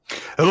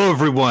Hello,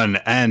 everyone,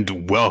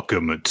 and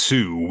welcome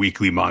to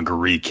Weekly Manga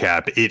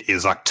Recap. It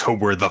is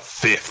October the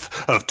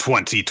 5th of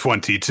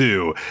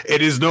 2022.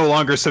 It is no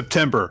longer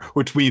September,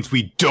 which means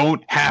we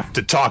don't have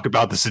to talk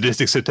about the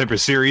Sadistic September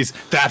series.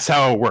 That's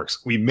how it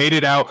works. We made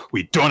it out.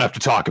 We don't have to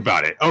talk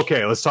about it.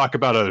 Okay, let's talk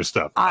about other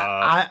stuff.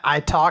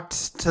 I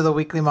talked to the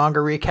Weekly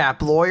Manga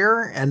Recap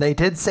lawyer, and they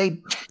did say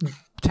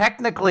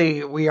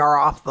technically we are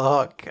off the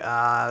hook.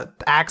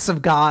 Acts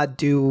of God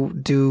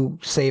do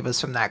save us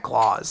from that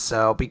clause.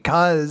 So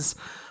because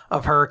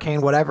of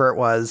Hurricane whatever it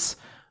was,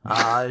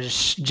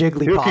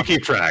 Jigglypuff, you can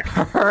keep track.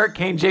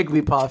 Hurricane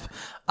Jigglypuff,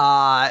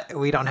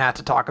 we don't have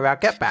to talk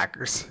about Get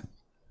Backers.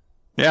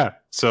 Yeah,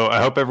 so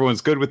I hope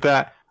everyone's good with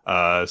that.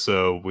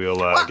 So we'll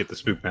get the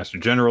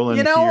Spookmaster General in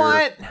here. You know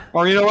what?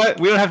 Or you know what?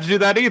 We don't have to do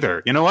that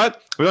either. You know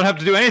what? We don't have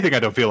to do anything I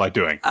don't feel like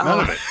doing.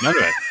 None of it.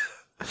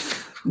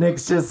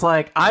 Nick's just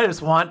like, I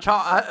just want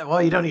chocolate.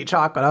 Well, you don't eat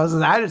chocolate.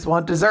 I just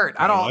want dessert.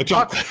 I don't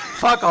like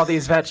fuck all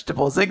these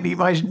vegetables. They can eat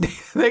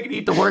they can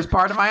eat the worst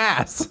part of my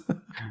ass.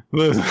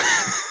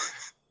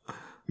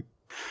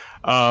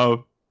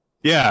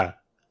 Yeah.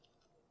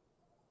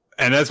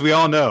 And as we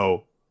all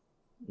know,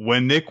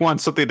 when Nick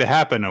wants something to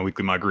happen on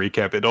Weekly Manga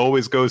Recap, it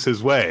always goes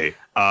his way.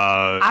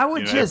 I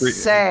would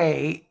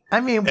say, I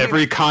mean,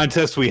 every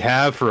contest we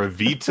have for a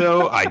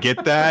veto, I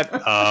get that.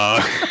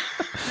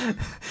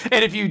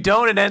 And if you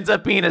don't, it ends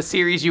up being a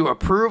series you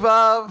approve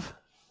of.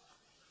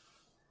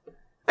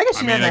 I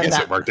guess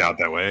it worked out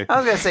that way. I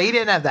was gonna say he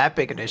didn't have that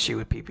big an issue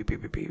with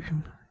PPPPP.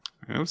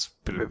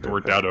 It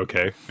worked out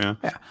okay. Yeah.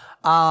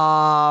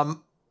 I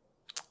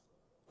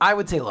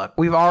would say, look,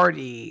 we've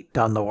already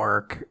done the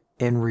work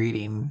in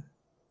reading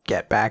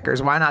Get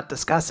Backers. Why not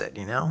discuss it?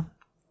 You know.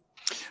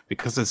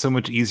 Because it's so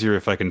much easier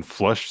if I can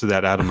flush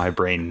that out of my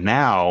brain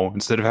now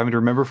instead of having to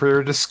remember for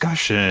a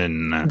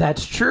discussion.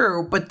 That's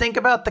true, but think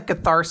about the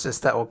catharsis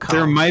that will come.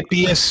 There might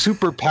be a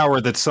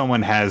superpower that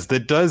someone has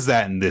that does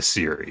that in this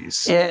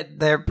series.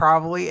 There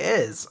probably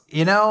is.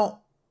 You know,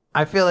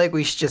 I feel like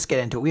we should just get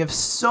into it. We have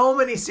so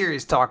many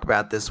series to talk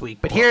about this week,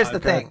 but here's the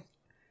thing.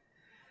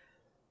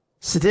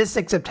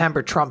 Sadistic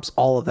September trumps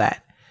all of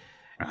that.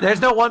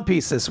 There's no One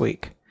Piece this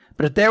week.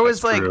 But if there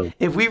was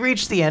if we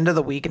reached the end of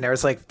the week and there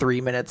was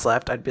 3 minutes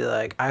left, I'd be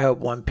like, I hope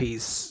One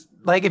Piece.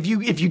 Like if you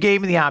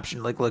gave me the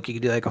option, look, you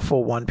could do a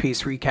full One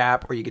Piece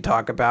recap, or you could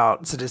talk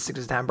about Sadistic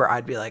September.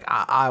 I'd be like,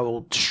 I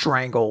will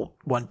strangle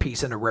One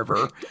Piece in a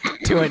river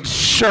to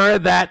ensure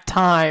that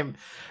time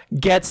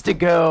gets to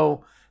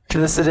go to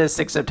the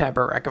Sadistic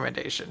September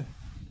recommendation.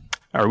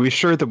 Are we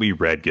sure that we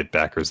read Get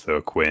Backers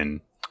though,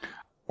 Quinn,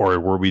 or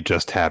were we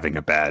just having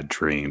a bad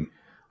dream?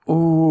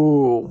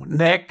 Ooh,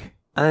 Nick.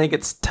 I think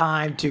it's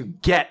time to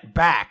get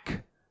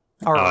back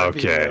our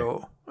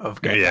review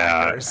of Get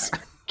Backers.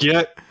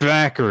 Get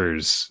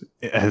Backers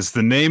as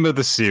the name of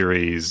the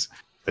series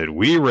that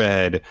we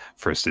read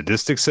for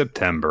Sadistic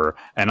September.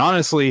 And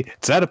honestly,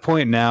 it's at a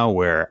point now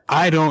where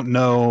I don't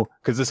know,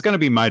 because it's going to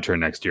be my turn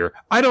next year.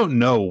 I don't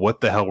know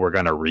what the hell we're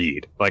going to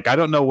read. I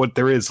don't know what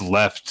there is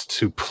left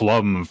to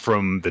plumb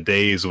from the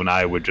days when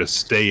I would just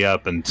stay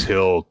up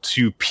until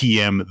 2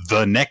 p.m.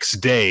 the next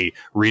day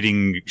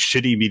reading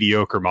shitty,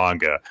 mediocre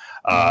manga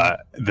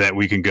that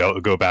we can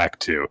go back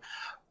to.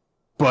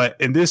 But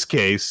in this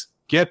case,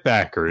 Get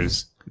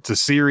Backers, it's a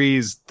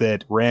series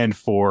that ran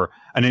for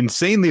an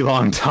insanely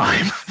long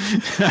time,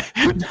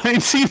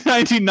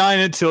 1999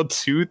 until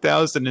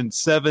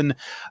 2007,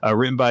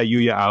 written by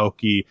Yuya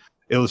Aoki,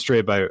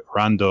 illustrated by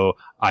Rando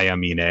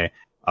Ayamine,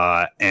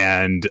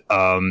 and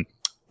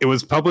it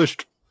was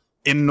published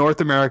in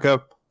North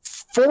America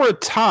for a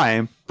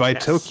time by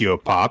Tokyo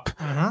Pop,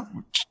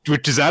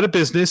 which is out of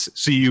business,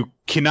 so you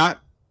cannot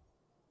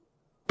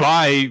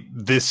buy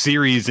this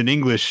series in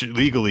English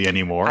legally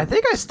anymore. I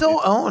think I still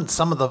own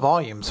some of the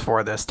volumes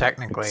for this.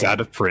 Technically, it's out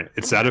of print.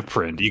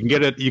 You can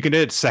get it. You can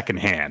get it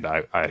secondhand.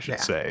 I should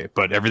say,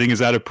 but everything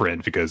is out of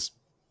print because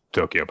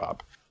Tokyo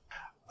Pop.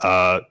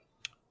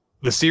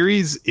 The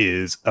series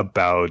is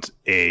about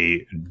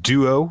a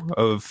duo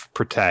of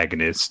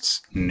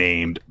protagonists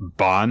named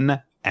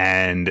Bon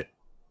and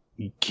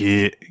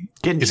Genji.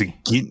 Is it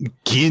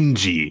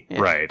Genji? Yeah.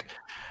 Right.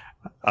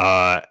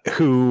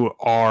 Who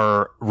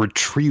are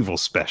retrieval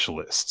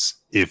specialists.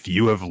 If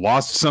you have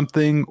lost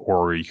something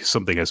or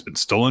something has been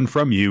stolen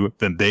from you,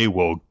 then they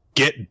will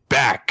get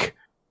back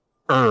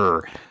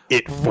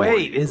it for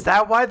Wait, you. Is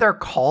that why they're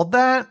called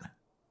that?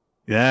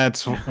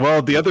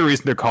 The other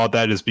reason they're called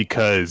that is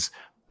because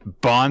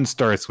Bon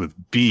starts with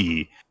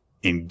B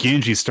and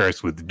Genji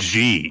starts with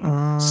G.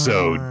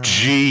 So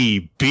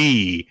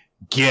GB,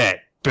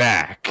 get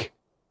back.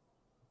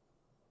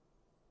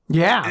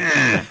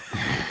 Yeah.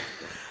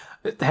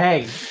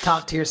 Hey,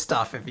 top tier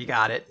stuff if you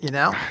got it, you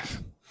know?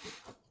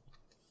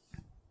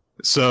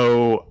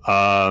 So,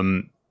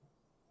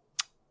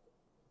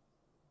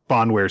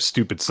 Bon wears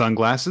stupid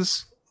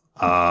sunglasses.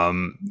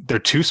 They're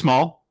too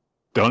small.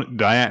 Don't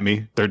die at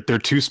me. They're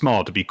too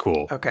small to be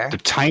cool. Okay. They're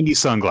tiny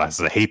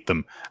sunglasses. I hate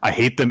them. I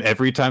hate them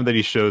every time that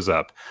he shows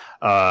up.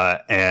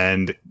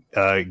 And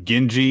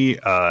Genji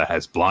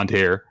has blonde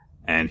hair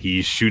and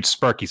he shoots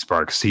Sparky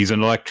Sparks. He's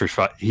an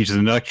electricity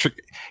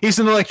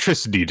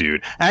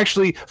dude.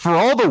 Actually, for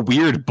all the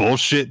weird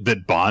bullshit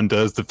that Bond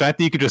does, the fact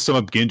that you could just sum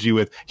up Gingy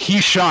with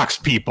he shocks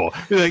people,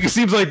 like, it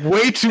seems like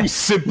way too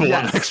simple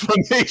an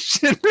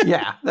explanation.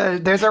 Yeah,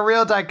 there's a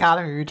real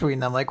dichotomy between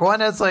them. Like, one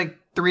has like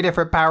 3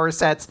 different power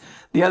sets,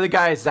 the other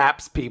guy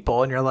zaps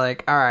people, and you're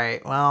like, all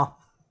right, well,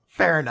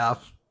 fair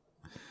enough.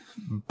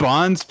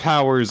 Bond's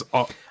powers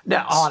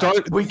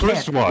we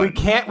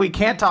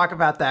can't talk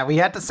about that. We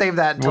had to save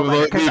that until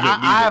later, because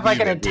I have like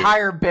an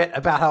entire bit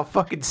about how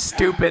fucking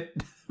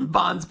stupid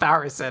Bond's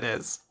power set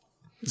is.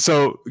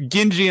 So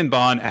Gingy and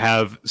Bond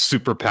have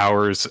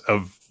superpowers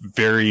of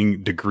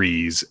varying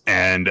degrees,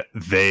 and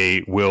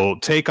they will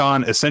take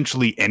on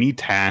essentially any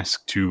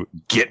task to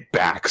get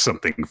back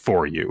something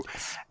for you.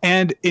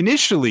 And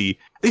initially,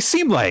 they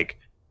seem like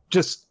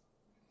just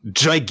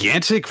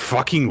gigantic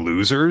fucking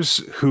losers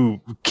who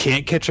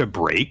can't catch a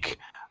break,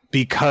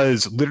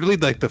 because literally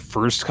like the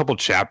first couple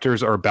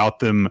chapters are about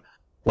them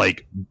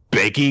like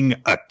begging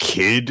a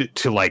kid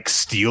to like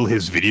steal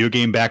his video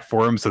game back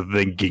for him so that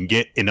they can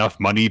get enough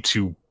money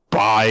to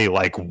buy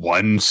like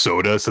 1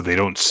 soda so they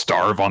don't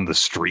starve on the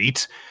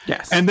street.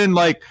 Yes. And then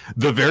like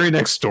the very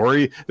next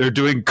story, they're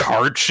doing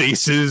car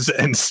chases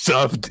and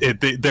stuff.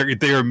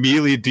 They're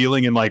immediately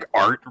dealing in like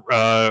art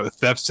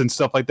thefts and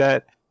stuff like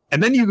that.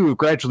 And then you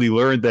gradually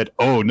learn that,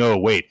 oh no,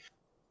 wait,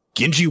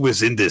 Gingy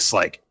was in this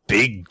like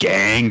big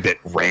gang that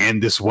ran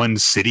this one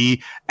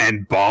city,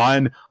 and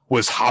Bond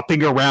was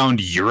hopping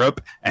around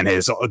Europe and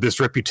has this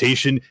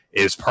reputation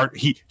is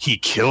he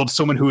killed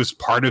someone who was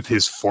part of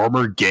his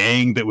former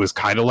gang that was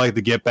kind of like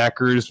the Get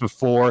Backers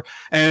before.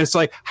 And it's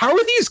like, how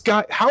are these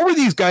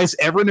guys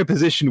ever in a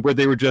position where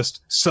they were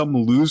just some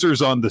losers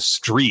on the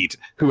street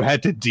who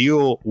had to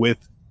deal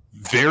with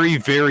very,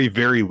 very,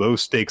 very low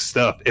stakes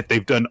stuff if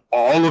they've done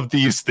all of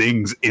these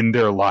things in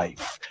their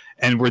life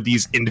and were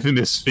these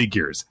infamous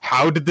figures?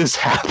 How did this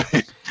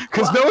happen?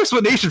 Because no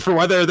explanation for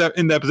why they're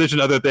in that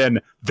position other than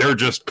they're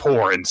just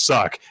poor and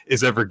suck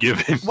is ever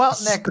given. Well,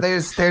 Nick,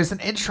 there's an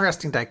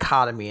interesting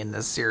dichotomy in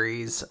this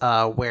series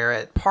where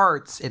at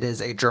parts it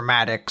is a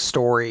dramatic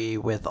story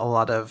with a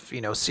lot of,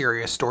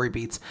 serious story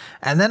beats.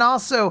 And then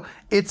also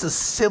it's a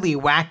silly,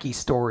 wacky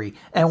story.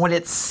 And when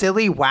it's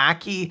silly,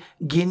 wacky,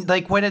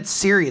 when it's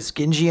serious,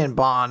 Gingy and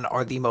Bond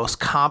are the most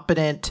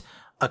competent,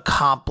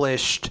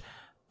 accomplished,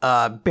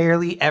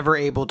 barely ever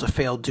able to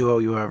fail duo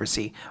you ever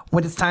see.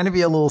 When it's time to be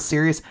a little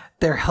serious,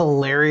 they're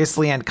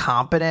hilariously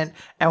incompetent,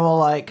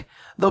 and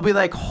they'll be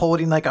like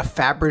holding like a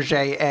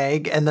Fabergé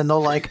egg, and then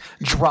they'll like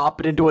drop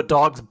it into a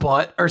dog's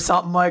butt or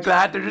something like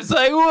that. They're just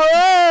like,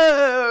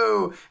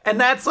 whoa! And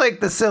that's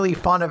like the silly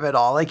fun of it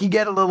all. Like, you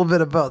get a little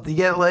bit of both. You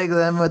get like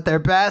them at their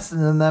best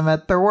and then them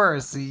at their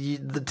worst.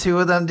 The two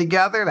of them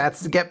together, that's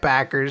the Get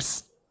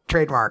Backers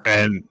trademark.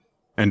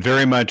 And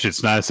very much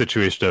it's not a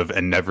situation of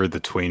and never the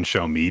twain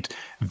shall meet.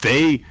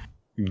 They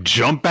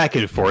jump back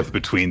and forth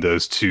between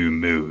those two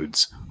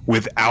moods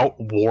without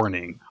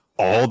warning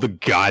all the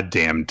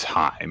goddamn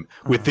time.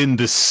 Within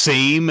the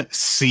same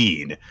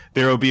scene,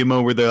 there will be a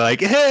moment where they're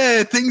like,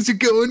 hey, things are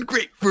going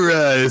great for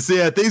us.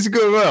 Yeah, things are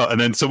going well. And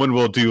then someone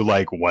will do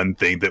like one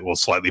thing that will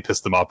slightly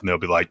piss them off, and they'll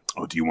be like,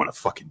 oh, do you want to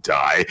fucking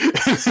die?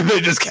 They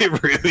just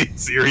get really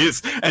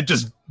serious and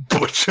just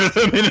butcher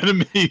them in an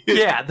immediate.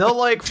 Yeah, they'll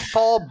like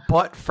fall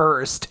butt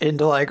first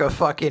into like a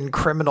fucking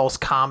criminal's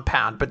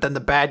compound, but then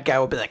the bad guy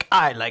will be like,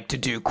 I like to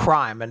do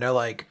crime. And they're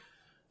like,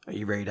 are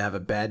you ready to have a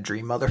bad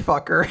dream,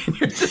 motherfucker? And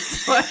you're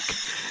just like,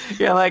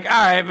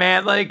 all right,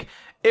 man. Like,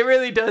 it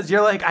really does.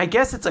 You're like, I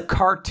guess it's a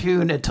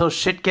cartoon until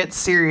shit gets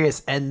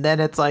serious, and then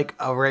it's like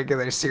a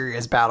regular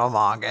serious battle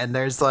manga. And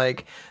there's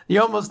like,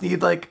 you almost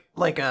need like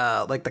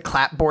the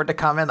clapboard to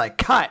come in, like,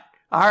 cut.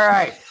 All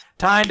right,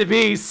 time to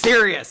be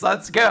serious.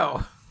 Let's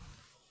go.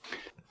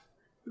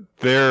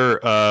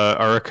 There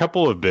are a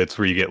couple of bits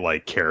where you get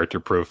like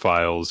character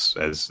profiles,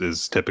 as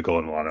is typical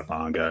in a lot of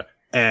manga,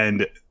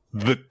 and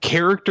the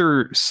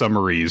character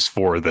summaries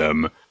for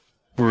them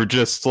were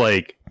just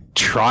like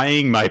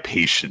trying my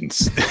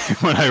patience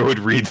when I would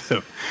read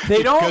them.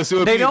 They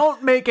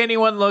don't make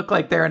anyone look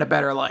like they're in a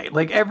better light.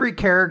 Like, every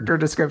character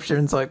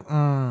description's like,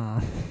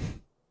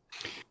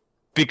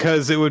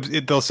 because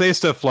they'll say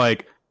stuff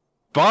like,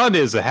 Bond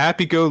is a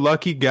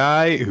happy-go-lucky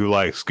guy who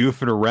likes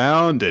goofing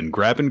around and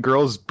grabbing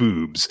girls'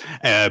 boobs.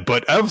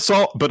 But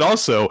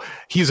also,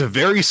 he's a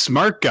very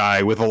smart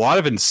guy with a lot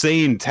of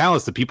insane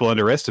talents that people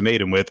underestimate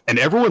him with, and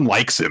everyone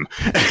likes him.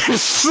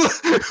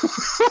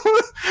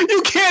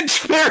 You can't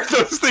pair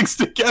those things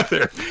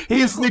together.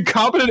 He's an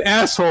incompetent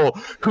asshole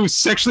who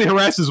sexually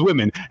harasses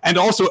women, and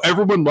also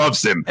everyone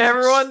loves him.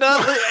 Everyone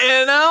does,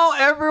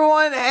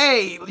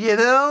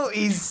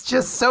 he's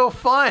just so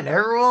fun.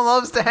 Everyone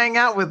loves to hang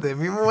out with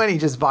him, even when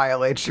he just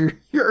violates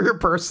your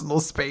personal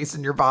space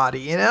in your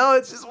body.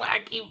 It's just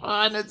wacky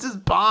fun. It's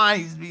just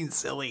Bond. He's being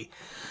silly.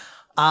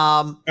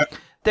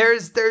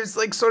 There's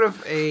like sort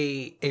of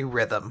a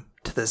rhythm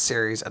to this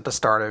series at the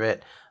start of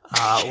it,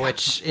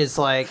 which is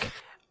like,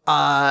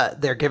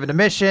 They're given a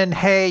mission.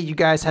 Hey, you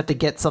guys have to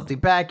get something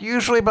back,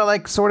 usually by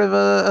like sort of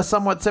a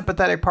somewhat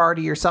sympathetic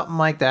party or something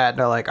like that. And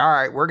they're like, all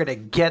right, we're going to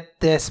get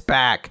this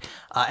back.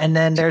 And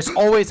then there's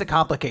always a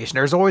complication.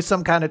 There's always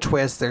some kind of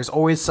twist. There's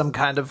always some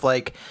kind of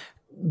like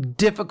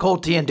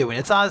difficulty in doing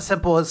it. It's not as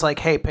simple as like,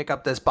 hey, pick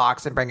up this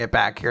box and bring it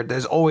back here.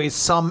 There's always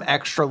some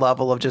extra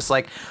level of just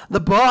like, the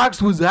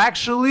box was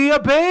actually a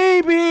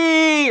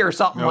baby or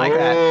something like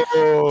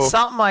that.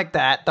 Something like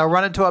that. They'll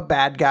run into a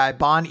bad guy.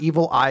 Bond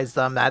evil eyes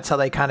them. That's how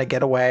they kind of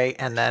get away,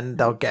 and then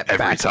they'll get back.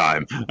 Every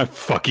time. I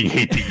fucking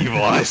hate the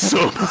evil eyes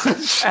so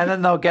much. And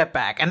then they'll get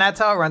back. And that's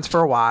how it runs for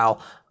a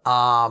while.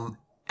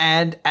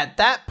 And at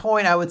that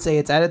point, I would say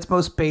it's at its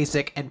most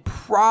basic, and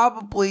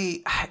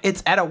probably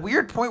it's at a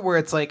weird point where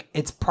it's like,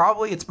 it's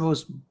probably its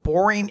most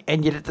boring,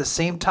 and yet at the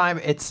same time,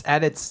 it's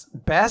at its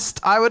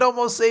best, I would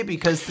almost say,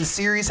 because the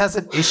series has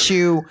an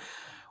issue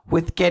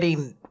with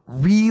getting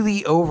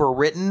really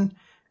overwritten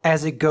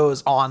as it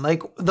goes on.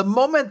 Like, the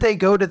moment they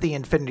go to the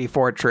Infinity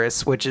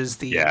Fortress, which is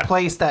the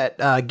place that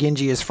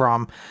Ginji is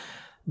from,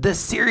 the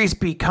series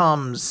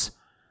becomes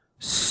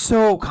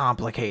so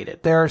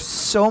complicated. There are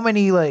so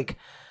many, like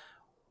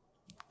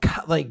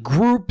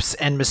groups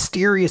and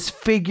mysterious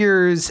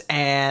figures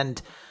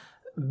and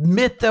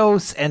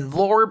mythos and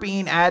lore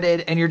being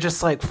added, and you're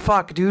just like,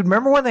 fuck, dude,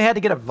 remember when they had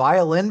to get a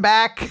violin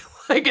back?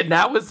 Like, and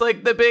that was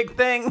like the big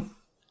thing.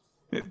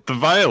 The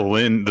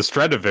violin, the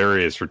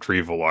Stradivarius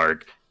retrieval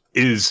arc,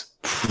 is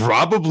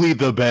probably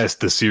the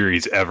best the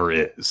series ever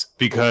is,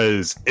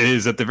 because it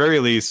is at the very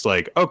least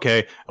like,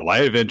 okay, a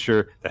light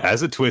adventure that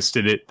has a twist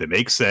in it that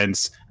makes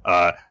sense.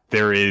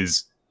 There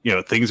is,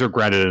 things are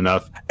grounded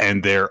enough,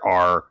 and there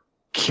are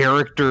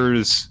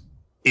characters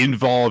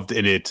involved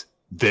in it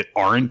that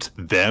aren't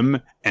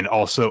them and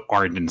also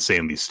aren't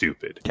insanely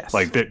stupid. Yes.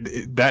 Like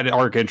that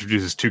arc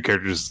introduces two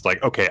characters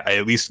like, okay, I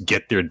at least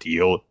get their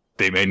deal.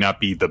 They may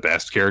not be the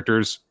best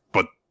characters,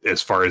 but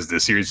as far as the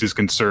series is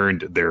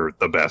concerned, they're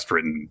the best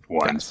written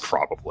ones,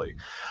 probably.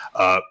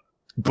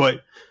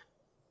 But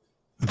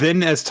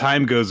then as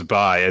time goes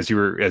by, as you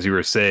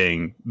were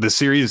saying, the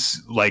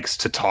series likes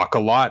to talk a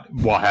lot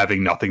while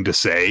having nothing to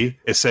say,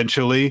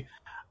 essentially.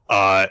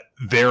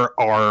 There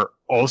are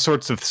all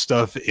sorts of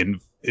stuff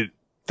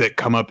that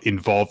come up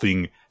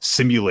involving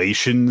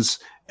simulations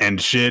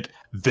and shit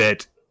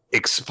that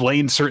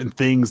explain certain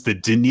things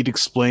that didn't need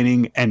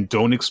explaining and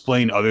don't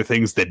explain other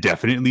things that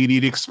definitely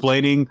need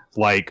explaining.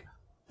 Like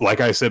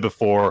I said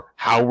before,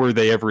 how were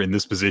they ever in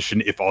this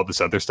position if all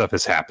this other stuff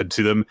has happened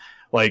to them?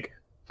 Like,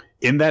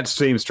 in that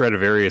same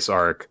Stradivarius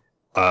arc,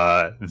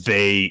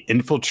 they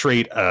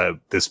infiltrate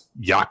this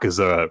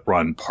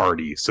Yakuza-run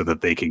party so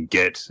that they can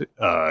get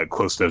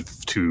close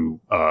enough to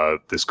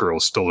this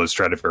girl's stolen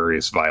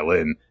Stradivarius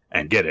violin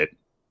and get it.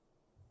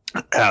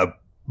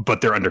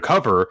 But they're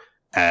undercover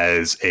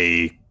as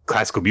a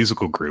classical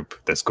musical group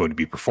that's going to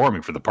be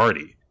performing for the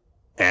party.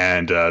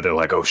 And they're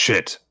like, oh,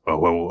 shit. Oh,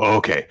 well,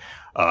 okay.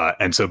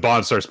 And so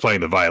Bond starts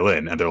playing the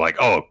violin, and they're like,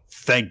 oh,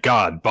 thank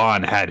God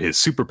Bond had his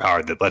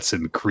superpower that lets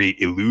him create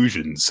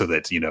illusions so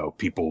that,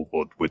 people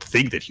would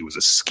think that he was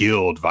a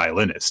skilled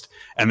violinist.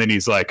 And then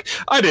he's like,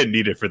 I didn't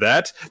need it for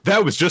that.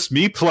 That was just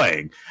me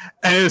playing.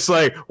 And it's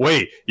like,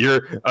 wait,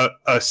 you're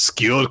a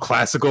skilled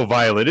classical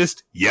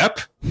violinist? Yep.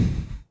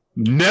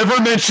 Never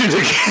mentioned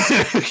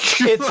again.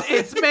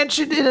 It's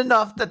mentioned in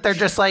enough that they're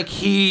just like,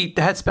 he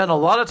had spent a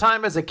lot of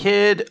time as a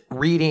kid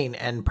reading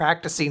and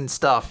practicing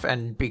stuff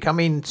and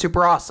becoming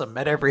super awesome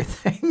at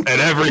everything.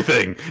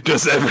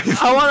 Just everything.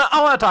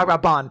 I want to talk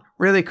about Bond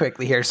really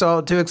quickly here.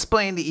 So to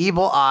explain, the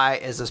evil eye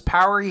is this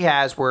power he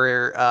has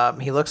where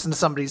he looks into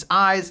somebody's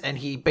eyes and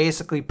he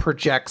basically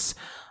projects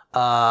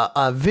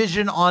a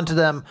vision onto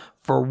them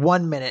for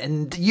 1 minute,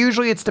 and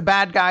usually it's the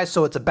bad guy,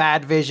 so it's a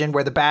bad vision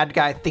where the bad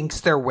guy thinks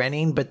they're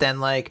winning, but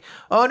then like,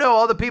 oh no,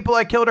 all the people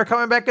I killed are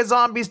coming back as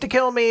zombies to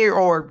kill me,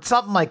 or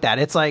something like that.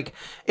 It's like,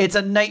 it's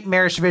a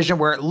nightmarish vision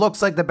where it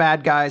looks like the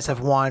bad guys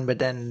have won, but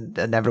then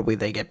inevitably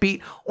they get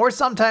beat. Or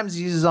sometimes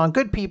it uses on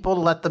good people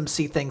to let them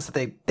see things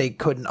that they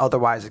couldn't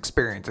otherwise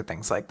experience, or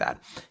things like that.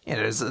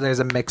 There's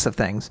a mix of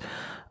things.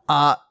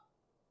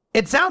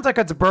 It sounds like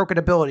it's a broken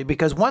ability,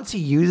 because once he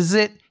uses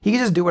it, he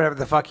can just do whatever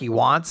the fuck he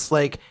wants.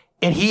 Like,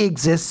 and he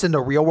exists in the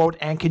real world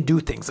and can do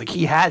things. Like,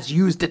 he has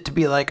used it to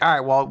be like, all right,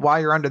 well, while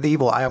you're under the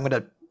evil eye, I'm going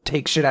to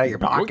take shit out of your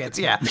pockets.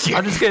 Yeah,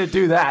 I'm just going to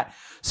do that.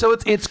 So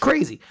it's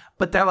crazy.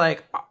 But they're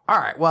like, all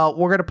right, well,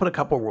 we're going to put a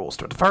couple rules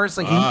to it. First,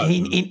 like,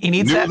 he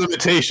needs new to have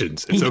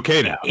limitations. It's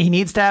okay now. He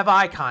needs to have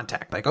eye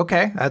contact. Like,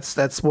 okay,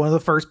 that's one of the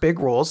first big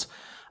rules.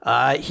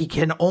 He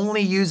can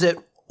only use it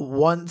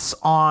once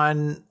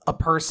on a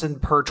person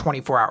per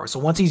 24 hours. So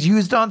once he's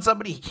used on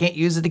somebody, he can't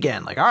use it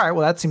again. Like, all right,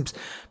 well, that seems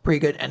pretty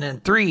good. And then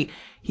 3,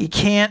 he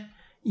can't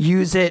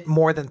use it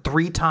more than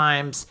 3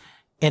 times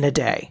in a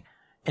day.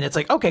 And it's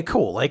like, okay,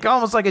 cool. Like,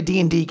 almost like a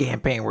D&D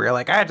campaign where you're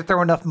like, I had to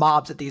throw enough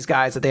mobs at these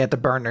guys that they had to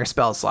burn their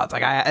spell slots.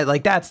 Like, I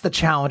like, that's the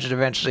challenge. It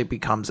eventually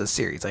becomes a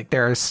series. Like,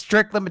 there are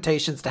strict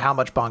limitations to how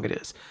much Bond it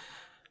is.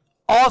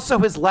 Also,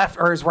 his left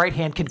or his right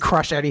hand can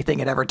crush anything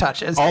it ever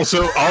touches.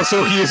 Also,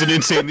 he is an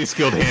insanely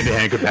skilled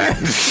hand-to-hand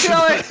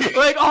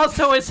combatant.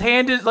 Also, his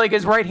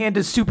right hand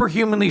is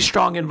superhumanly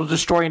strong and will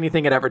destroy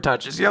anything it ever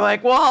touches. You're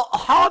like, well,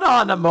 hold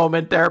on a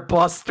moment there,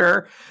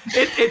 Buster.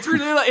 It's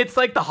really it's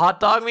like the hot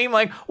dog meme.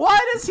 Like, why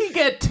does he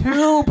get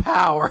 2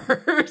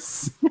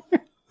 powers?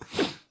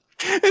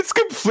 It's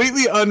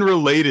completely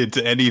unrelated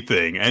to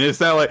anything. And it's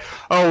not like,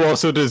 oh, well,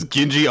 so does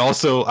Genji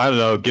also, I don't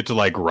know, get to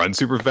like run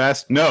super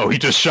fast? No, he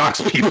just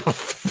shocks people.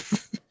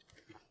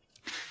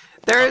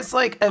 There is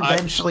like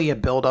eventually a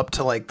build up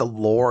to like the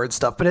lore and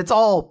stuff, but it's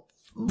all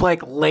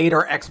like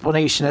later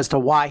explanation as to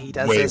why he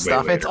does this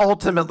stuff. Later. It's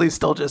ultimately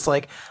still just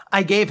like,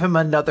 I gave him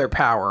another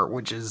power,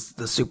 which is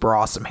the super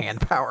awesome hand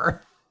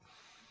power.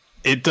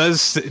 It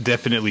does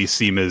definitely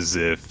seem as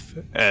if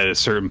at a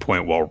certain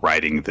point while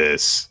writing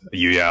this,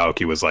 Yu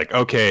Aoki was like,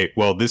 okay,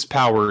 well, this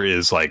power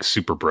is like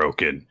super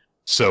broken,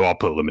 so I'll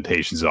put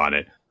limitations on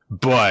it.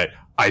 But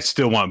I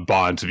still want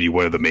Bond to be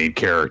one of the main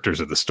characters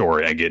of the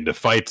story and get into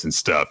fights and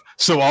stuff.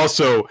 So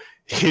also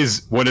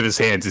one of his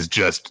hands is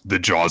just the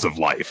jaws of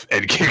life.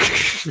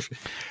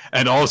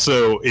 And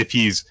also if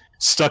he's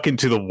stuck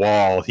into the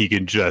wall, he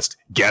can just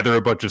gather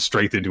a bunch of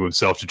strength into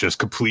himself to just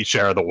complete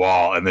shatter the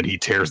wall, and then he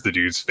tears the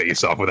dude's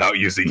face off without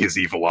using his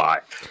evil eye.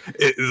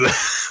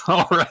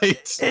 All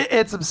right.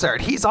 It's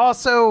absurd. He's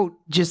also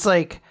just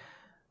like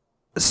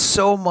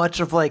so much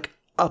of like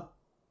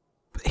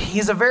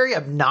he's a very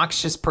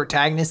obnoxious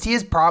protagonist. He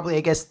is probably,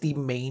 I guess, the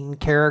main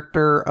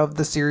character of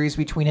the series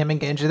between him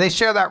and Genji. They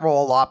share that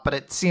role a lot, but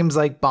it seems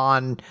like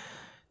Bond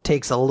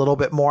takes a little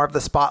bit more of the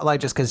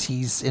spotlight just because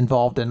he's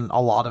involved in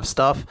a lot of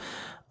stuff.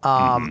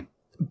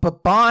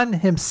 But Bond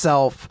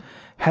himself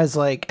has,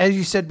 like, as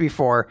you said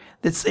before,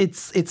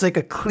 it's like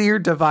a clear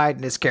divide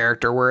in his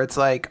character where it's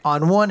like,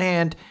 on one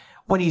hand,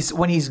 when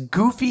he's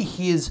goofy,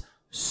 he is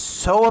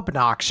so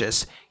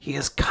obnoxious. He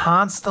is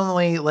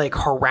constantly like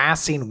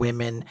harassing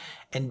women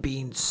and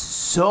being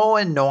so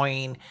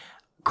annoying,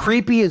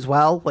 creepy as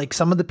well. Like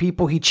some of the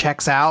people he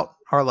checks out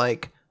are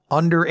like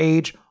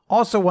underage.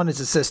 Also, one is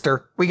his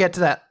sister. We get to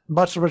that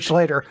much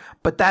later,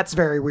 but that's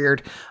very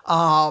weird.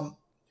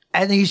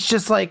 And he's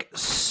just like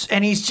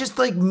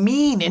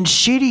mean and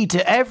shitty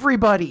to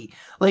everybody,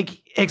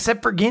 like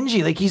except for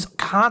Genji. Like he's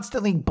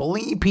constantly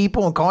bullying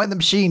people and calling them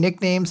shitty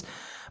nicknames.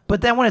 But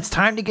then when it's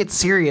time to get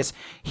serious,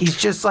 he's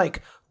just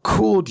like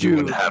cool dude.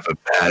 You would have a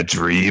bad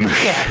dream.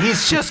 Yeah,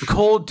 he's just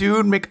cool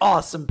dude,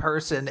 awesome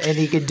person, and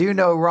he can do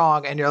no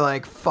wrong. And you're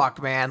like,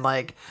 fuck, man,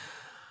 like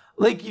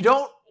you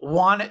don't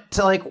want it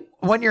to, like,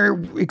 when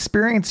you're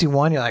experiencing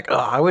one, you're like, oh,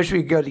 I wish we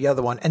could go to the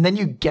other one. And then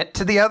you get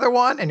to the other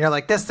one and you're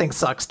like, this thing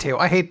sucks too.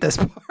 I hate this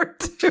part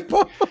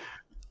too.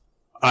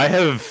 I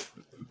have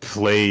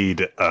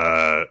played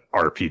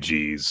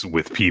RPGs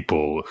with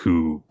people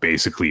who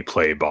basically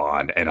play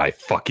Bond, and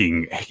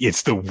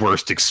it's the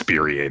worst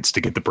experience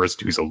to get the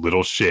person who's a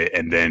little shit,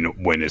 and then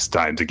when it's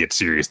time to get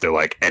serious, they're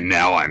like, and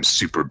now I'm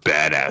super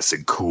badass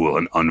and cool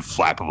and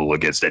unflappable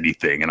against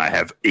anything, and I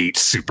have 8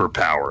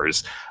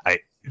 superpowers.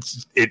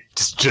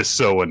 It's just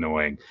so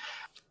annoying.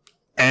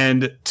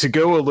 And to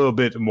go a little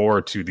bit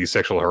more to the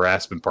sexual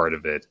harassment part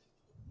of it,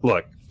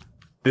 look,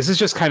 this is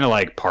just kind of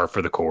like par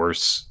for the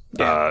course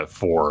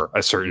for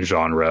a certain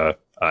genre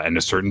and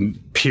a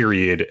certain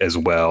period as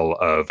well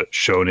of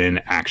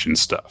shonen action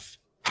stuff.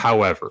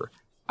 However,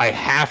 I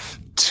have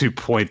to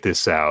point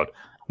this out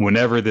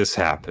whenever this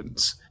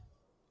happens.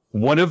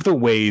 One of the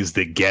ways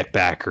that Get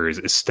Backers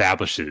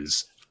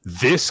establishes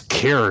this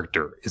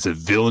character is a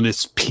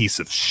villainous piece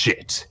of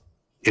shit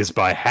is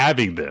by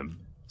having them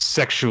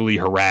sexually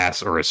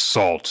harass or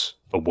assault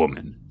a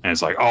woman. And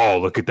it's like, oh,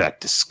 look at that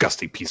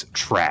disgusting piece of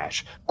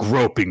trash,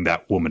 groping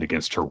that woman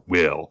against her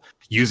will,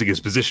 using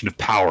his position of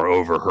power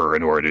over her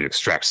in order to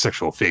extract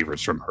sexual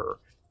favors from her.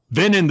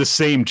 Then in the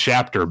same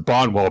chapter,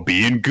 Bond, while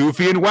being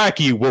goofy and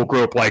wacky, will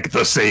grope like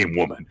the same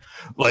woman.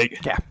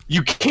 Like,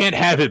 You can't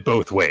have it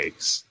both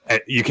ways.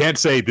 You can't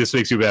say this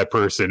makes you a bad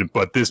person,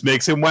 but this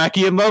makes him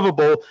wacky and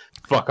lovable.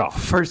 Fuck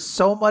off. For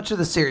so much of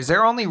the series, there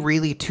are only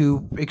really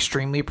 2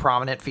 extremely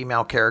prominent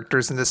female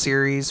characters in the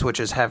series, which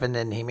is Heaven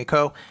and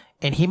Himiko.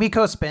 And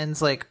Himiko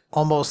spends like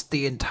almost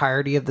the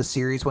entirety of the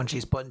series when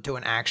she's put into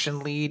an action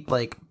lead,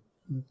 like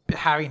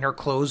having her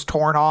clothes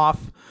torn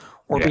off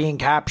or being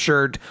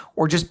captured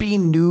or just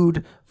being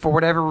nude for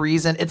whatever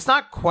reason. It's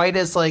not quite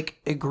as like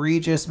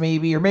egregious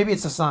maybe, or maybe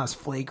it's just not as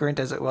flagrant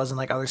as it was in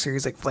like other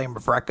series like Flame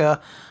of Recca.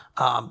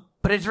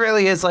 But it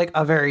really is like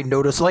a very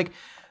noticeable, like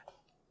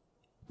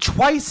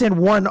twice in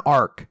one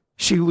arc,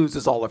 she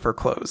loses all of her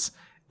clothes.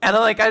 And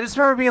like, I just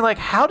remember being like,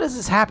 how does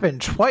this happen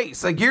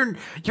twice? Like you're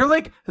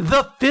like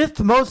the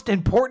 5th most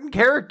important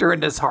character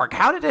in this arc.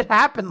 How did it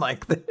happen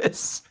like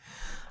this?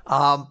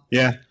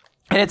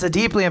 And it's a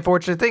deeply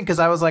unfortunate thing because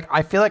I was like,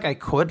 I feel like I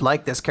could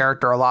like this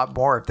character a lot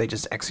more if they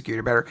just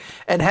executed better.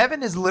 And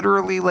Heaven is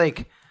literally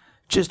like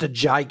just a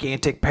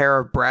gigantic pair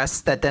of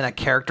breasts that then a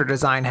character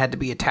design had to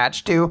be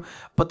attached to.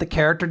 But the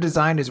character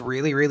design is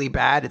really, really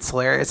bad. It's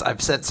hilarious.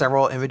 I've sent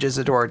several images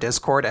into our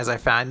Discord as I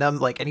find them.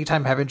 Like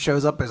anytime Heaven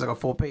shows up, there's like a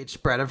full page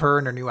spread of her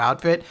in her new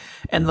outfit.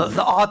 And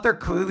the author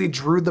clearly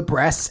drew the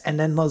breasts and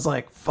then was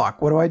like,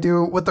 fuck, what do I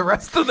do with the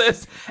rest of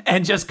this?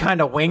 And just kind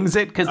of wings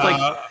it. Cause like,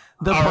 all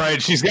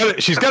right, she's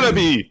gotta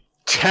be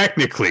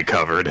technically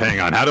covered.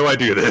 Hang on, how do I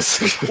do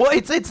this? Well,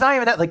 it's not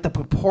even that. Like the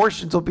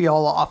proportions will be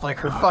all off. Like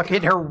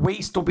her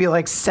waist will be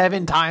like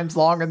 7 times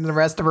longer than the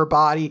rest of her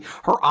body.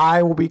 Her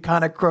eye will be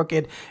kind of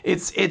crooked.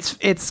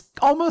 It's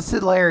almost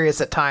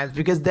hilarious at times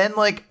because then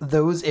like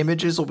those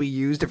images will be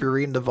used if you're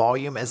reading the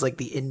volume as like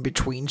the in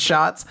between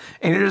shots,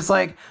 and you're just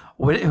like,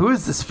 who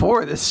is this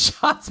for? This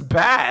shot's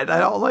bad. I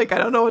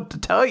don't know what to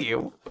tell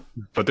you.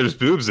 But there's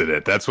boobs in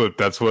it. That's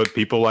what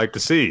people like to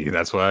see.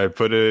 That's why I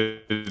put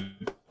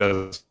it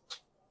as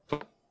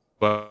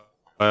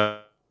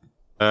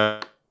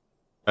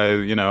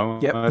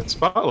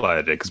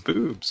spotlighted because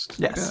boobs.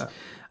 Yes.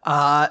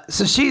 Yeah.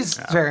 So she's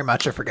very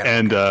much a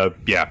forgettable.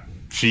 And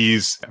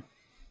she's.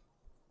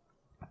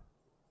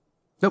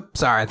 Nope.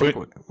 Sorry. I think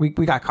we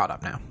got caught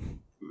up now.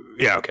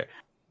 Yeah. Okay.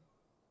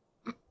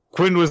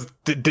 Quinn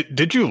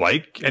did you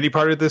like any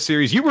part of this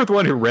series? You were the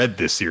one who read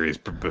this series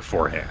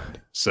beforehand.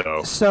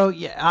 So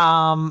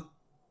yeah.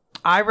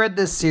 I read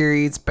this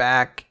series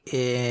back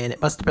in,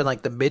 it must have been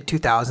like the mid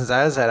 2000s. As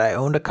I said, I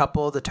owned a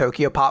couple of the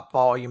Tokyo Pop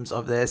volumes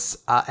of this,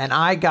 and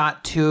I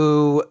got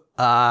to,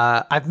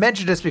 I've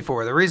mentioned this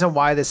before. The reason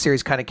why this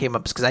series kind of came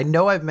up is because I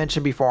know I've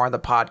mentioned before on the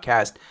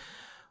podcast,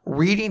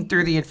 reading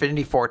through the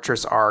Infinity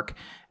Fortress arc,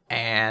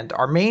 and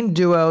our main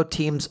duo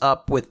teams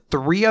up with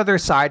 3 other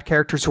side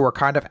characters who are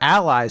kind of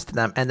allies to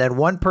them, and then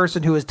one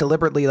person who has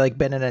deliberately like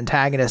been an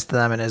antagonist to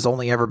them and has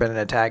only ever been an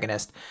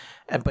antagonist.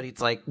 But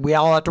it's like, we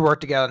all have to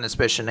work together on this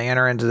mission. They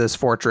enter into this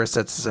fortress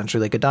that's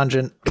essentially like a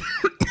dungeon.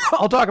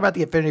 I'll talk about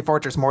the Infinity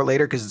Fortress more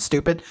later because it's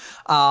stupid.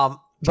 But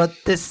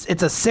it's a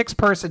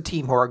 6-person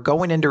team who are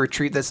going in to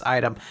retrieve this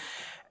item.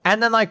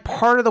 And then like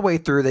part of the way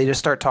through, they just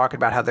start talking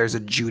about how there's a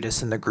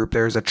Judas in the group.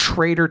 There's a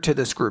traitor to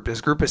this group.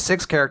 This group is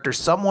 6 characters.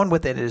 Someone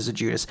within it is a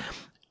Judas.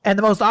 And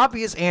the most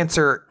obvious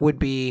answer would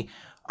be,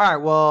 all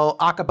right, well,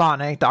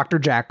 Akabane, Dr.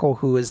 Jackal,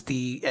 who is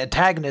the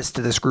antagonist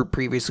to this group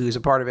previously, who's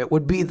a part of it,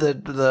 would be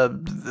the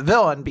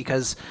villain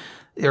because,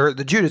 or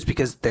the Judas,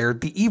 because they're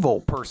the evil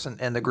person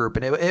in the group.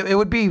 And it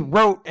would be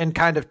rote and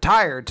kind of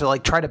tired to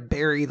like try to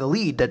bury the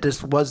lead that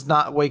this was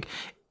not like,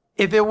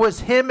 if it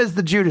was him as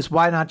the Judas,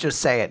 why not just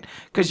say it?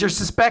 Because you're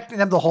suspecting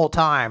him the whole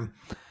time.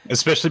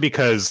 Especially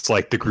because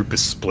like the group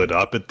is split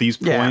up at these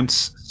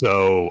points. Yeah.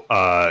 So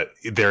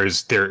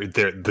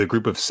the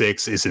group of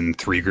 6 is in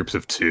 3 groups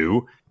of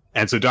 2.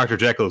 And so Dr.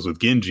 Jekyll is with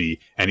Genji,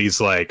 and he's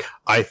like,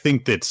 I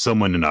think that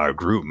someone in our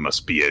group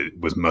must be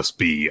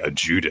a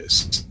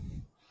Judas.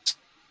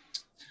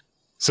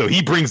 So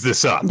he brings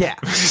this up. Yeah,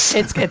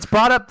 it's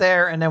brought up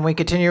there, and then we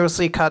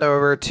continuously cut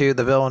over to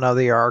the villain of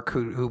the arc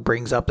who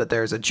brings up that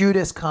there's a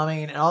Judas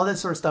coming and all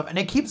this sort of stuff. And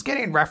it keeps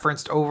getting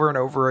referenced over and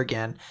over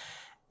again.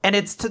 And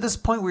it's to this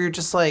point where you're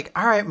just like,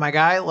 all right, my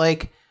guy,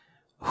 like,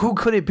 who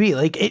could it be?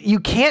 Like, you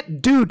can't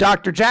do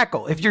Dr.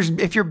 Jackal.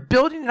 If you're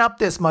building it up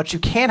this much, you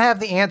can't have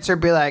the answer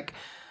be like,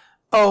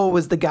 oh, it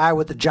was the guy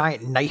with the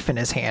giant knife in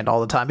his hand all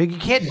the time. You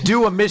can't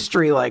do a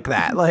mystery like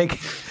that. Like,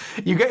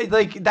 you guys,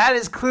 like, that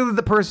is clearly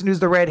the person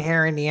who's the red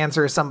herring. The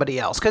answer is somebody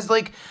else. Because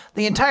like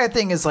the entire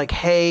thing is like,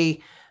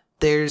 hey,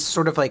 there's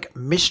sort of like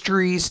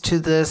mysteries to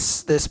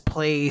this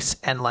place,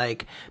 and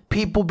like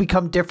people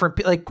become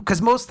different, like,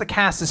 because most of the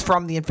cast is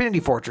from the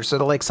Infinity Fortress,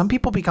 so like some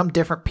people become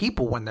different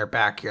people when they're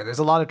back here. There's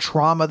a lot of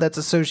trauma that's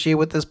associated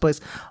with this place,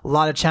 a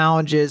lot of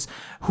challenges.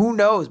 Who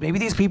knows, maybe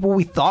these people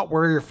we thought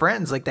were your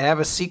friends, like they have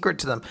a secret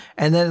to them,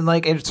 and then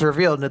like it's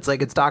revealed and it's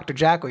like it's Dr.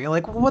 Jackal. You're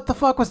like, well, what the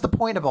fuck was the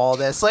point of all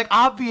this? Like,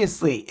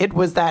 obviously it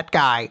was that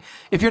guy.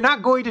 If you're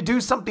not going to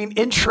do something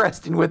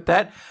interesting with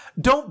that,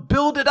 don't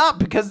build it up,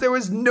 because there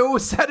was no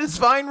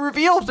satisfying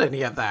reveal to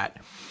any of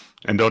that.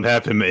 And don't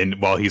have him in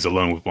while he's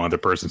alone with one other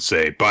person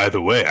say, by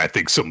the way, I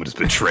think someone is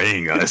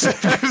betraying us.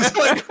 It's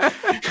like,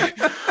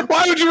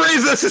 why would you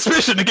raise that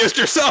suspicion against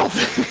yourself?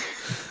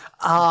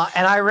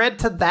 And I read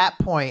to that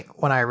point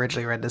when I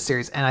originally read the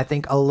series, and I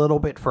think a little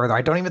bit further.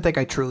 I don't even think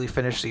I truly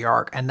finished the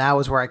arc, and that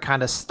was where I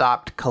kind of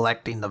stopped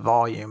collecting the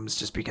volumes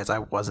just because I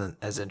wasn't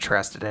as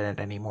interested in it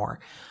anymore.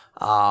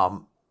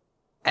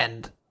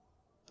 And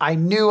I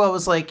knew, I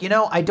was like,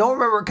 I don't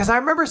remember, because I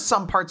remember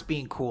some parts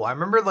being cool. I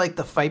remember like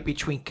the fight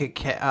between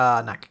Jubei,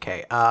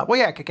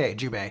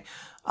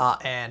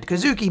 and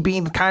Kazuki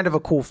being kind of a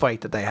cool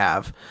fight that they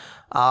have.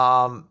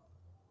 And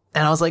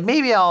I was like,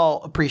 maybe I'll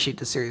appreciate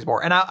the series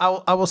more. And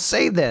I will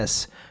say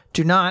this,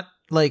 do not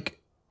like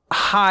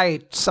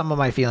hide some of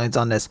my feelings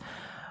on this.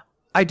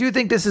 I do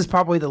think this is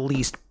probably the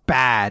least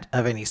bad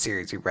of any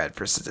series we read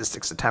for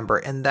Sadistic September,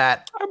 in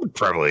that I would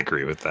probably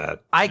agree with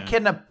that. I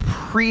can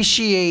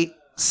appreciate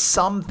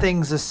some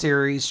things the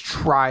series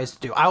tries to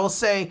do. I will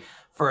say,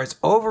 for as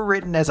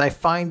overwritten as I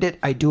find it,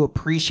 I do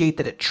appreciate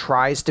that it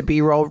tries to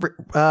be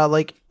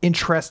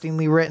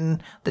interestingly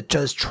written, that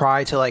does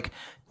try to like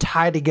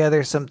tie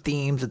together some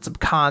themes and some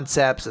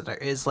concepts, and there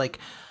is like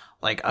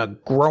a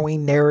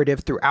growing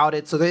narrative throughout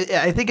it. So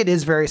I think it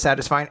is very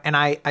satisfying. And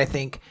I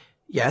think,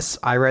 yes,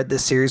 I read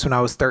this series when I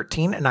was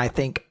 13, and I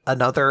think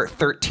another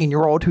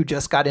 13-year-old who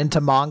just got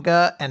into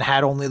manga and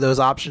had only those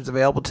options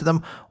available to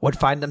them would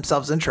find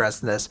themselves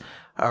interested in this.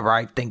 However,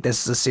 I think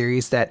this is a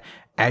series that,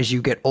 as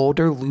you get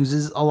older,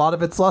 loses a lot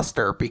of its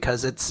luster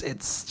because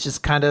it's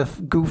just kind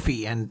of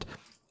goofy and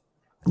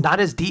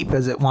not as deep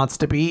as it wants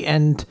to be,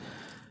 and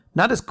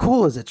not as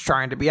cool as it's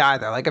trying to be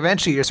either. Like,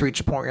 eventually you just reach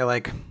a point where you're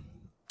like,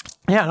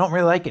 yeah, I don't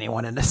really like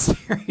anyone in this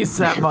series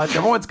that much.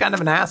 Everyone's kind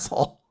of an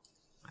asshole.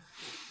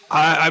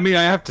 I mean,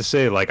 I have to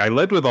say, like, I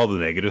led with all the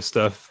negative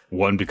stuff.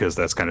 One, because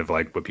that's kind of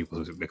like what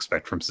people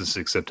expect from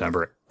 6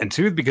 September. And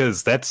two,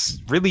 because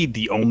that's really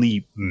the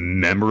only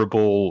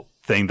memorable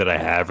thing that I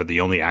have, or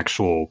the only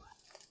actual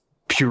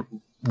pure,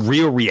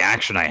 real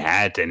reaction I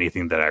had to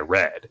anything that I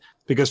read.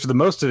 Because for the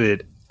most of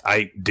it,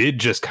 I did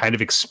just kind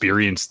of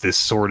experience this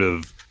sort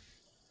of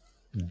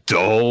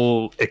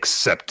dull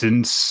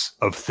acceptance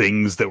of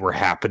things that were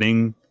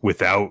happening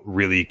without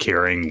really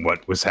caring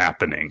what was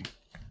happening.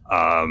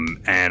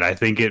 And I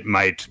think it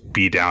might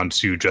be down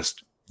to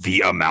just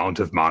the amount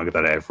of manga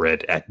that I've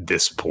read at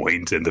this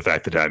point, and the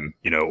fact that I'm,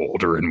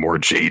 older and more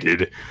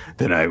jaded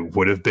than I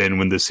would have been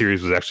when the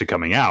series was actually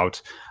coming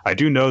out. I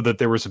do know that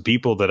there were some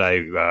people that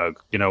I,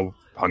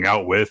 hung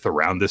out with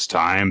around this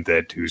time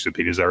whose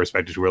opinions I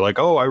respected, who were like,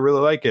 "Oh, I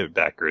really like it,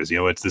 Backers.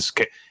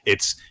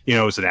 It's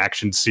an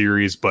action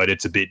series, but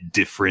it's a bit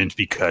different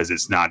because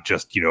it's not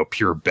just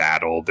pure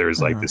battle.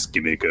 There's like this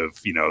gimmick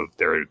of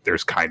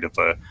there's kind of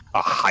a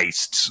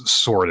heist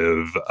sort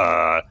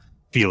of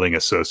feeling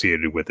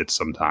associated with it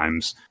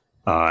sometimes.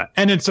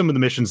 And in some of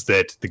the missions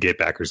that the Get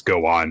Backers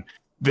go on,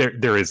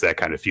 there is that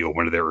kind of feel.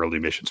 One of their early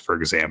missions, for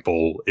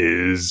example,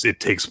 is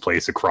it takes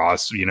place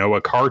across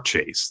a car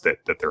chase that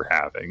they're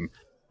having.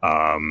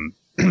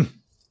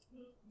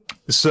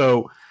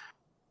 So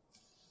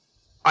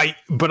I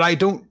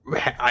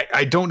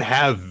don't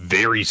have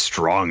very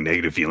strong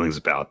negative feelings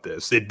about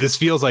this. This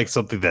feels like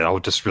something that I'll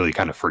just really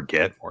kind of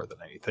forget more than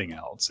anything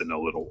else in a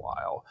little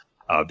while,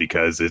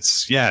 because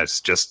it's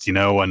just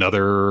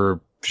another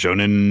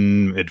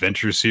shonen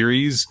adventure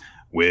series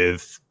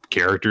with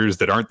characters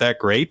that aren't that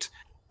great,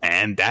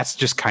 and that's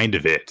just kind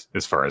of it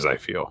as far as I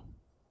feel.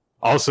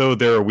 Also,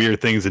 there are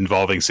weird things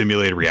involving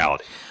simulated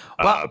reality.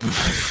 Well,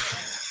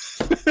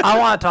 I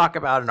want to talk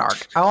about an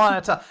arc.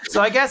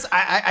 So I guess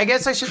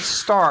I should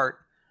start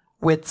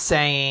with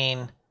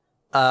saying,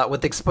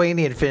 with explaining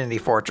the Infinity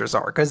Fortress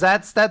arc, because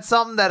that's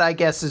something that I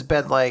guess has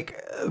been like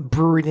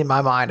brewing in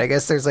my mind. I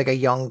guess there's like a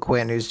young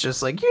Quinn who's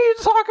just like, you need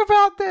to talk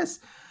about this.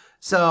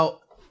 So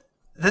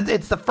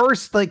it's the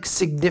first like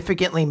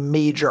significantly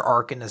major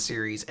arc in the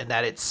series, and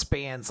that it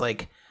spans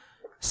like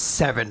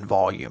 7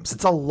 volumes.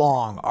 It's a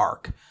long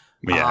arc.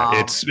 Yeah,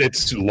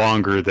 it's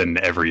longer than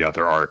every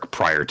other arc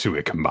prior to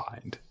it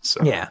combined.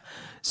 So yeah,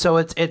 so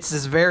it's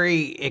this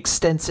very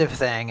extensive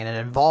thing, and it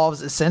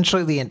involves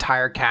essentially the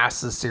entire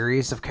cast of the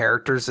series of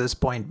characters at this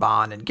point.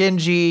 Ban and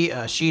Genji,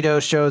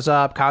 Shido shows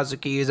up,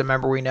 Kazuki is a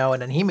member we know,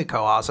 and then Himiko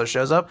also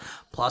shows up,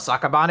 plus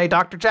Akabane,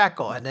 Dr.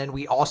 Jackal, and then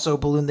we also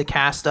balloon the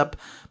cast up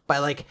by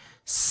like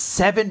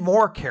 7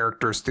 more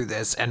characters through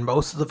this, and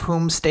most of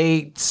whom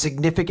stay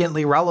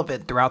significantly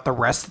relevant throughout the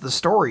rest of the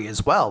story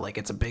as well. Like,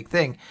 it's a big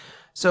thing.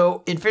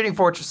 So Infinity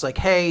Fortress, like,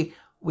 hey,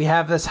 we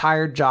have this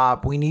hired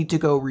job. We need to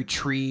go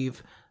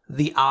retrieve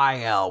the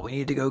IL. We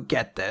need to go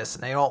get this.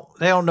 And they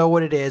don't know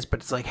what it is, but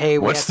it's like, hey,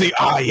 what's the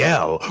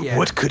IL? Yeah.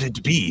 What could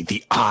it be?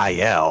 The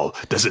IL.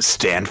 Does it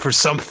stand for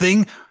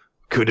something?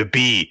 Could it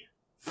be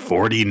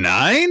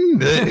 49?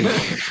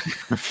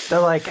 They're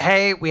like,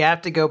 hey, we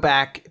have to go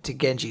back to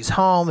Genji's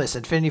home, this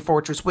Infinity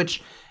Fortress,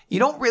 which you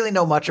don't really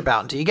know much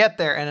about until you get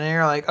there. And then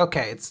you're like,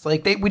 okay, it's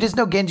like we just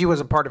know Genji was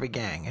a part of a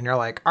gang. And you're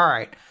like, all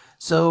right.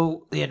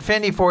 So the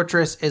Infinity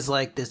Fortress is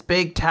like this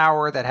big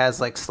tower that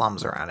has like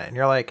slums around it. And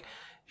you're like,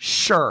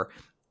 sure.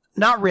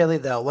 Not really,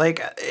 though.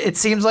 Like, it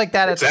seems like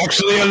that. It's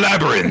actually a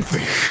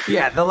labyrinth.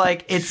 Yeah,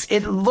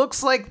 it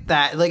looks like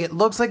that. Like, it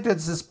looks like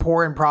there's this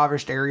poor,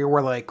 impoverished area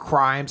where like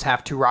crimes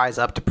have to rise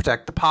up to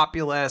protect the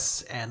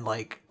populace and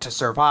like to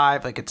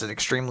survive. Like, it's an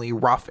extremely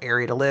rough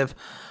area to live.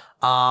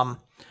 But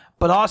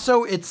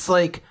also it's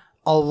like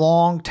a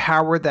long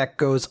tower that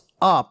goes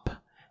up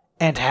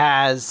and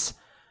has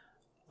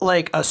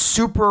like a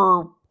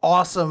super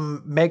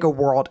awesome mega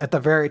world at the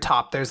very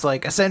top. There's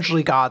like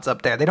essentially gods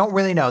up there. They don't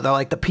really know. They're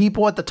like, the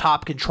people at the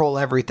top control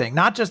everything,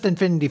 not just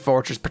Infinity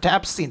Fortress,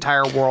 perhaps the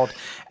entire world.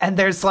 And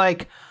there's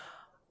like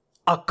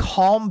a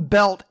Calm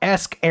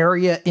Belt-esque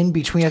area in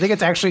between. I think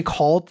it's actually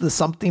called the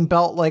something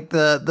belt. Like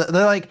they're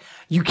like,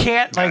 you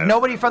can't, like,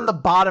 nobody from the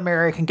bottom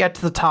area can get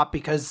to the top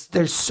because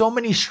there's so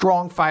many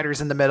strong fighters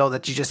in the middle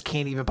that you just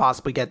can't even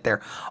possibly get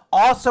there.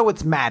 Also,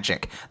 it's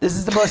magic. This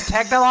is the most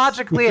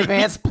technologically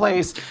advanced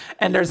place,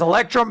 and there's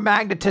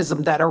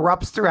electromagnetism that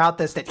erupts throughout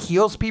this that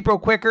heals people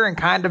quicker and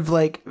kind of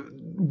like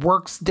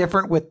works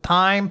different with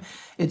time.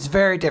 It's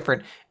very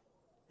different.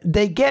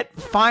 They get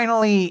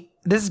finally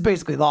this is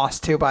basically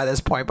lost too by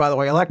this point, by the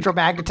way.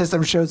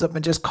 Electromagnetism shows up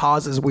and just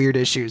causes weird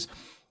issues.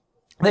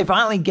 They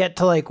finally get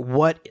to like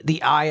what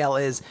the IL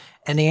is,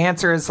 and the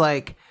answer is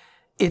like,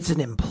 it's an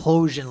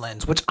implosion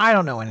lens, which I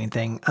don't know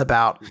anything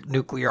about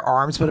nuclear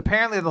arms, but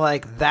apparently they're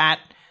like, that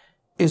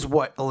is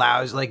what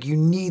allows, like, you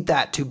need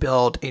that to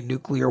build a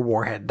nuclear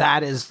warhead.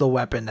 That is the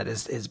weapon that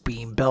is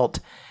being built.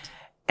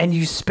 And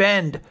you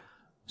spend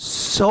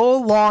so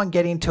long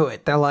getting to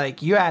it. They're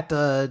like, you have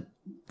to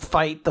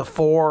fight the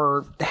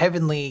 4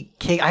 heavenly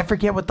king. I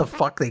forget what the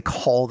fuck they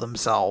call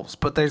themselves,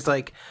 but there's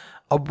like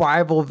a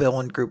rival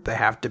villain group they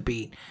have to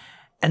beat.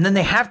 And then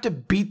they have to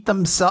beat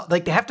themselves,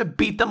 like they have to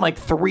beat them like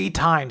 3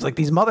 times. Like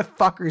these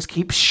motherfuckers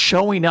keep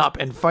showing up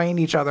and fighting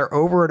each other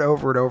over and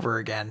over and over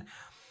again.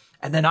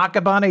 And then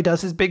Akabane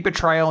does his big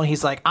betrayal, and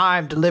he's like,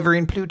 I'm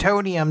delivering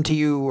plutonium to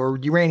you, or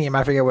uranium.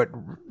 I forget what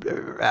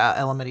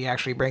element he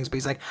actually brings, but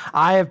he's like,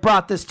 I have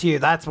brought this to you.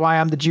 That's why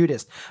I'm the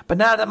Judas. But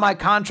now that my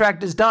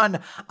contract is done,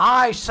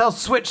 I shall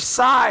switch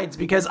sides,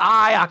 because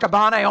I,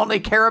 Akabane,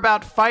 only care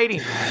about fighting.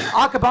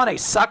 Akabane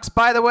sucks,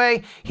 by the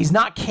way. He's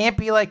not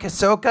campy like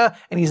Hisoka,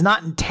 and he's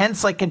not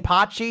intense like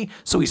Kenpachi,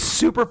 so he's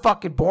super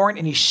fucking boring,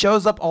 and he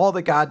shows up all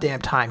the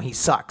goddamn time. He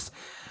sucks.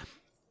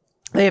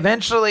 They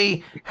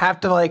eventually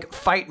have to like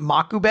fight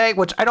Makube,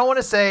 which I don't want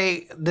to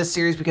say this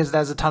series because it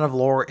has a ton of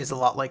lore is a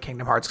lot like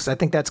Kingdom Hearts, because I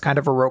think that's kind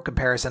of a rote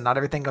comparison. Not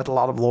everything with a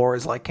lot of lore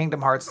is like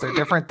Kingdom Hearts. They're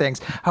different things.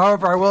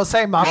 However, I will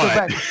say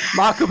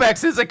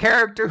Makubex is a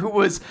character who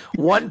was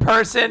one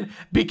person,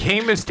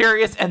 became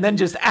mysterious, and then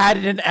just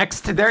added an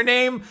X to their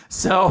name.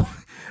 So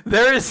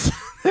there is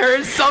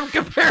some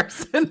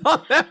comparison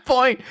on that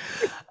point.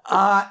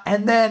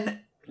 And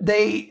then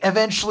they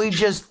eventually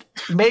just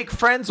make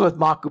friends with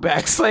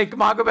Makubex. Like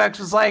Makubex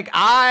was like,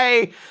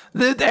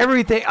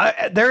 everything.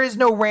 There is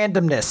no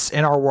randomness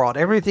in our world.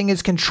 Everything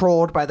is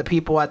controlled by the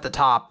people at the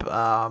top.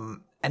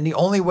 And the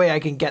only way I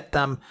can get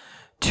them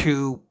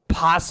to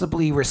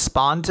possibly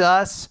respond to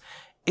us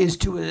is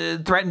to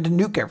threaten to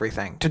nuke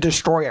everything, to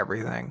destroy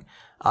everything.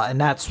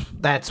 And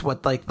that's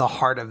what like the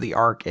heart of the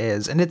arc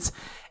is. And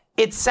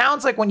it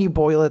sounds like when you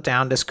boil it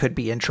down, this could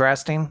be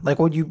interesting. Like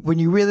when you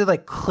really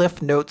like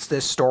cliff notes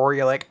this story,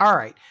 you're like, all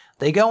right,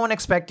 they go in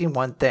expecting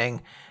one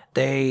thing.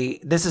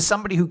 This is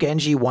somebody who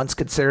Genji once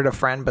considered a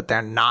friend, but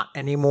they're not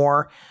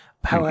anymore.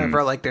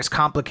 However, like there's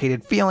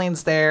complicated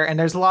feelings there, and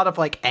there's a lot of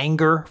like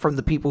anger from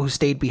the people who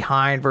stayed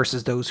behind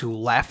versus those who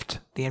left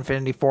the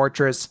Infinity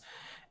Fortress.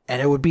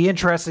 And it would be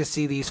interesting to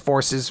see these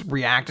forces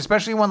react,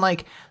 especially when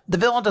like the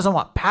villain doesn't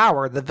want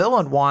power. The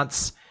villain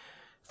wants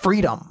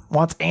freedom,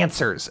 wants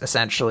answers,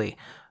 essentially.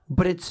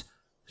 But it's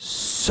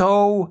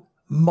so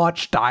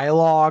much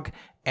dialogue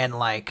and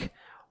like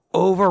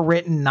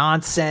overwritten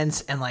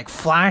nonsense and like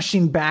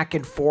flashing back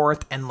and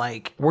forth, and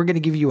like we're going to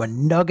give you a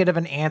nugget of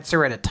an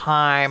answer at a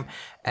time,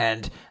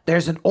 and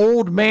there's an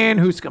old man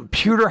who's a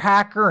computer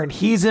hacker and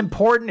he's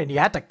important, and you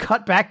have to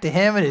cut back to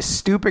him and his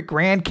stupid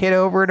grandkid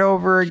over and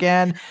over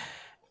again.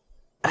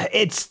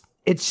 It's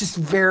just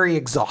very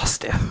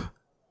exhaustive.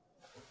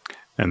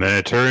 And then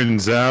it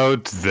turns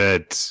out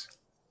that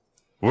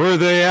were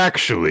they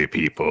actually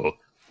people?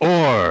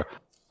 Or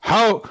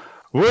how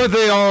were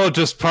they all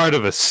just part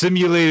of a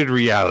simulated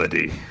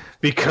reality?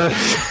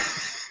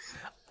 Because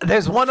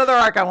there's one other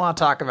arc I want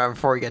to talk about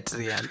before we get to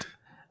the end.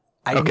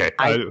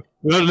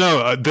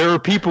 There are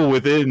people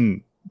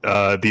within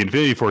the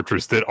Infinity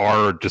Fortress that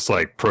are just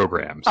like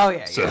programs. Oh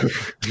yeah. So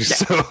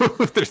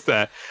there's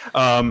that.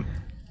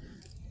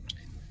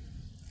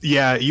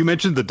 Yeah, you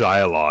mentioned the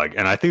dialogue,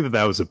 and I think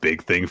that was a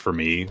big thing for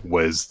me,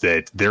 was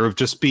that there would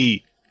just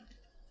be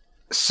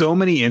so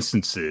many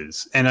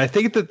instances, and I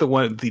think that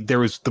there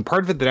was the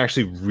part of it that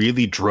actually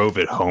really drove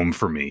it home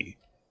for me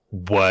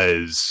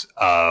was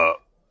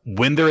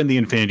when they're in the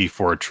Infinity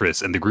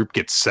Fortress and the group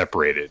gets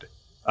separated.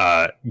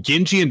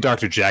 Genji and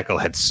Dr. Jackal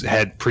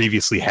had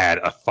previously had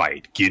a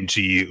fight.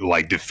 Genji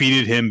like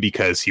defeated him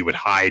because he would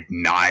hide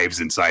knives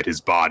inside his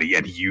body,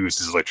 and he used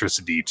his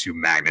electricity to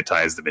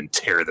magnetize them and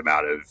tear them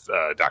out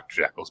of Dr.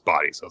 Jackal's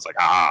body. So it's like,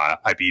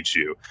 I beat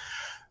you.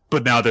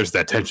 But now there's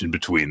that tension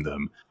between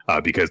them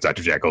because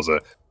Dr. Jackal's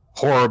a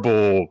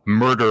horrible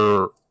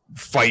murder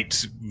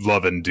fight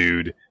loving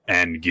dude,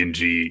 and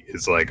Genji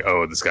is like,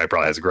 oh, this guy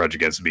probably has a grudge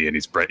against me, and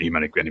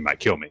he might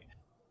kill me.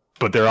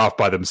 But they're off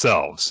by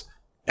themselves.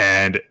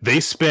 And they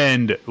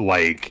spend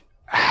like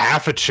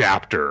half a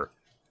chapter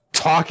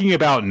talking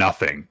about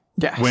nothing.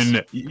 Yes.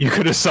 When you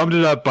could have summed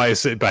it up by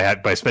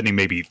spending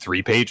maybe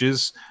 3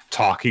 pages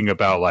talking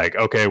about like,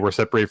 okay, we're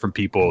separated from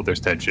people. There's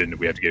tension.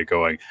 We have to get it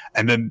going.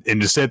 And then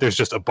instead, there's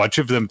just a bunch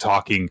of them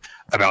talking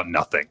about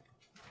nothing.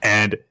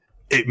 And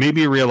it made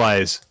me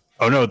realize,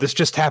 oh no, this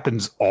just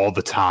happens all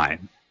the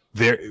time.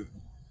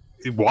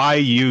 Why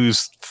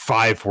use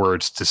 5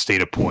 words to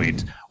state a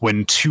point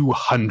when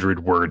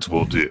 200 words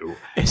will do?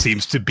 It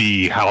seems to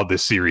be how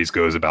this series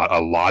goes about a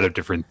lot of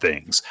different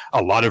things.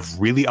 A lot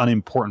of really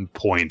unimportant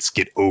points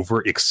get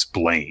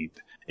over-explained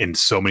in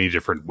so many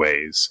different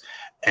ways.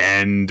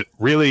 And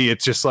really,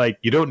 it's just like,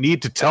 you don't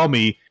need to tell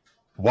me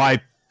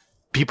why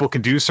people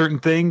can do certain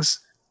things.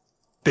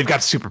 They've got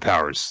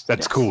superpowers.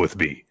 That's cool with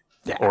me.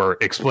 or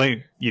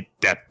explain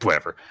that,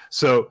 whatever.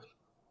 So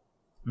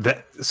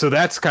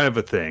that's kind of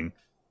a thing.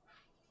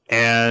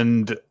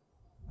 And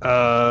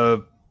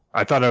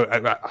I thought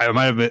I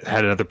might have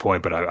had another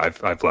point, but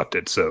I've left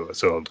it. So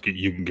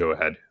you can go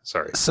ahead.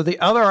 Sorry. So the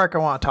other arc I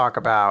want to talk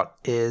about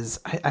is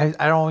I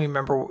don't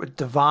remember,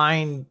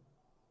 Divine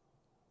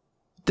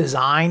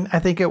Design, I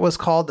think it was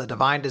called, the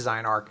Divine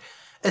Design arc.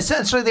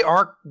 Essentially, the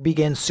arc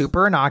begins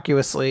super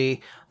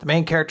innocuously. The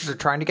main characters are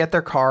trying to get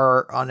their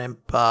car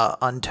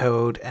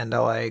untowed, and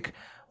they're like,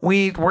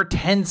 we're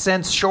 10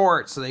 cents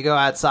short. So they go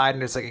outside,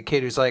 and there's like a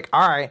kid who's like,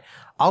 all right,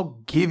 I'll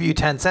give you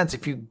 10 cents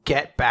if you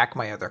get back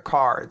my other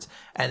cards.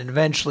 And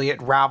eventually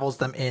it ravels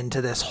them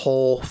into this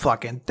whole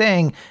fucking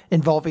thing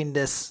involving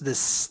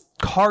this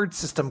card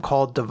system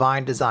called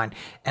Divine Design.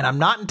 And I'm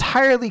not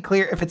entirely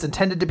clear if it's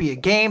intended to be a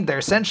game. They're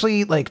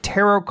essentially like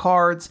tarot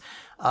cards.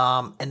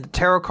 And the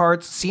tarot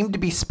cards seem to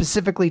be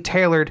specifically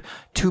tailored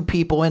to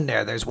people in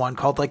there. There's one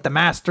called like the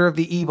Master of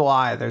the Evil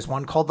Eye. There's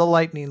one called the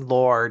Lightning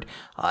Lord.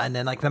 And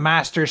then like the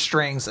Master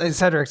Strings,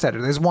 etc.,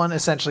 etc. There's one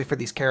essentially for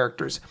these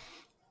characters.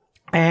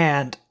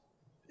 And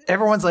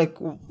everyone's like,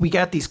 we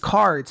got these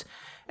cards,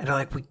 and they're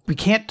like, we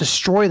can't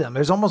destroy them.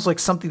 There's almost like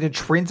something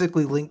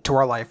intrinsically linked to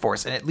our life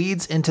force. And it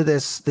leads into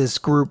this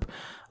group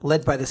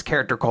led by this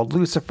character called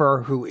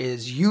Lucifer, who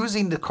is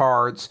using the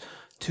cards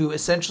to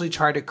essentially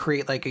try to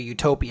create like a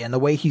utopia. And the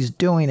way he's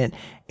doing it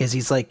is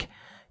he's like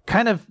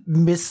kind of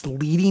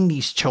misleading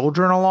these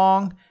children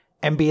along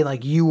and being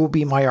like, you will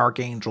be my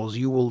archangels,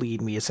 you will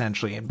lead me,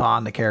 essentially. And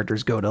Bond, the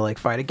characters, go to like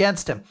fight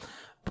against him.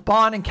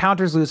 Bond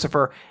encounters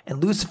Lucifer,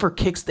 and Lucifer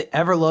kicks the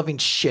ever-loving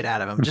shit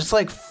out of him. Just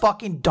like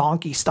fucking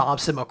donkey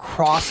stomps him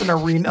across an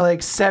arena,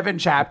 like 7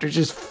 chapters,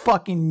 just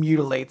fucking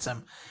mutilates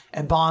him.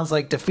 And Bond's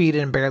like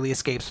defeated and barely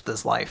escapes with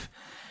his life.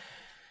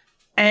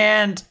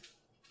 And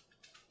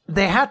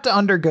they have to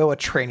undergo a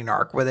training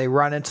arc where they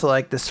run into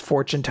like this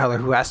fortune teller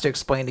who has to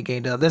explain the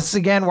game to them. This is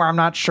again where I'm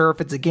not sure if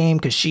it's a game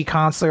because she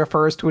constantly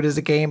refers to it as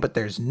a game, but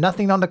there's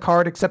nothing on the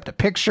card except a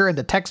picture in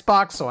the text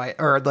box,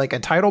 or like a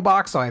title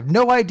box. So I have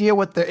no idea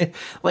what the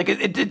like.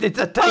 It's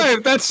a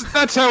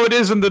that's how it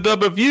is in the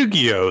dub of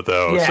Yu-Gi-Oh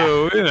though. Yeah.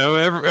 So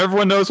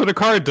everyone knows what a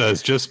card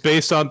does just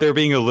based on there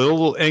being a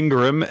little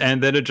engram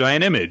and then a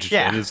giant image.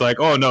 Yeah, and it's like,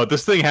 oh no,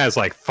 this thing has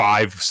like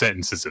 5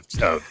 sentences of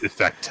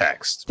effect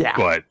text. Yeah,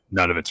 but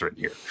none of it's written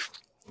here.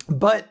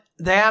 But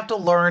they have to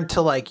learn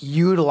to like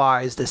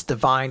utilize this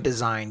Divine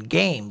Design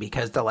game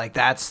because they're like,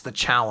 that's the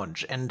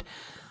challenge. And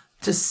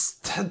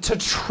to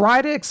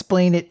try to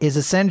explain it is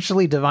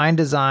essentially Divine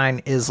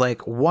Design is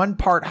like 1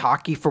 part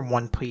hockey from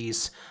One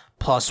Piece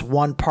plus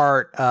 1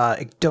 part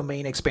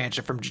domain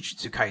expansion from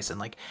Jujutsu Kaisen.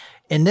 Like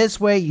in this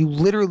way, you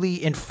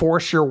literally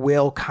enforce your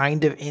will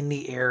kind of in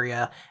the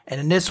area.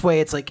 And in this way,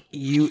 it's like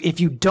if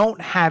you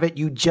don't have it,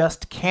 you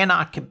just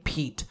cannot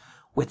compete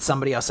with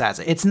somebody else has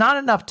it. It's not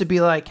enough to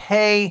be like,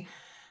 hey,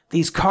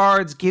 these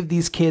cards give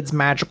these kids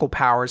magical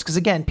powers. Because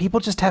again, people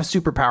just have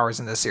superpowers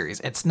in this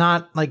series. It's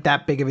not like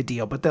that big of a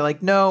deal. But they're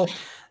like, no,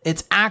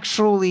 it's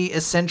actually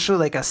essentially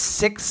like a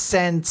Sixth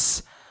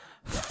Sense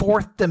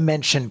 4th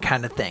dimension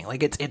kind of thing.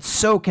 Like it's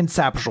so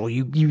conceptual.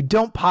 You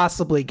don't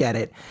possibly get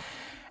it.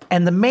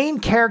 And the main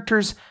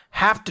characters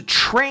have to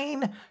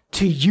train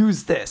to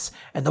use this.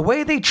 And the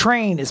way they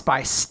train is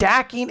by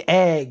stacking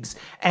eggs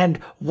and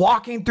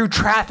walking through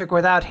traffic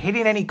without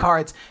hitting any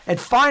cards. And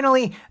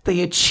finally,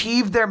 they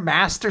achieve their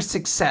master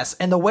success.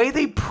 And the way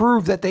they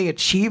prove that they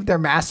achieved their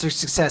master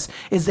success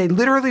is they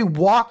literally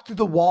walk through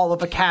the wall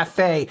of a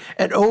cafe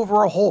and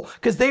over a hole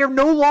because they are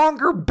no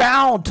longer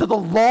bound to the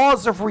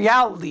laws of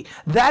reality.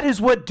 That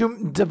is what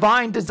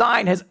Divine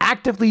Design has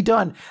actively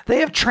done.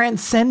 They have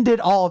transcended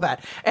all of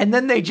that. And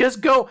then they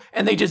just go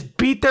and they just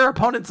beat their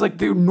opponents like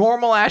through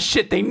normal ass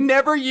shit. They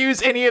never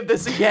use any of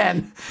this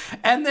again.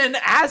 And then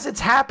as it's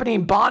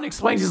happening, Bond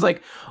explains, he's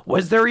like,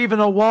 was there even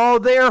a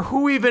wall there?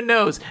 Who even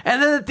knows? And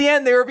then at the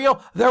end, they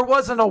reveal there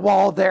wasn't a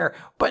wall there.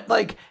 But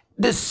like,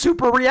 this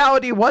super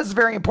reality was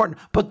very important,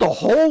 but the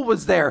hole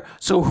was there.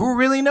 So who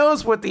really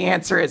knows what the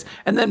answer is?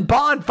 And then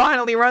Bond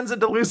finally runs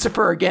into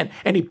Lucifer again,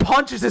 and he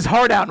punches his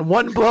heart out in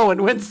one blow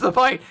and wins the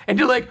fight. And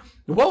you're like,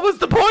 what was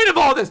the point of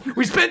all this?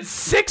 We spent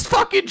 6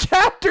 fucking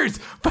chapters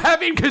for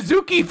having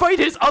Kazuki fight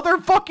his other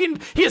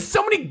fucking... He has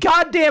so many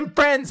goddamn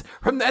friends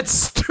from that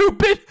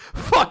stupid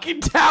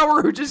fucking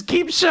tower who just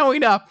keeps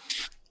showing up.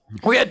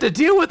 We had to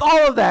deal with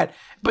all of that.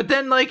 But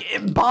then, like,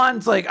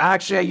 Bond's like,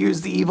 actually, I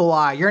used the evil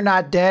eye. You're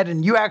not dead,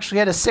 and you actually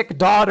had a sick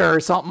daughter or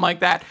something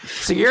like that.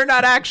 So you're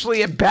not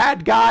actually a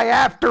bad guy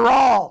after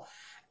all.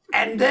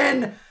 And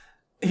then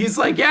he's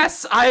like,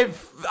 yes,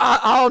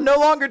 I'll no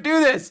longer do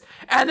this.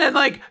 And then,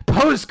 like,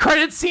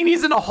 post-credit scene,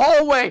 he's in a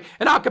hallway,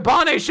 and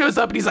Akabane shows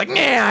up, and he's like,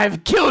 nah,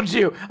 I've killed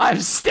you.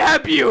 I've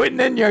stabbed you, and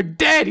then you're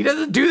dead. He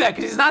doesn't do that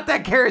because he's not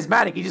that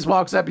charismatic. He just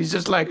walks up. He's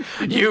just like,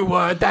 you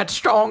weren't that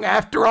strong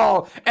after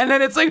all. And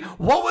then it's like,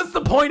 what was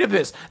the point of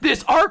this?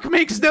 This arc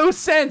makes no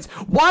sense.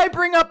 Why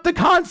bring up the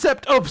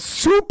concept of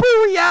super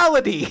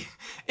reality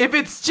if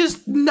it's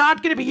just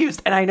not going to be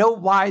used? And I know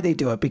why they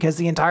do it, because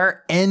the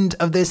entire end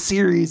of this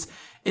series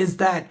is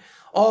that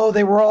oh,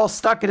 they were all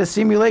stuck in a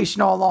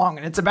simulation all along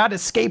and it's about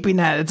escaping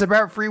that. It's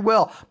about free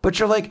will. But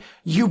you're like,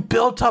 you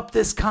built up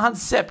this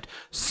concept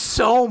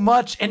so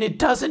much and it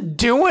doesn't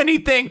do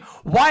anything.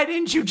 Why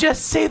didn't you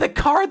just say the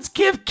cards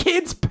give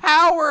kids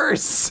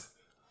powers?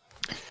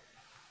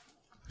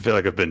 I feel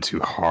like I've been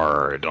too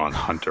hard on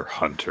Hunter x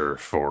Hunter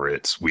for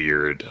its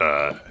weird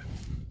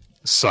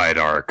side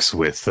arcs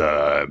with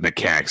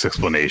mechanics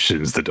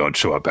explanations that don't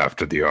show up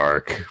after the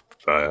arc.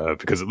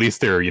 Because at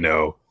least they're,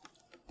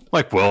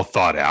 like well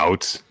thought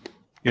out,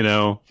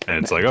 and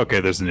it's like,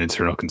 okay, there's an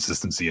internal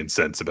consistency and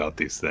sense about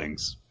these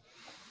things.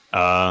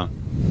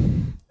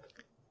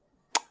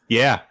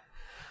 Yeah.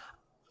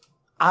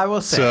 I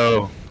will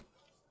say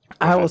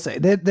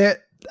that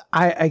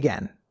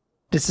again,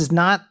 this is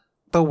not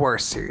the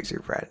worst series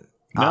you've read.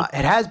 No.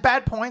 It has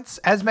bad points,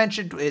 as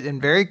mentioned,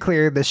 and very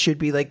clear. This should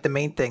be like the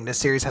main thing. This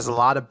series has a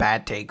lot of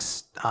bad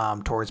takes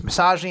towards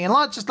misogyny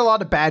and just a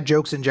lot of bad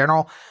jokes in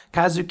general.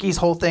 Kazuki's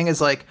whole thing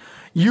is like,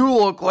 you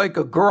look like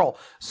a girl.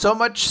 So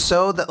much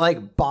so that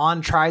like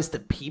Bond tries to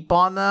peep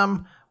on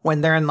them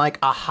when they're in like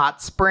a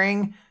hot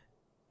spring,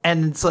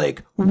 and it's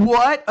like,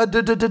 what a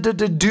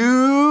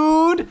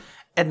dude.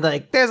 And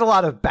like, there's a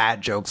lot of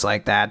bad jokes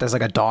like that. There's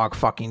like a dog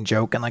fucking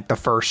joke in like the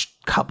first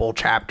couple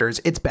chapters.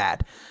 It's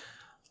bad.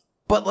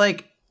 But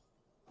like,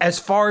 as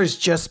far as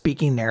just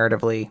speaking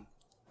narratively,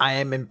 I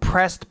am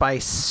impressed by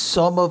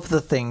some of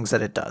the things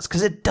that it does.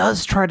 Because it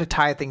does try to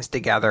tie things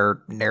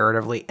together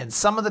narratively. And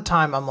some of the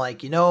time I'm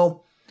like,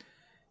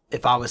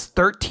 if I was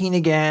 13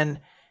 again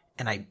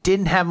and I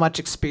didn't have much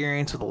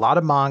experience with a lot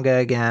of manga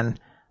again,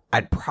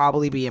 I'd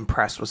probably be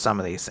impressed with some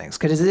of these things,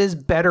 because it is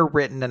better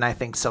written than I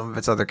think some of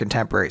its other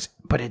contemporaries,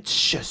 but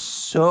it's just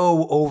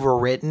so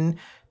overwritten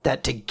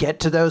that to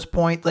get to those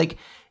points, like,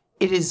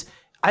 it is,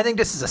 I think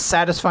this is a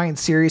satisfying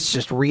series to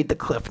just read the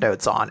cliff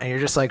notes on, and you're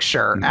just like,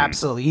 sure,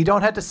 absolutely. You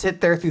don't have to sit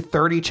there through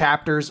 30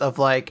 chapters of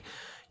like,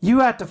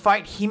 you have to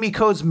fight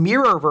Himiko's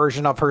mirror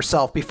version of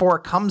herself before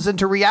it comes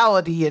into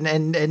reality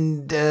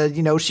and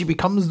she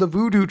becomes the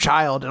voodoo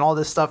child and all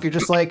this stuff. You're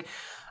just like,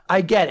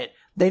 I get it.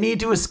 They need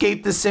to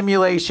escape the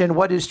simulation.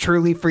 What is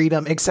truly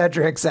freedom,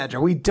 etc.,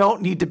 etc. We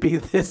don't need to be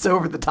this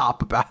over the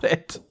top about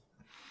it.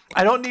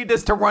 I don't need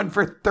this to run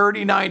for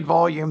 39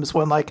 volumes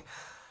when like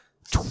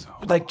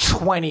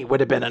 20 would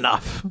have been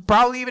enough.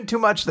 Probably even too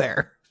much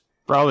there.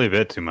 Probably a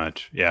bit too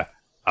much. Yeah.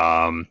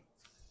 I've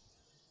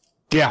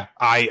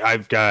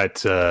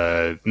got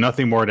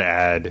nothing more to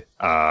add.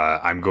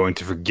 I'm going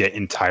to forget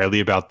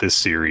entirely about this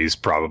series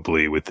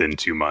probably within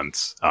 2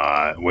 months.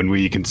 When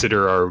we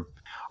consider our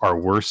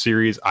worst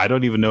series, I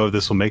don't even know if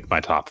this will make my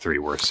top 3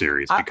 worst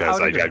series, because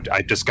I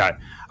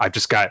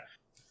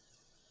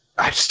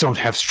just don't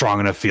have strong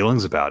enough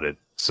feelings about it.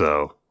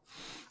 So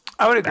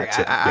I would agree.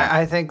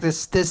 I think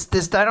this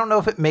I don't know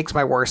if it makes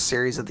my worst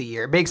series of the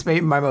year. It makes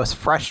maybe my most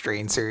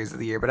frustrating series of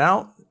the year,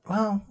 but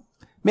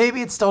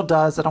maybe it still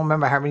does. I don't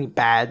remember how many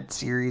bad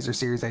series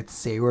I'd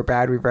say were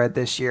bad we've read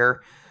this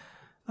year.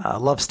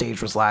 Love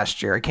Stage was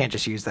last year. I can't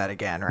just use that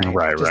again, right?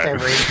 Right.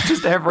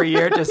 Just every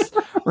year, just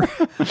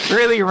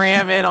really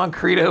ram in on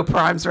Credo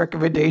Prime's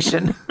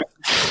recommendation.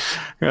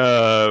 We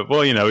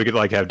could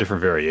like have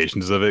different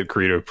variations of it.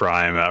 Credo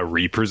Prime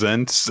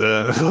represents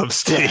Love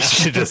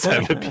Stage. To just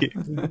have it be.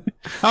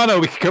 Oh no,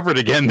 we could cover it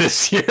again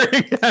this year.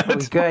 We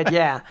could,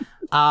 yeah.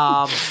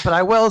 But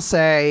I will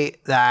say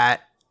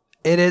that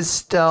it is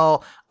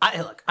still.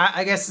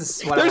 I guess this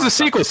is what there's a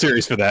sequel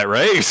series for that,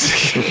 right?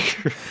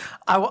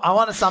 I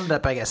want to sum it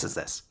up, I guess, as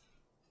this.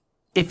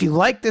 If you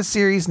like this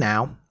series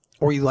now,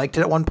 or you liked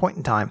it at one point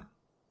in time,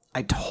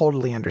 I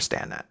totally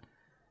understand that.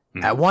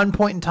 At one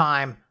point in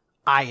time,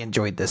 I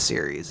enjoyed this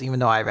series, even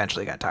though I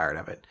eventually got tired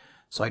of it.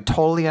 So I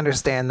totally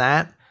understand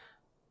that.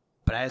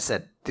 But as I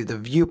said, through the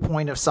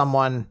viewpoint of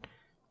someone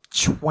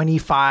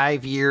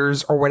 25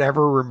 years or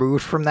whatever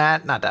removed from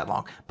that, not that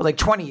long, but like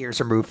 20 years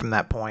removed from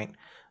that point,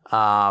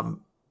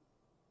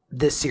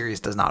 this series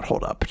does not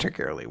hold up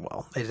particularly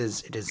well. It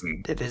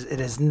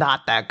is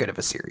not that good of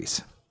a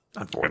series,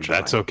 unfortunately.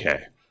 That's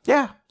okay.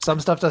 Yeah, some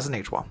stuff doesn't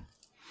age well.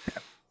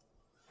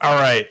 All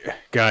right,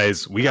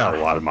 guys, we got a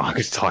lot of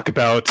manga to talk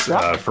about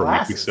for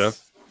weekly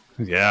stuff.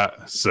 Yeah,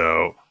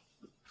 so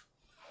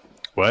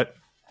what?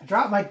 I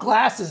dropped my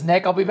glasses,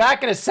 Nick. I'll be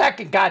back in a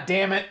second. God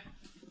damn it.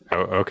 Oh,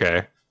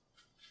 okay.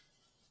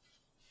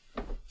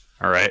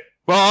 All right.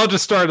 Well, I'll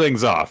just start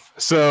things off.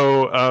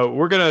 So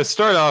we're going to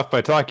start off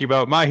by talking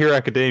about My Hero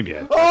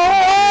Academia.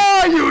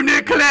 Oh, you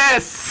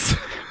Nicholas!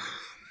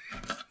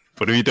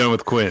 What have you done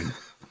with Quinn?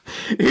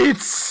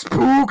 It's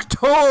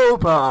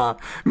Spooktober,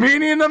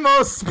 meaning the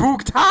most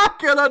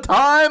spooktacular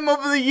time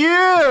of the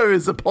year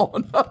is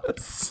upon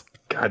us.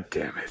 God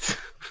damn it.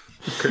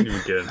 I couldn't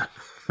even get enough.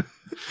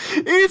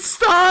 It's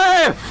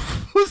time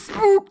for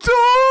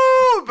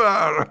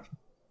Spooktober!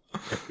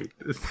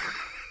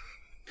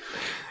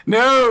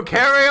 No,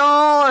 carry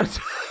on!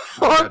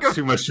 I've got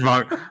too much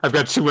manga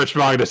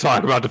to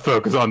talk about to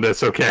focus on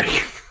this,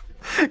 okay?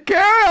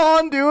 Carry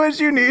on, do as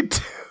you need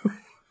to.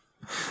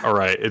 All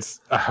right,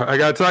 I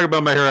gotta talk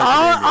about My Hero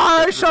Academia.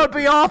 I shall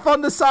be off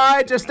on the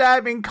side, just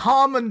having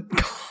calm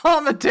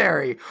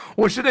commentary.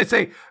 Or should I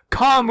say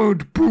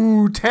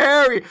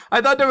commentary?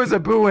 I thought there was a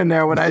boo in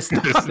there when I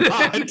started.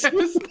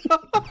 It's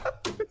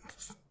not.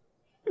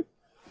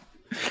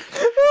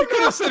 You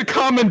could have said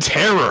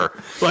commentator.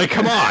 Like,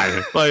 come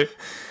on. Like,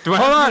 do I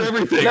have to do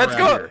everything? Let's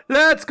go. Here?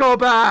 Let's go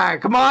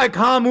back. My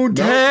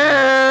commentary.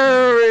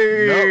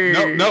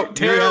 No.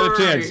 You had a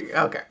chance.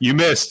 Okay. You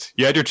missed.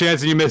 You had your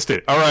chance and you missed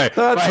it. All right.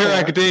 My Hero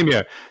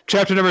Academia,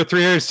 chapter number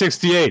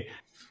 368.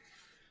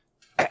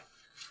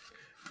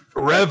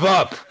 Rev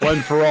up,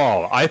 one for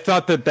all. I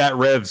thought that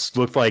revs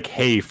looked like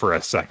hay for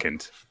a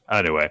second.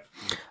 Anyway.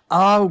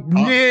 Oh,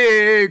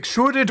 Nick,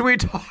 shouldn't we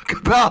talk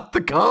about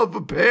the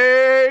cover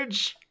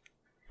page?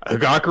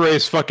 Hagakure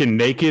is fucking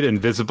naked and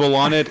visible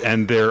on it,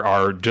 and there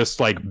are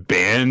just like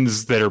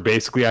bands that are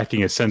basically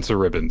acting as sensor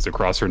ribbons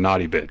across her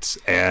naughty bits.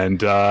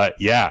 And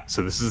yeah,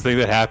 so this is the thing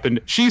that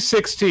happened. She's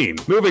 16.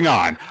 Moving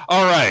on.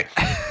 All right.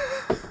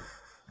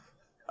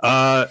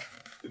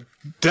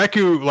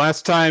 Deku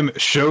last time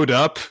showed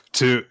up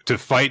to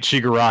fight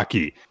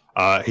Shigaraki.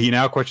 He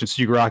now questions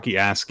Shigaraki,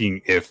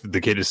 asking if the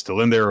kid is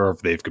still in there or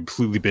if they've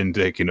completely been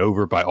taken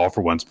over by All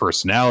For One's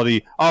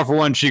personality. All For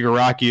One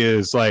Shigaraki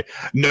is like,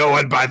 no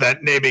one by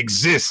that name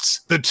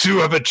exists. The two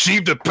have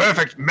achieved a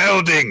perfect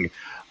melding.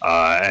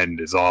 And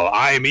is all,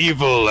 I'm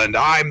evil and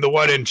I'm the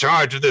one in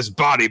charge of this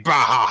body. Bah,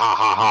 ha, ha,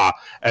 ha, ha.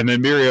 And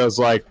then Mirio's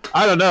like,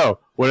 I don't know.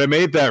 When I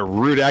made that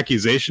rude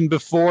accusation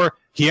before,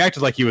 he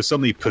acted like he was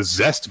suddenly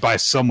possessed by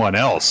someone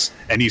else.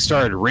 And he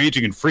started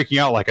raging and freaking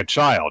out like a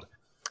child.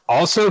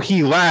 Also,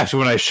 he laughed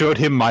when I showed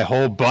him my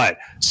whole butt.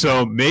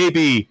 So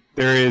maybe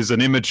there is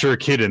an immature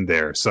kid in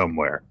there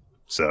somewhere.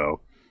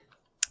 So,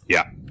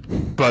 yeah.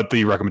 But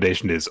the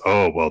recommendation is,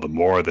 oh, well, the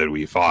more that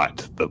we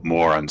fought, the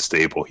more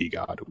unstable he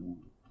got. Ooh.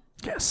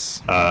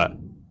 Yes.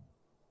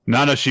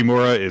 Nana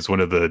Shimura is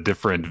one of the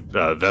different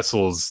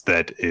vessels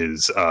that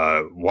is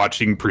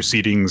watching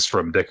proceedings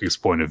from Deku's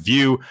point of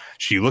view.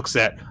 She looks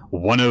at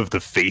one of the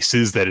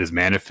faces that is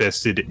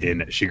manifested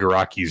in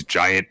Shigaraki's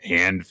giant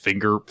hand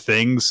finger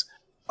things.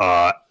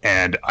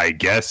 And I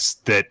guess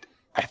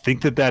I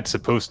think that's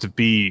supposed to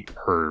be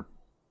her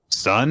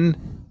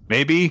son,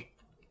 maybe?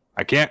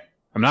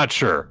 I'm not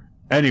sure.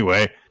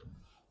 Anyway,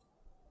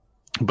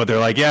 but they're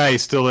like, yeah,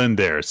 he's still in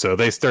there. So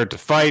they start to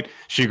fight.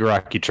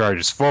 Shigaraki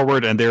charges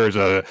forward, and there's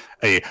a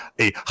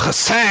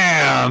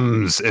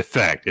Hassams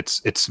effect.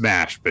 It's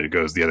smash, but it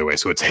goes the other way.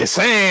 So it's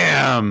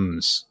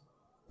Hassams.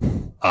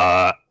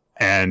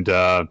 And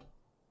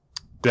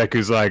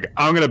Deku's like,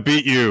 I'm gonna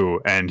beat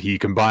you, and he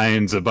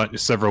combines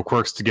several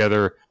quirks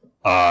together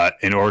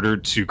in order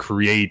to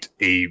create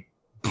a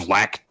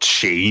black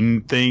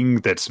chain thing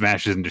that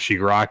smashes into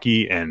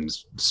Shigaraki and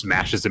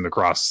smashes him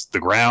across the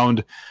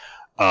ground.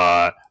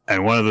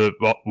 And one of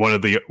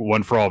the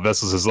One For All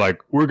vessels is like,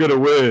 we're gonna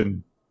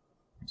win.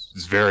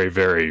 It's very,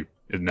 very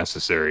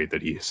necessary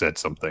that he said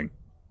something.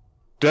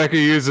 Deku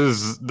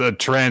uses the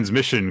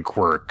transmission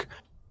quirk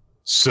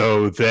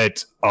so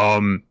that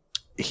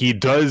he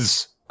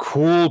does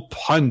cool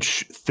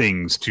punch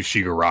things to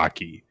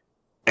Shigaraki,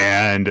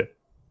 and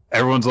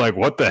everyone's like,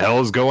 what the hell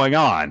is going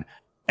on?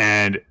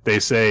 And they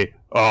say,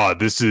 oh,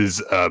 this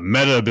is a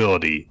meta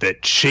ability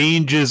that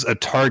changes a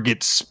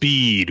target's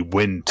speed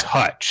when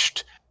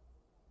touched.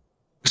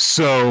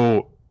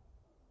 So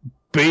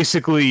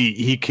basically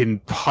he can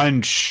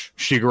punch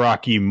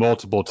Shigaraki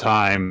multiple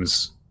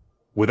times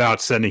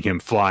without sending him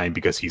flying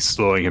because he's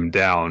slowing him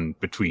down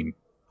between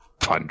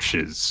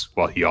punches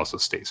while he also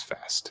stays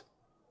fast.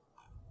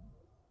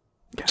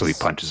 Yes. So he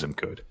punches him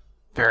good.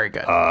 Very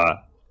good.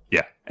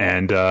 Yeah.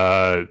 And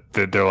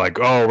they're like,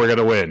 oh, we're going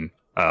to win.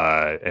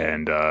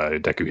 And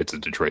Deku hits a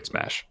Detroit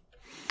Smash.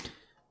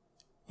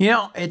 You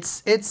know,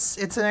 it's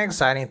an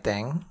exciting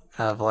thing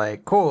of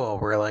like, cool,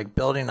 we're like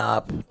building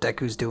up.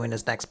 Deku's doing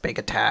his next big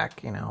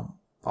attack, you know,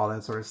 all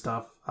that sort of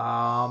stuff.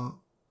 And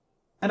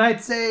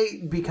I'd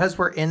say because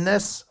we're in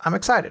this, I'm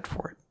excited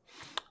for it.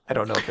 I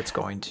don't know if it's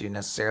going to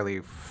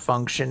necessarily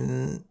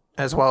function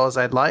as well as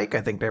I'd like.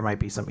 I think there might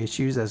be some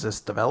issues as this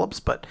develops,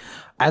 but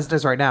as it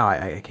is right now,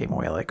 I came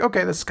away like,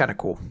 okay, this is kind of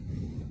cool.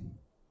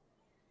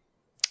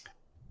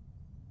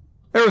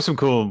 There were some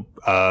cool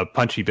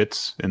punchy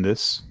bits in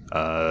this,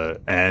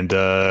 and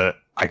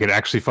I could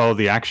actually follow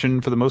the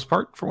action for the most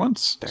part for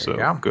once. There you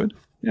go. Good.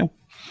 Yeah.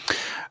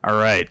 All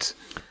right.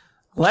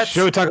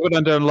 Shall we talk about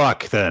Undead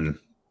Unluck then?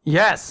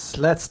 Yes,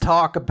 let's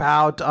talk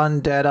about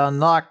Undead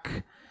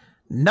Unluck.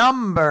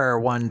 Number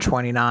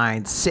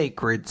 129,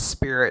 Sacred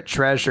Spirit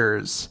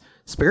Treasures.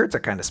 Spirits are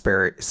kind of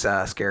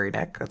scary,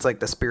 Nick. That's like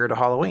the spirit of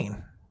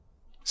Halloween.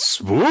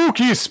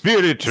 Spooky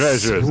Spirit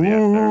Treasures.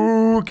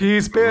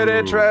 Spooky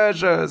Spirit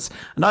Treasures.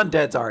 And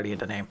Undead's already in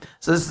the name.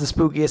 So this is the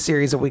spookiest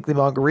series of weekly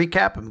manga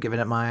recap. I'm giving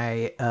it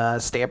my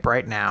stamp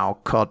right now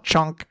called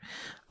Chunk.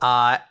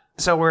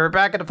 So we're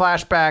back at the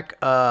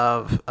flashback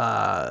of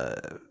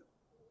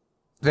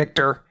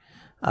Victor,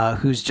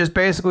 who's just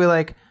basically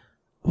like,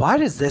 why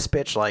does this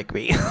bitch like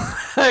me?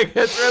 Like,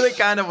 it's really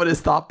kind of what his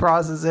thought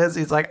process is.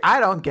 He's like, I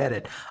don't get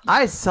it.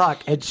 I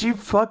suck, and she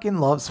fucking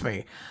loves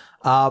me.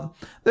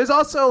 There's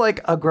also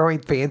like a growing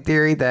fan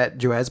theory that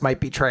Juez might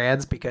be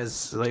trans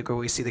because like when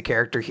we see the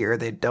character here,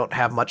 they don't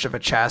have much of a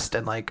chest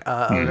and like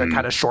a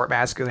kind of short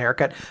masculine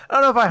haircut. I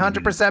don't know if I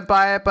 100%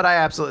 buy it, but I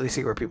absolutely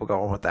see where people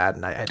going with that,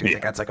 and I do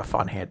think that's like a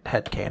fun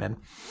head canon.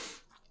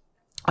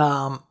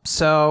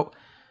 So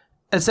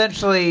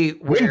essentially,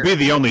 wouldn't be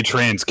the only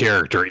trans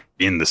character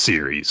in the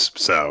series,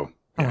 so.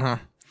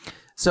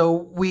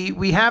 So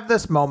we have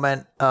this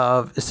moment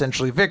of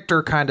essentially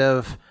Victor kind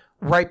of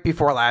right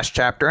before last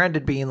chapter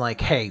ended being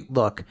like, hey,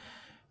 look,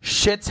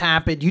 shit's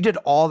happened. You did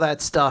all that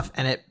stuff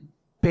and it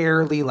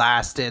barely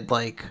lasted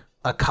like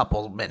a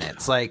couple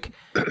minutes. Like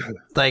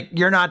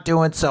you're not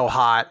doing so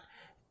hot.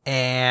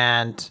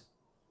 And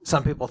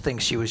some people think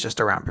she was just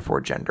around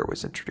before gender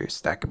was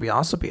introduced. That could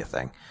also be a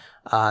thing.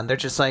 And they're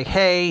just like,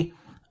 hey,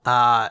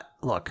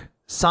 look,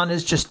 Sun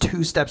is just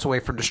 2 steps away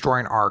from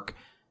destroying Ark.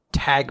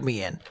 Tag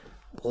me in.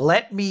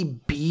 Let me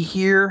be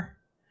here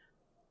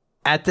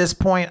at this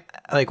point,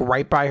 like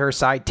right by her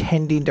side,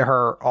 tending to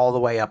her all the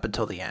way up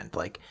until the end.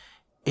 Like,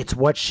 it's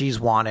what she's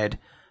wanted.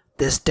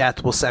 This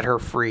death will set her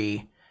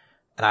free,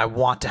 and I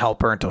want to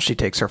help her until she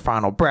takes her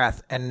final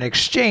breath. And in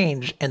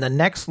exchange, in the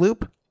next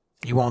loop,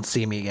 you won't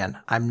see me again.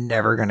 I'm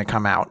never going to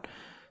come out.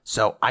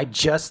 So I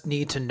just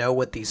need to know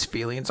what these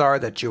feelings are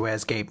that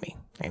Juez gave me.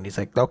 And he's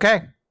like,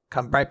 okay,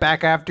 come right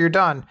back after you're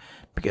done,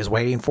 because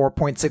waiting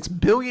 4.6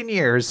 billion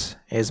years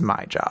is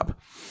my job.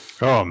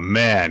 Oh,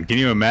 man. Can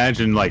you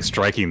imagine, like,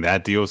 striking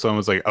that deal with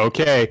someone's like,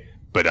 okay,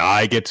 but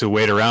I get to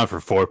wait around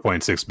for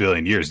 4.6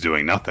 billion years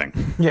doing nothing.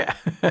 Yeah.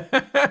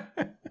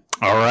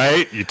 All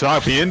right. You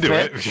talk me into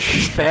it.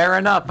 Fair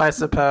enough, I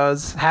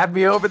suppose. Have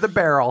me over the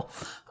barrel.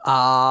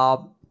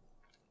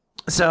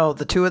 So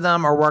the two of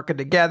them are working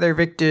together,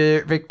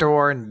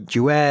 Victor and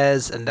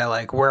Juez, and they're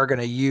like, we're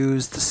going to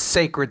use the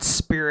sacred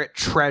spirit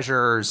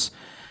treasures.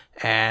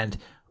 And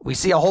we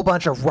see a whole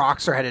bunch of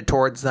rocks are headed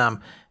towards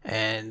them.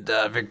 And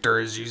Victor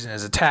is using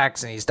his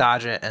attacks and he's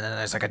dodging it. And then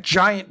there's like a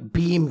giant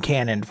beam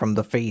cannon from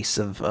the face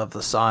of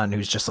the sun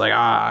who's just like,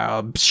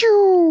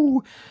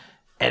 shoo!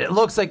 And it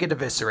looks like it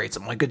eviscerates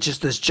him. Like it's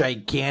just this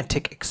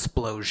gigantic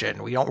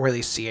explosion. We don't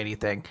really see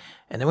anything.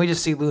 And then we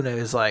just see Luna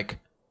is like,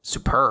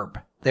 superb.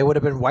 They would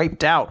have been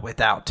wiped out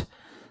without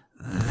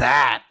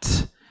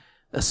that.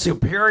 A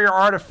superior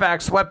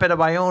artifacts weapon of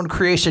my own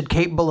creation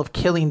capable of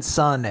killing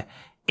Sun.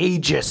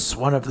 Aegis,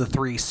 one of the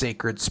 3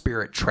 sacred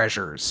spirit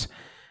treasures.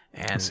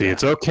 And see,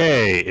 it's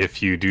okay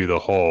if you do the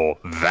whole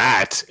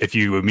that, if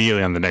you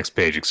immediately on the next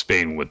page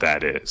explain what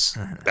that is.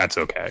 That's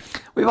okay.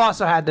 We've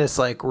also had this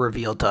like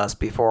revealed to us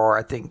before.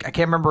 I can't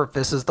remember if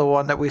this is the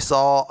one that we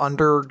saw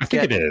under. I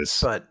think it is.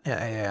 But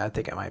yeah, I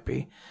think it might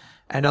be.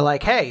 And they're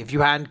like, hey, if you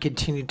hadn't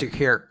continued to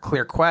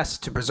clear quests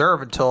to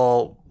preserve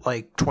until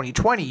like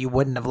 2020, you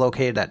wouldn't have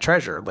located that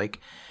treasure. Like,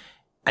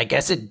 I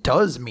guess it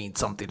does mean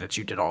something that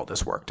you did all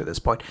this work to this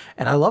point.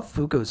 And I love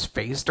Fuko's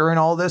face during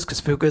all this because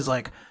Fuko's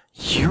like,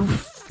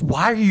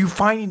 why are you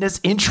finding this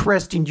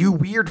interesting, you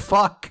weird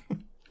fuck?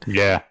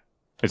 Yeah,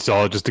 it's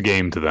all just a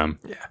game to them.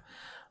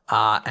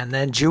 Yeah. And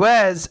then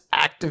Juez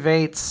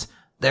activates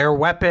their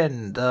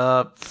weapon,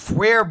 the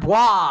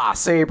Fouerbois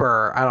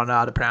saber. I don't know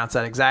how to pronounce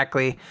that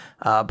exactly,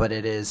 but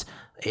it is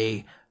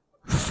a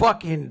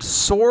fucking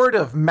sword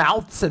of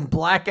mouths and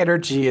black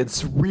energy.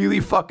 It's really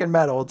fucking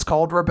metal. It's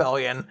called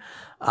Rebellion.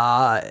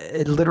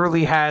 It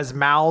literally has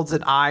mouths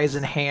and eyes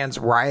and hands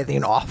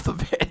writhing off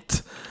of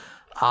it.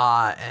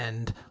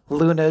 And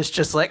Luna's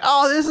just like,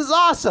 oh, this is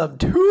awesome.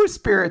 2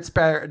 spirit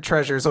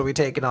treasures will be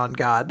taken on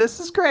God. This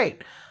is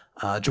great.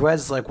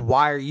 Juez is like,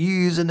 why are you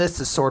using this?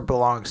 This sword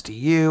belongs to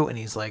you. And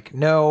he's like,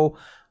 no,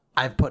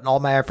 I've put all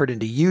my effort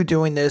into you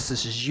doing this.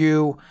 This is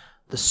you.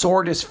 The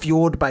sword is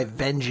fueled by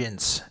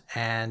vengeance.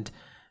 And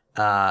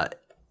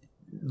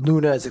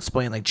Luna is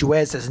explaining, like,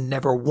 Juez has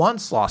never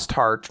once lost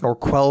heart nor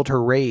quelled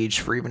her rage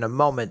for even a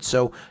moment.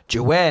 So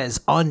Juez,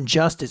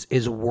 injustice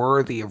is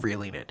worthy of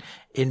reeling it.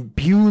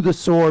 Imbue the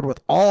sword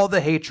with all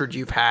the hatred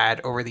you've had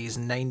over these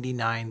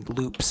 99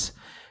 loops.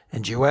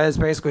 And Juez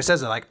basically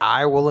says it like,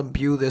 I will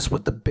imbue this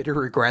with the bitter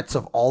regrets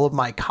of all of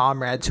my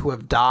comrades who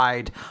have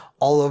died.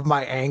 All of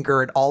my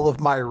anger and all of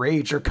my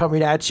rage are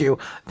coming at you.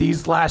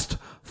 These last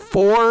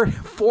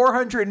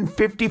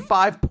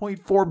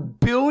 455.4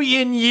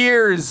 billion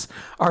years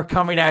are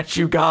coming at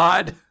you,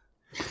 God.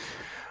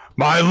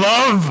 My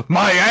love,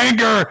 my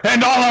anger,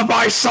 and all of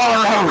my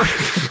sorrow.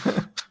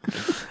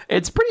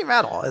 It's pretty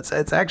metal. It's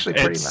actually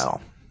pretty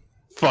metal.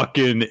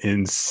 Fucking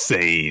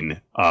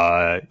insane.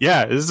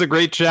 Yeah, this is a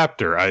great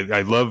chapter.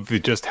 I love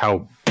just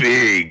how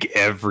big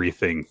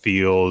everything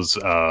feels.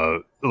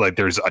 Like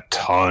there's a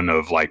ton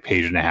of like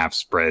 1.5-page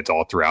spreads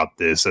all throughout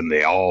this, and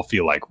they all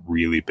feel like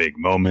really big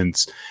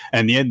moments.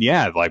 And the end,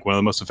 yeah, like one of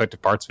the most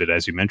effective parts of it,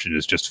 as you mentioned,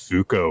 is just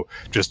Fuko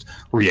just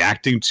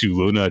reacting to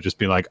Luna, just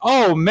being like,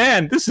 oh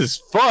man, this is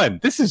fun.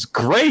 This is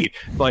great.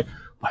 Like,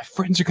 my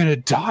friends are gonna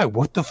die.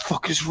 What the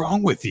fuck is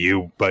wrong with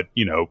you? But,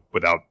 you know,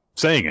 without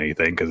saying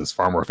anything, because it's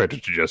far more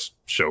effective to just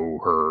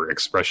show her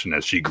expression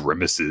as she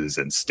grimaces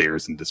and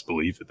stares in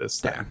disbelief at this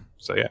thing.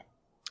 So yeah,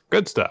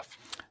 good stuff.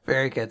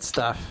 Very good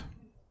stuff.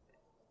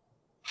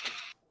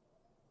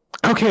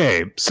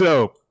 Okay,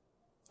 so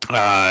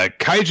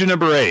Kaiju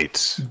number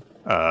 8.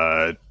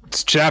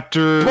 It's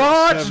chapter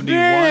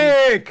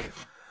 71.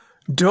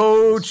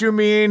 Don't you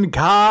mean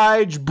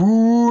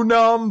Kaiju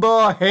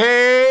number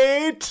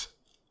 8?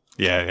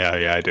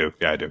 Yeah, I do.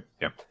 Yep.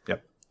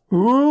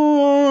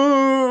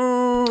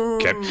 Ooh.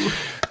 Okay.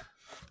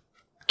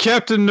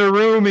 Captain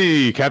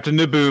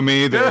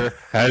Nabumi there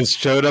has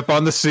showed up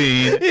on the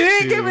scene. You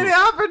didn't give me the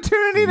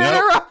opportunity to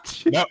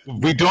interrupt you. No,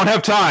 we don't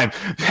have time.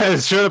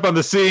 Has showed up on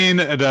the scene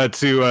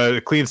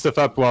to clean stuff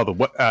up while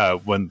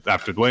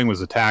after Dwayne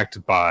was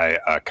attacked by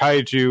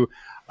Kaiju.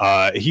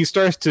 He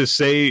starts to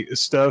say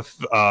stuff,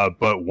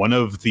 but one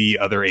of the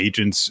other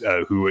agents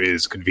who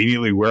is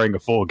conveniently wearing a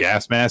full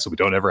gas mask, so we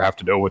don't ever have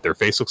to know what their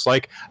face looks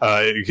like,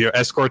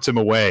 escorts him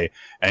away.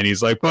 And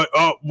he's like, but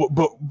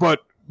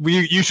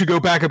you should go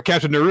back up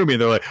Captain Narumi.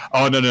 And they're like,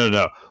 oh,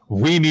 no.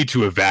 We need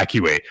to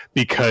evacuate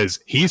because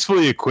he's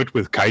fully equipped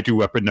with Kaiju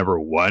weapon number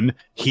 1.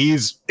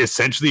 He's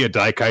essentially a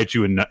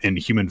Daikaiju in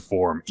human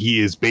form. He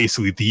is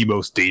basically the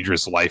most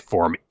dangerous life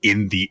form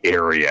in the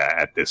area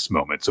at this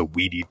moment. So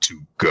we need to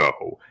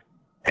go.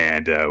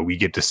 And we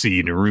get to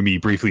see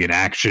Narumi briefly in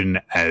action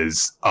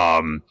as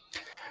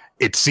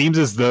it seems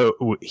as though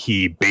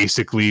he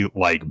basically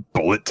like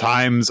bullet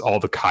times all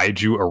the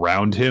Kaiju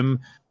around him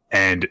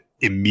and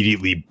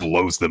immediately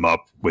blows them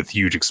up with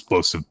huge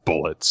explosive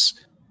bullets.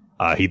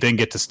 He then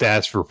gets a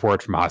status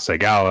report from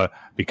Hasegawa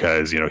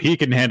because, he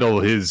can handle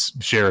his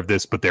share of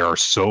this, but there are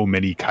so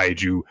many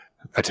Kaiju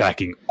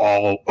attacking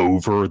all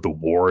over the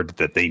ward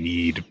that they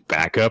need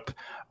backup.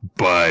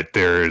 But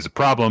there's a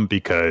problem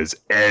because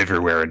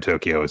everywhere in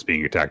Tokyo is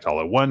being attacked all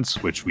at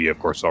once, which we, of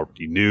course,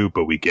 already knew,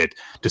 but we get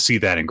to see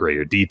that in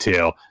greater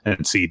detail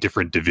and see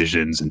different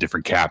divisions and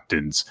different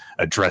captains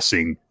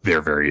addressing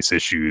their various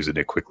issues in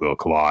a quick little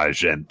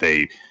collage. And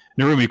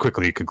Narumi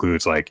quickly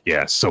concludes,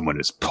 someone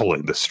is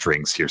pulling the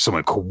strings here.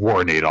 Someone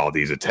coordinate all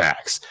these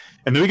attacks.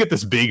 And then we get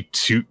this big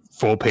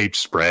full-page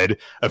spread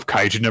of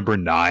Kaiju number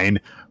 9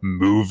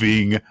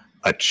 moving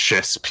a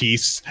chess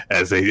piece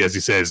as he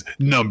says,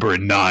 number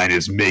 9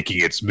 is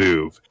making its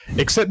move.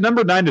 Except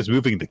number 9 is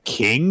moving the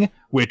king,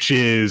 which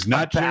is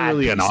not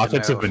generally an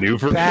offensive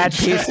maneuver. Bad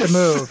piece to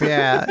move,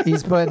 yeah.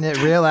 He's putting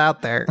it real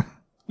out there.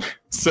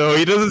 So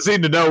he doesn't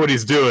seem to know what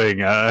he's doing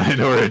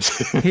in order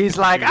to... He's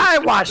like, I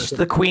watched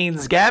the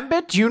Queen's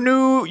Gambit. You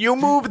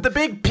moved the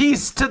big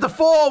piece to the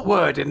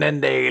forward, and then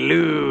they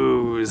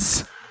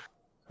lose.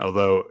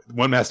 Although,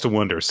 one has to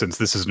wonder, since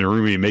this is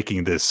Narumi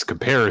making this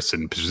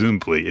comparison,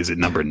 presumably, is it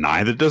number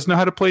 9 that doesn't know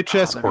how to play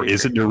chess, or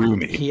is it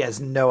Narumi? He has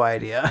no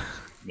idea.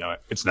 No,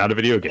 it's not a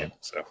video game.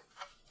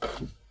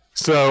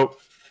 So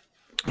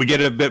we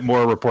get a bit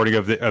more reporting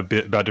a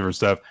bit about different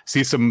stuff.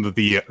 See some of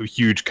the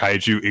huge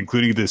Kaiju,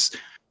 including this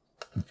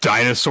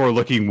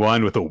dinosaur-looking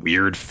one with a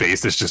weird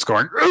face that's just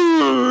going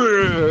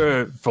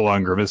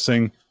full-on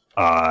grimacing.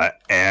 So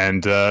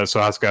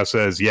Hasegawa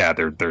says,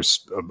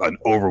 there's an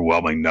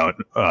overwhelming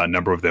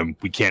number of them.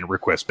 We can't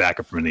request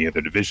backup from any other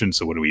division,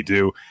 so what do we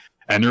do?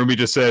 And Narumi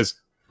just says,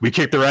 we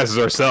kick their asses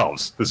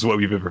ourselves. This is what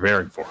we've been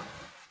preparing for.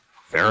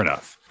 Fair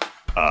enough.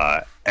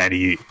 And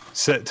he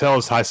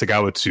tells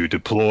Hasegawa to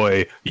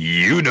deploy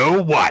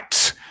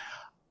you-know-what.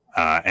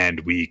 And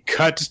we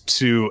cut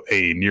to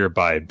a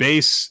nearby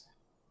base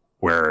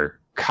where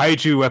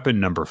Kaiju weapon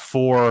number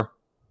 4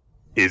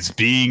 is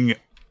being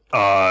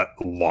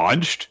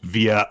launched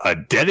via a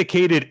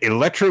dedicated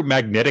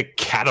electromagnetic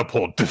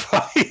catapult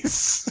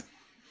device.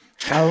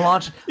 Gotta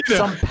launch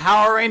some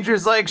Power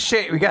Rangers like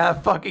shit. We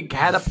gotta fucking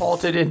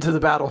catapult it into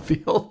the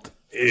battlefield.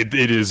 It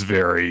is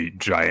very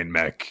giant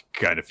mech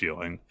kind of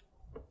feeling.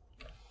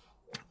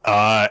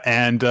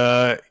 And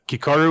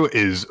Hikaru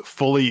is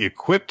fully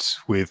equipped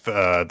with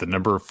the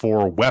number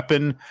 4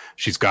 weapon.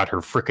 She's got her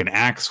frickin'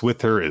 axe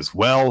with her as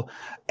well.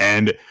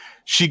 And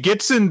she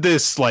gets in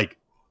this,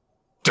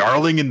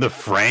 Darling in the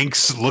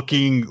Franxx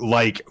looking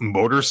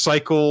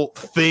motorcycle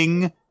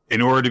thing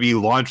in order to be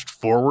launched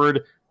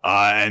forward.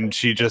 And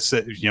she just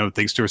said,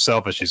 thinks to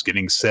herself as she's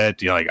getting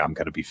set, I'm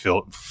going to be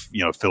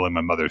filling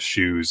my mother's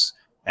shoes.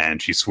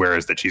 And she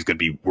swears that she's going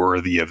to be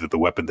worthy of the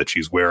weapon that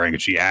she's wearing.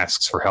 And she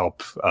asks for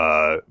help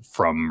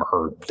from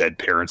her dead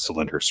parents to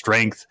lend her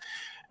strength.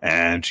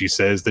 And she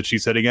says that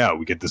she's heading out.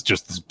 We get this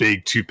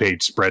big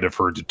 2-page spread of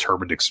her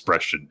determined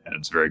expression. And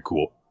it's very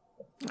cool.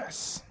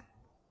 Nice.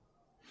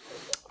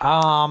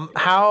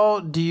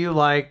 How do you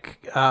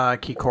like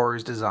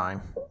Kikoru's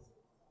design?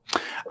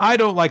 I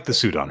don't like the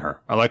suit on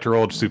her. I liked her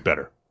old suit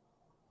better.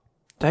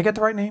 Did I get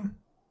the right name?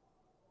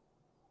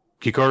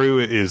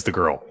 Kikoru is the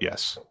girl,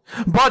 yes.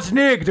 But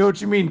Nick, don't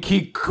you mean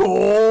Kikoru?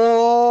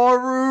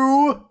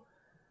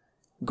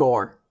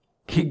 Gore.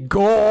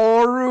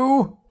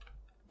 Kigoru?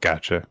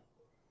 Gotcha.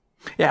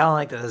 Yeah, I don't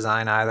like the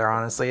design either,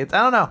 honestly. I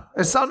don't know.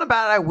 There's something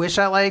about it I wish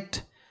I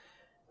liked.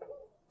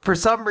 For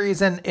some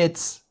reason,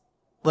 it's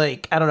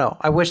I don't know.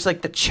 I wish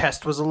the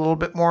chest was a little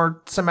bit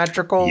more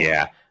symmetrical.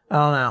 Yeah. I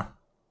don't know.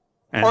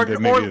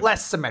 Or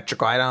less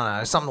symmetrical. I don't know.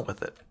 There's something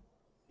with it.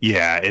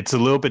 Yeah, it's a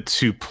little bit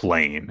too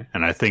plain.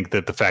 And I think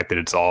that the fact that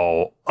it's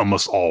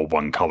almost all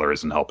one color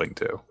isn't helping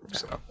too.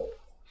 So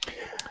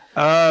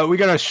We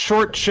got a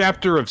short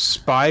chapter of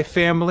Spy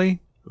Family,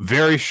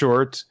 very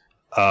short.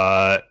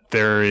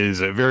 There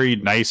is a very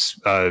nice,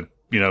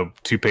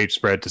 2-page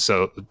spread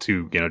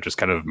to just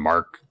kind of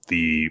mark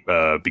the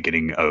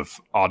beginning of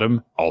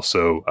autumn.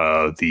 Also,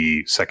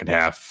 the second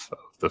half of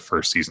the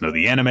first season of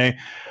the anime.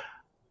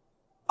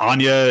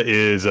 Anya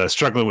is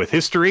struggling with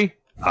history.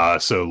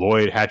 So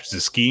Lloyd hatches a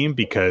scheme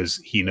because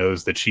he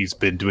knows that she's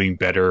been doing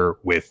better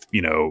with,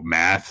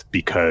 math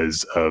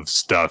because of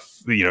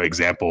stuff,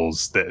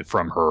 examples that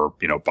from her,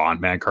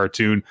 Bondman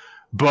cartoon.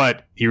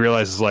 But he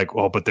realizes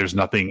but there's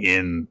nothing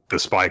in the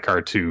spy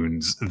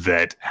cartoons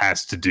that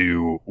has to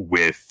do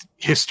with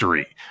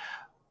history.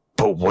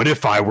 But what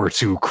if I were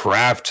to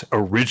craft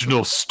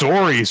original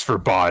stories for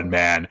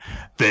Bondman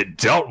that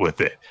dealt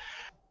with it?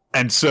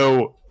 And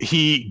so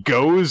he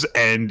goes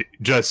and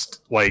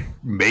just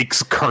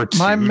makes cartoons.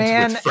 My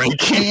man with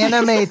Frankie.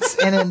 animates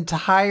an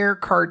entire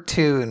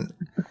cartoon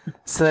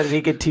so that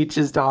he could teach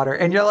his daughter.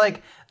 And you're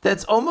like,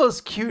 that's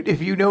almost cute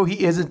if you know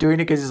he isn't doing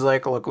it because he's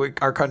like, look,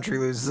 our country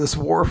loses this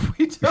war if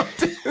we don't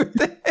do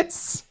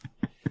this.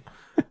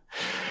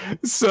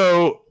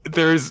 So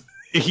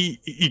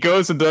he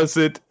goes and does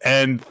it,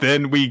 and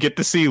then we get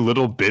to see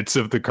little bits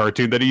of the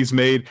cartoon that he's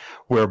made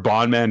where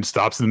Bondman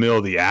stops in the middle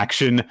of the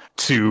action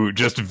to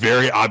just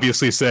very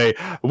obviously say,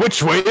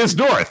 which way is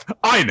north?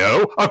 I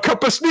know, a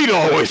compass needle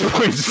always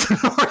points to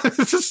north.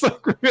 It's just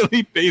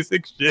really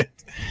basic shit.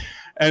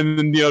 And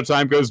then,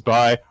 time goes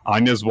by,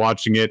 Anya's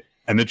watching it,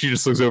 and then she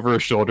just looks over her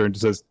shoulder and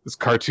just says, this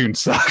cartoon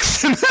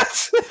sucks. And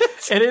that's it.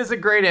 It is a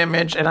great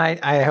image, and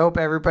I hope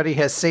everybody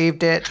has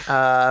saved it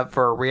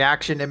for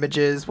reaction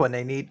images when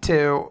they need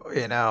to.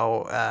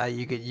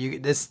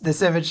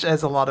 This image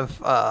has a lot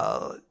of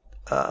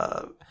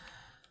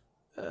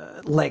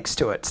legs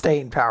to it,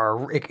 staying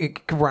power.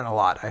 It can run a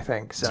lot, I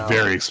think. So it's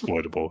very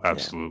exploitable,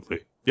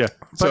 absolutely. Yeah.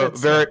 So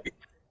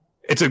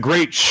it's a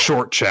great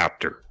short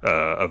chapter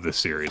of the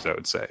series, I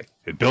would say.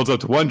 It builds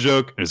up to one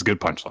joke and it's a good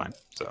punchline.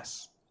 So.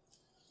 Yes.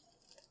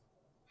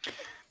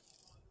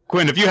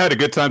 Quinn, have you had a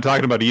good time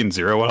talking about Eden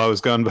Zero while I was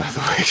gone, by the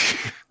way?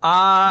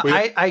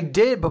 I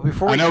did, but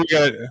before I know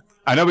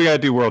we got to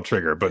do World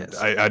Trigger, but yes.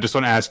 I just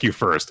want to ask you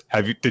first.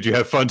 Did you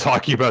have fun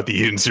talking about the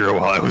Eden Zero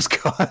while I was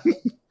gone?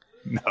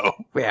 No.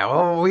 Yeah,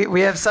 well, we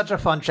have such a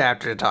fun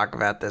chapter to talk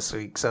about this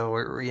week,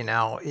 so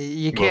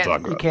you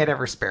can't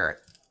ever spare it.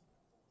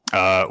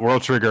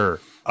 World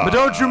Trigger. But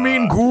don't you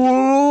mean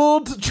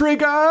Gold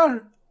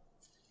Trigger?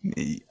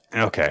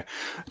 Okay.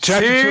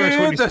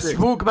 Chapter the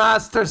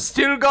Spookmaster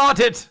still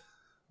got it.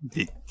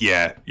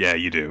 Yeah,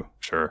 you do.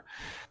 Sure.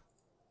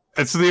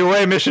 It's the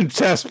away mission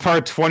test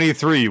part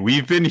 23.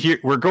 We've been here.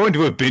 We're going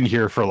to have been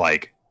here for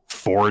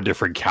 4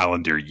 different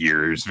calendar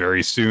years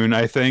very soon,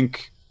 I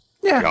think.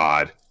 Yeah.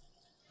 God.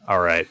 All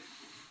right.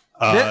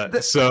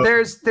 So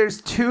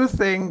there's 2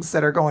 things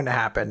that are going to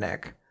happen,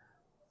 Nick.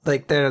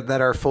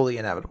 That are fully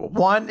inevitable.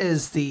 One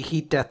is the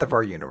heat death of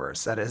our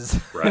universe. That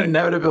is an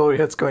inevitability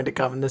that's going to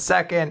come. And the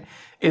second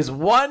is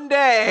one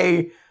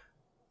day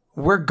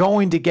we're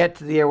going to get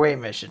to the away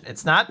mission.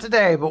 It's not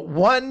today, but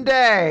one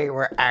day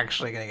we're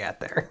actually going to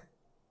get there.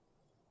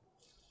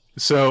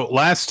 So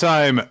last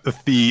time,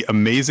 the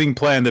amazing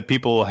plan that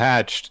people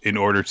hatched in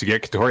order to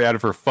get Katori out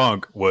of her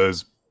funk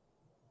was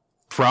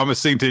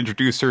promising to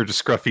introduce her to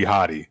Scruffy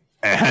Hottie.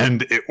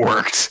 And it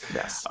worked.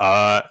 Yes.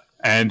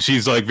 And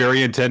she's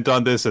very intent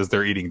on this as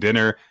they're eating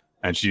dinner.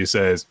 And she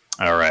says,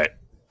 all right,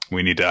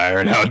 we need to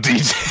iron out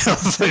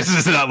details. This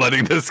is not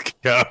letting this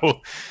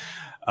go.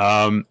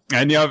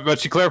 But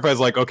she clarifies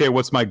okay,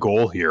 what's my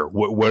goal here?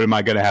 What am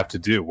I going to have to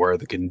do? What are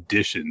the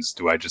conditions?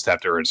 Do I just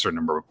have to earn a certain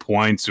number of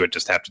points? Do I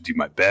just have to do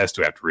my best?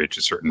 Do I have to reach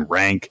a certain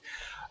rank?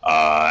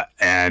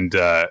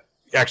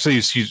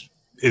 Actually, she's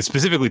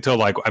specifically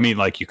told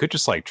you could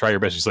just try your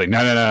best. She's like,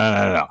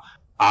 no.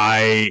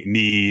 I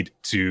need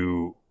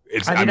to.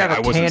 I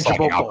wasn't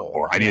signing out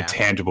before. I need a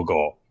tangible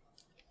goal.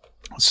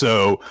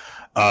 So,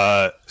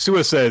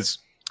 Sua says,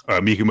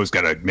 Mikumo's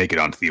got to make it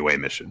onto the away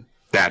mission.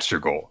 That's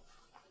your goal.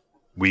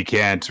 We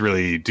can't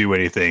really do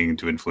anything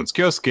to influence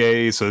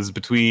Kyosuke, so this is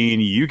between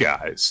you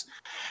guys.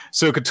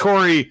 So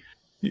Katori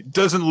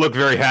doesn't look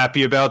very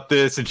happy about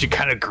this, and she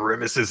kind of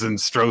grimaces and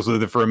struggles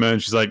with it for a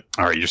minute. She's like,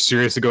 all right, you're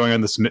seriously going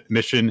on this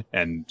mission?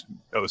 And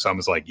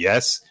Osama's like,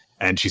 yes.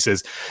 And she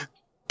says,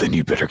 then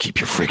you better keep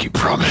your freaking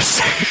promise.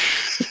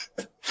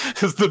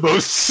 It's the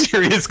most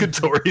serious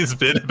Katori's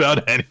been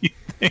about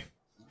anything.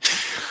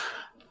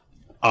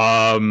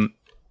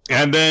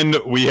 And then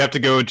we have to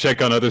go and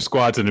check on other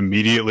squads, and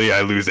immediately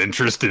I lose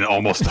interest in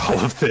almost all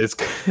of this.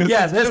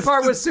 Yeah, this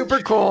part was super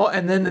cool,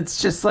 and then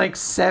it's just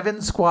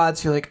 7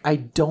 squads. You're like, I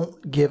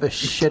don't give a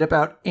shit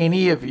about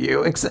any of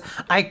you. Except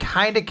I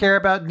kind of care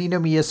about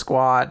Ninomiya's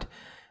squad,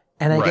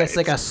 and I guess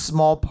a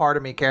small part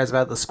of me cares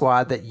about the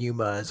squad that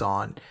Yuma is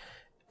on.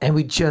 And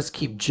we just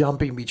keep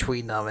jumping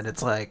between them, and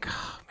it's like,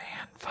 oh,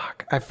 man,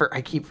 fuck.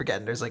 I keep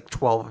forgetting there's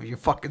 12 of you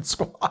fucking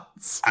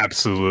squads.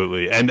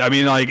 Absolutely. And I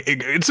mean,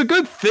 it's a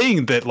good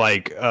thing that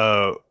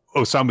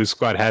Osamu's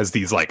squad has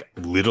these like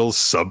little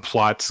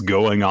subplots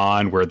going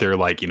on where they're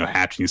like,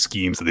 hatching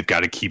schemes that they've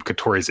got to keep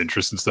Katori's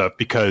interest and stuff,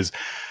 because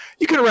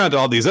you get around to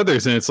all these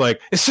others and it's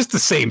like, it's just the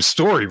same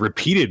story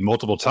repeated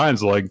multiple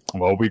times. Like,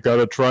 well, we got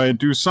to try and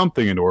do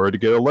something in order to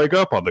get a leg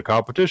up on the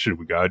competition.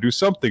 We got to do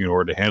something in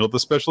order to handle the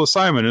special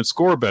assignment and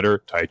score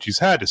better. Taichi's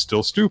hat is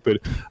still stupid.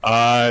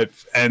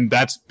 And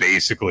that's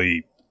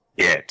basically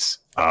it.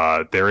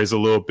 There is a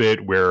little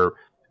bit where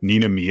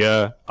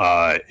Ninomiya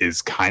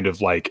is kind of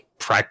like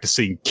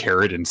practicing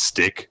carrot and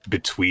stick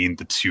between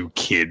the two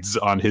kids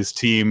on his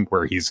team,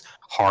 where he's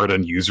hard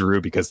on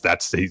Yuzuru because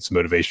that's his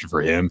motivation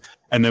for him.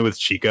 And then with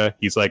Chika,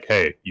 he's like,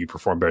 hey, you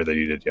performed better than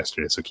you did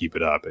yesterday, so keep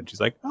it up. And she's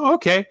like, oh,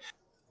 okay.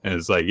 And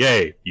it's like,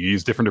 yay, you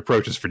use different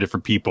approaches for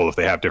different people if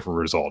they have different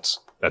results.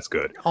 That's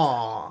good.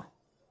 Aww.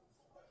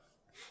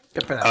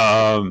 Good for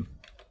that.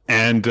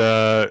 And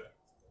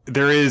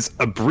there is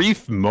a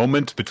brief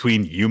moment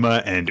between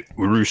Yuma and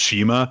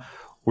Urushima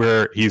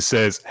where he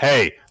says,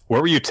 hey, what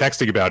were you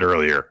texting about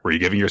earlier? Were you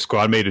giving your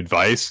squad mate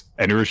advice?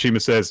 And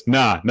Urushima says,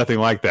 nah, nothing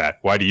like that.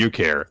 Why do you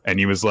care? And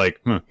he was like,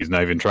 he's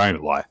not even trying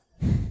to lie.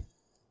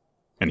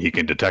 And he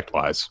can detect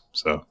lies.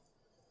 So,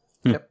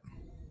 Yep.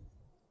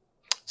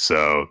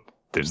 So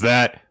there's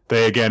that.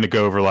 They again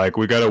go over like,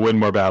 we got to win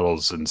more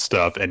battles and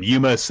stuff. And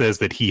Yuma says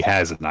that he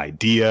has an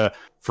idea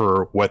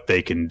for what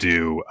they can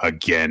do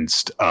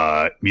against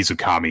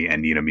Mizukami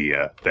and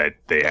Ninomiya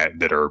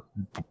that are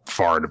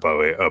far and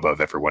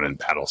above everyone in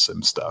battle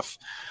sim stuff.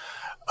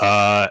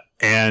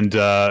 And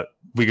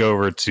we go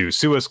over to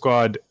Suwa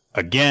Squad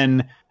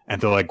again,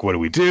 and they're like, what do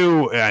we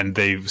do? And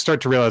they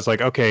start to realize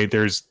like, okay,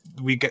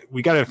 we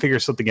got to figure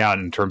something out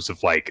in terms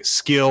of like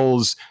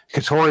skills.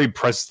 Katori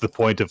presses the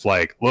point of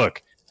like,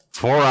 look,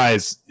 Four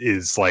Eyes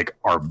is like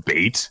our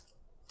bait.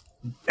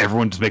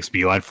 Everyone just makes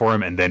beeline for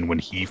him, and then when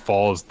he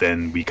falls,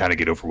 then we kind of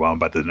get overwhelmed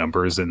by the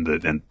numbers and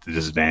the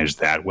disadvantage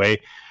that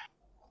way.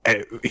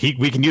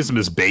 We can use him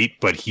as bait,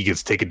 but he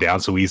gets taken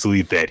down so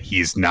easily that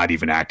he's not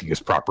even acting as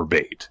proper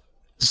bait.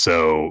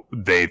 So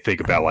they think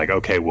about like,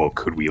 okay, well,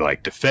 could we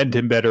like defend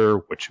him better?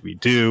 What should we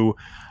do?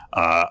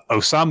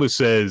 Osamu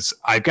says,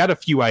 I've got a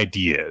few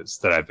ideas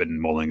that I've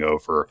been mulling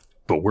over,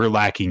 but we're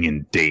lacking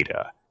in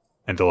data.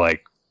 And they're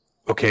like,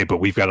 okay, but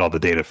we've got all the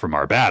data from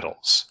our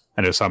battles.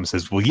 And Osamu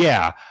says, well,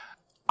 yeah,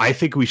 I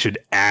think we should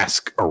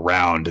ask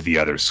around the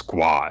other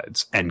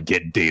squads and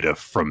get data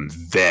from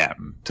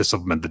them to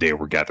supplement the data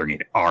we're gathering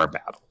in our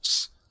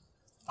battles.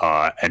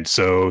 And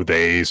so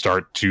they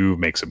start to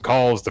make some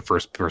calls. The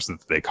first person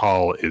that they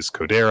call is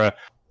Kodera.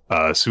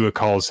 Suwa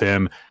calls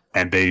him,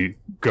 and they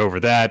go over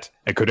that.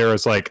 And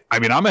Kodera's like, I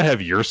mean, I'm ahead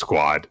of your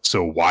squad,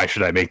 so why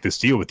should I make this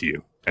deal with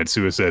you? And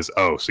Suwa says,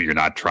 oh, so you're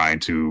not trying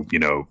to,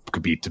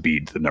 compete to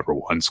be the number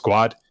one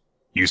squad?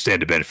 You stand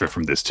to benefit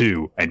from this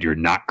too, and you're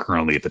not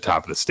currently at the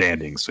top of the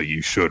standings, so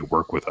you should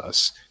work with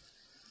us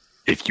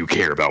if you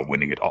care about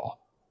winning it all.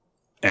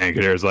 And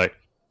Kodera's like,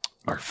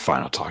 all right,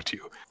 fine, I'll talk to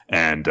you.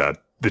 And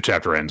the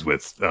chapter ends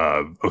with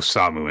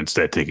Osamu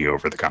instead taking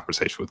over the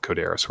conversation with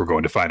Kodera. So we're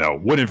going to find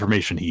out what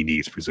information he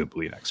needs,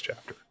 presumably next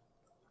chapter.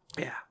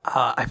 Yeah.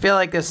 I feel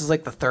like this is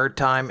like the third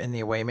time in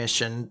the away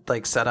mission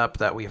like setup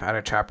that we've had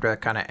a chapter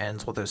that kind of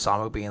ends with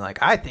Osamu being like,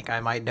 I think I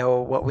might know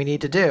what we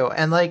need to do.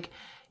 And like,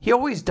 he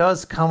always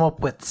does come up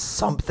with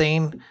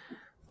something,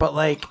 but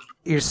like,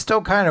 you're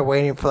still kind of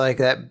waiting for like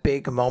that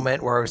big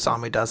moment where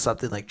Osamu does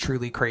something like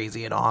truly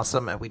crazy and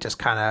awesome, and we just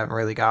kind of haven't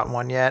really gotten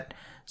one yet.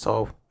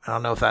 So I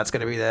don't know if that's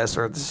going to be this,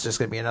 or this is just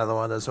going to be another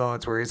one of those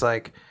moments where he's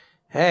like,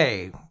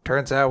 hey,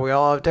 turns out we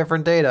all have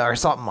different data, or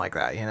something like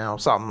that,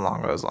 something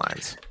along those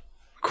lines.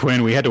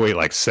 Quinn, we had to wait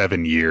like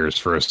 7 years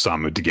for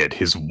Osamu to get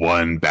his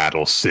one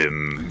battle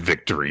sim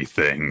victory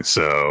thing,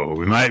 so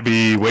we might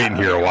be waiting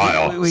here a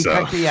while. We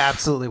could be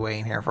absolutely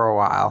waiting here for a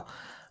while.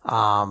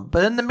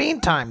 But in the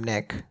meantime,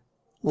 Nick,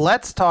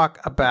 let's talk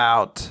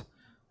about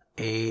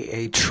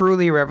a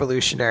truly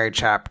revolutionary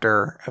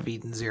chapter of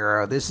Eden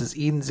Zero. This is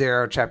Eden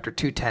Zero, chapter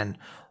 210,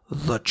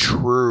 The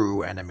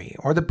True Enemy,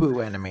 or the Boo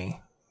Enemy.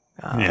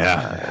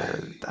 Yeah.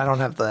 I don't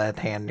have the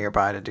hand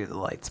nearby to do the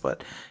lights,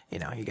 but, you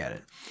get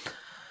it.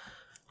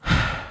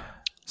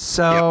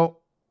 So,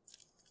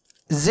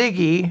 yep.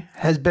 Ziggy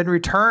has been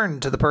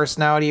returned to the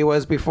personality he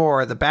was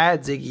before. The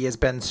bad Ziggy has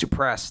been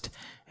suppressed.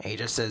 And he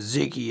just says,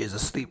 Ziggy is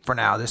asleep for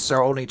now. This is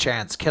our only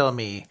chance. Kill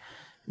me.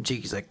 And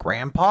Ziggy's like,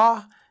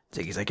 Grandpa?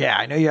 Ziggy's like, yeah,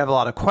 I know you have a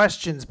lot of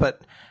questions,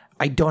 but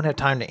I don't have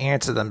time to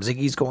answer them.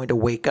 Ziggy's going to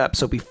wake up.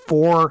 So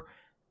before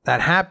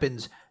that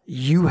happens,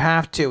 you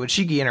have to. And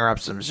Shiki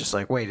interrupts him. It's just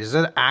like, wait, is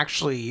it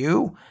actually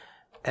you?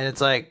 And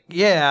it's like,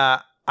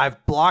 yeah,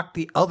 I've blocked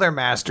the other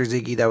Master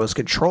Ziggy that was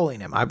controlling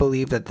him. I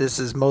believe that this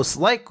is most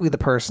likely the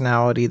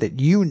personality that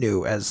you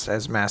knew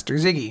as Master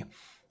Ziggy.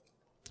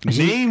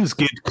 Names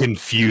get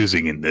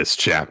confusing in this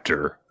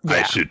chapter, yeah.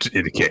 I should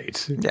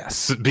indicate.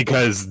 Yes.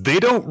 Because they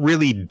don't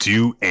really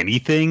do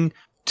anything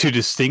to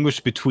distinguish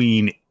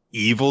between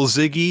evil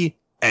Ziggy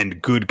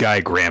and good guy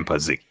Grandpa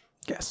Ziggy.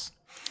 Yes.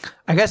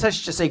 I guess I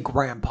should just say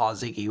Grandpa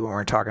Ziggy when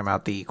we're talking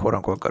about the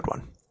quote-unquote good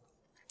one.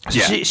 So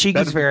yeah,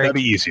 Shiki's that'd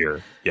be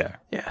easier. Yeah.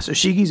 Yeah. So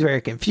Shiki's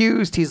very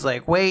confused. He's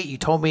like, wait, you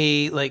told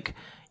me, like,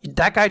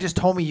 that guy just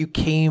told me you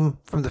came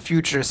from the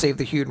future to save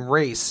the human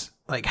race.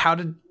 Like, how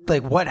did,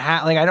 like, what,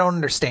 like, I don't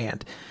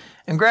understand.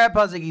 And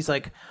Grandpa Ziggy's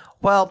like,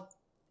 well,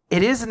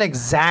 it isn't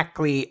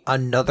exactly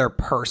another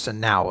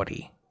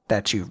personality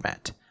that you've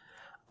met.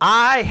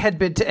 I had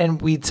been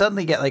and we'd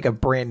suddenly get like a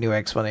brand new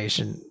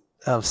explanation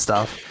of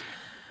stuff.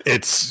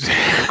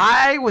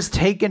 I was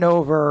taken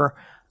over.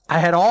 I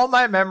had all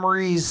my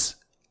memories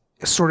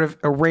sort of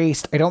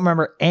erased. I don't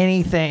remember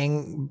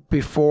anything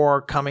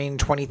before coming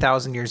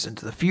 20,000 years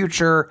into the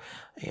future.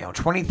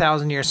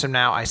 20,000 years from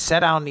now, I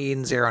set out in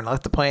Eden Zero and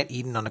left the planet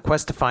Eden on a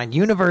quest to find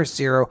Universe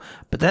Zero.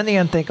 But then the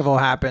unthinkable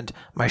happened.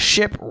 My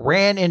ship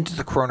ran into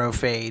the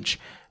chronophage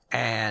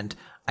and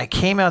I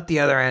came out the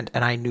other end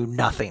and I knew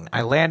nothing.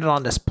 I landed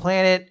on this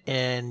planet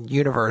in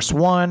Universe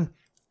 1.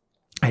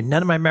 I had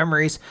none of my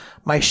memories.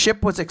 My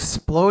ship was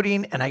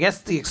exploding, and I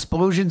guess the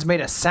explosions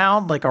made a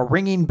sound like a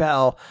ringing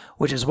bell,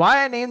 which is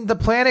why I named the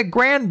planet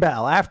Grand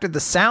Bell after the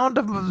sound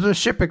of the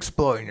ship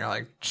exploding. You're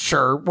like,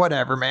 sure,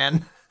 whatever,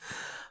 man.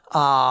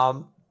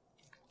 And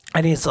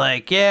he's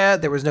like, yeah,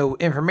 there was no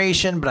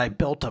information, but I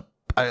built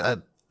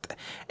a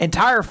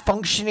entire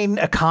functioning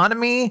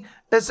economy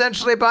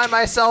essentially by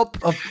myself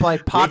of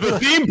like popular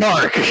theme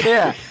park.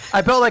 Yeah,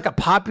 I built like a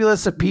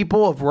populace of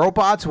people, of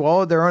robots who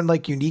all had their own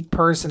like unique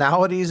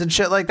personalities and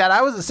shit like that.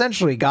 I was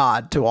essentially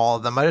God to all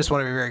of them. I just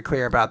want to be very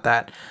clear about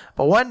that.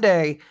 But one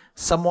day,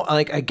 someone,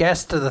 like a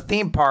guest to the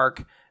theme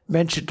park,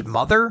 mentioned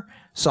Mother,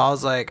 so I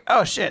was like,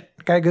 oh shit,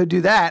 gotta go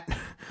do that.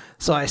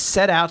 So I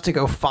set out to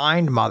go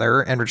find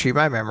Mother and retrieve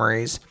my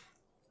memories.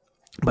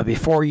 But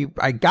before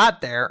I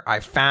got there,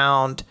 I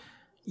found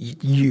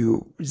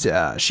you,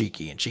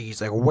 Shiki. And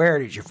Shiki's like, where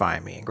did you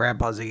find me? And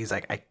Grandpa Ziggy's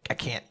like, I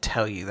can't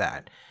tell you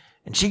that.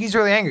 And Shiki's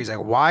really angry. He's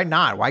like, why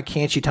not? Why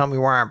can't you tell me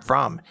where I'm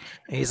from?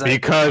 And he's like,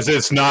 because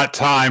it's not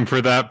time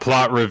for that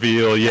plot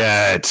reveal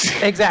yet.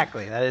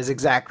 Exactly. That is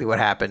exactly what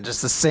happened.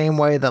 Just the same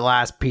way the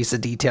last piece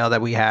of detail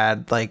that we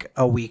had like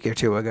a week or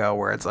two ago,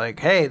 where it's like,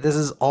 hey, this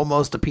is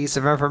almost a piece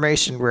of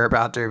information we're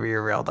about to be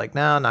revealed. Like,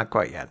 no, not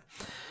quite yet.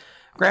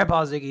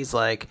 Grandpa Ziggy's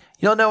like,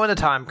 you'll know when the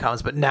time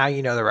comes, but now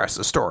you know the rest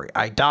of the story.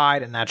 I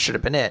died, and that should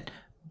have been it.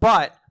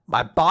 But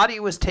my body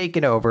was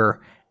taken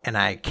over, and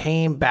I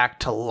came back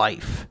to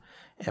life.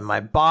 And my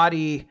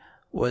body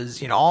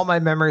was, all my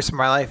memories from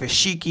my life as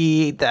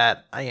Shiki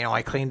that,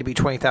 I claim to be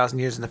 20,000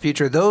 years in the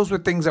future. Those were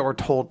things that were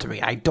told to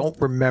me. I don't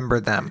remember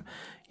them.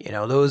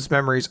 Those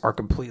memories are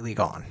completely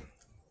gone.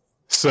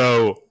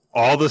 So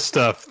all the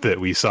stuff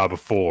that we saw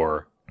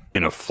before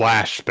in a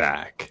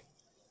flashback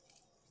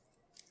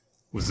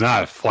was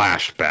not a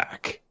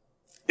flashback.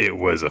 It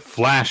was a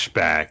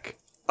flashback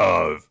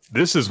of,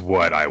 this is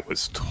what I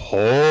was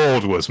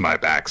told was my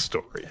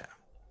backstory.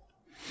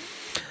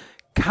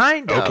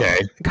 Kind of. Okay.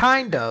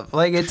 Kind of.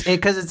 Like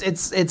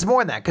it's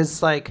more than that,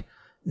 because like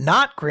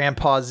not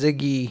Grandpa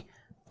Ziggy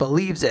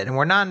believes it, and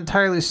we're not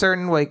entirely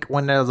certain like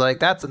when they're like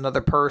that's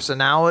another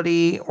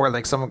personality or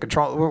like someone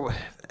control.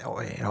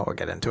 We'll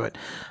get into it.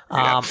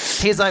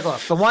 He's like,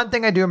 look, the one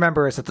thing I do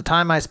remember is that the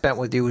time I spent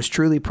with you was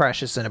truly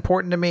precious and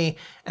important to me,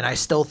 and I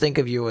still think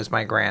of you as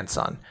my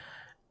grandson.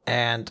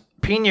 And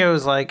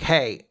Pino's like,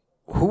 hey,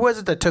 who was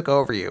it that took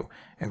over you?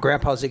 And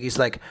Grandpa Ziggy's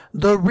like,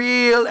 the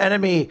real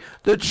enemy,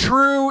 the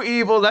true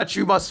evil that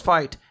you must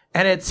fight.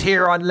 And it's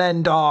here on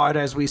Lendard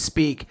as we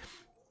speak.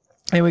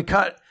 And we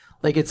cut,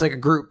 like, it's like a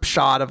group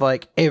shot of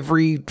like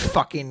every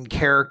fucking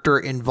character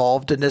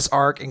involved in this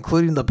arc,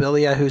 including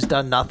Lobelia, who's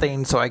done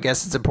nothing. So I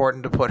guess it's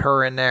important to put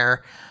her in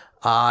there.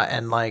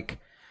 And like,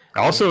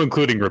 also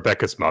including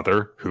Rebecca's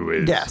mother, who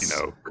is,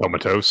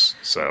 comatose.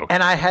 So,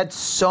 and I had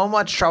so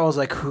much trouble. I was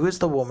like, who is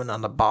the woman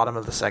on the bottom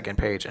of the second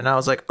page? And I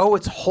was like, oh,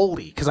 it's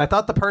Holy, because I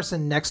thought the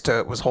person next to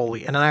it was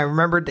Holy. And then I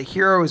remembered the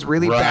hero was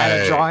really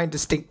bad at drawing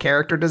distinct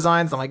character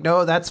designs. I'm like,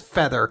 no, that's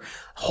Feather.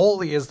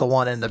 Holy is the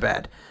one in the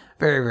bed.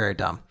 Very, very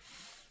dumb.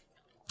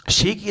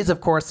 Shiki is,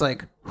 of course,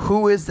 like,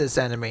 who is this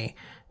enemy?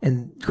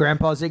 And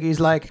Grandpa Ziggy's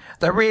like,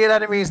 the real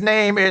enemy's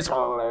name is...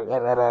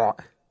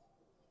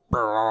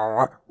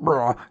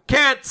 Bro,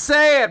 can't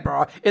say it,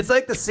 bro. It's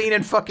like the scene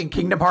in fucking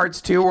Kingdom Hearts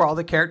 2 where all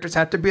the characters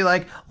have to be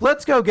like,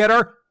 let's go get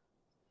her.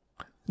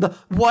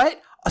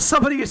 What?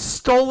 Somebody has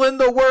stolen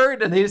the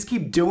word, and they just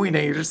keep doing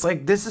it. You're just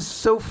like, this is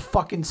so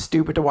fucking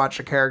stupid to watch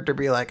a character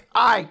be like,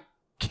 I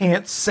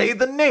can't say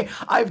the name.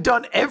 I've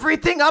done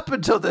everything up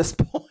until this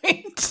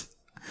point.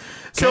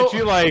 Can't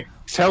you like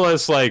tell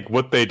us like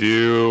what they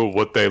do,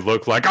 what they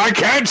look like? I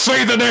can't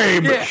say the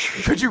name. Yeah.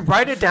 Could you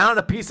write it down on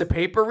a piece of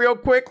paper real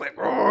quick? Like,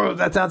 oh,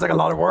 that sounds like a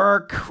lot of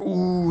work.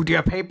 Ooh, do you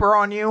have paper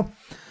on you?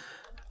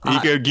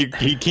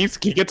 He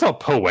gets all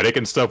poetic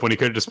and stuff when he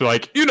could just be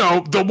like,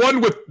 the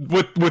one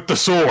with the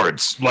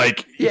swords,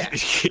 like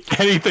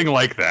anything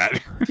like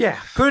that. Yeah,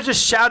 could have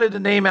just shouted the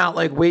name out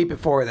like way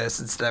before this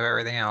instead of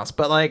everything else.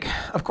 But like,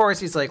 of course,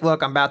 he's like,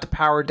 look, I'm about to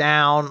power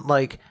down.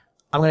 Like,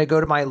 I'm going to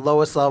go to my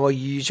lowest level,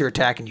 you use your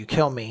attack, and you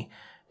kill me.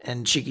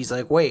 And Shiki's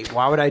like, wait,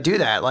 why would I do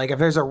that? Like, if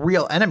there's a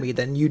real enemy,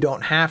 then you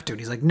don't have to. And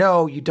he's like,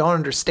 no, you don't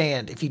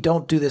understand. If you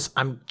don't do this,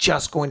 I'm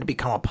just going to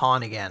become a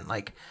pawn again.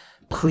 Like,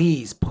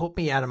 please put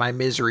me out of my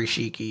misery,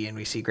 Shiki. And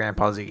we see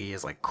Grandpa Ziggy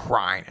is like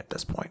crying at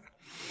this point.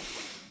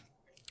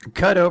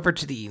 Cut over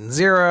to the Eden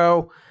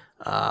Zero.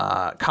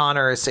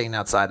 Connor is sitting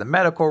outside the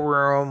medical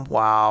room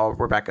while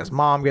Rebecca's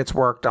mom gets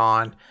worked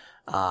on.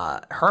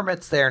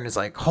 Hermit's there and is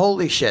like,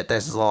 holy shit,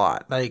 this is a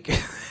lot. Like,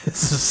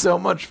 this is so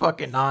much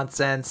fucking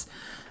nonsense.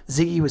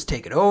 Ziggy was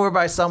taken over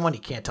by someone. He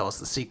can't tell us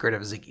the secret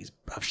of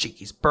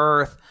Shiki's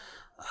birth.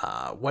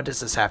 What does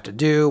this have to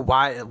do?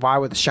 Why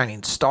were the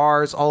shining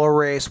stars all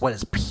erased? What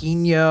is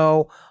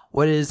Pino?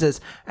 What is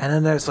this? And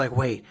then there's like,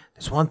 wait,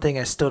 there's one thing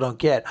I still don't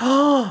get.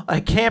 Oh,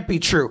 it can't be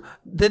true.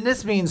 Then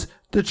this means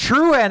the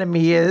true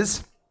enemy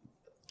is,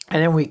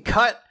 and then we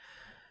cut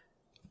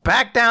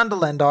back down to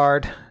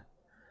Lendard,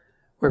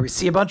 where we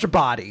see a bunch of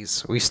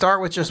bodies. We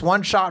start with just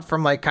one shot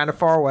from like kind of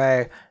far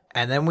away,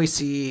 and then we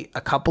see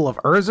a couple of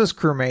Urza's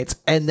crewmates,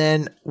 and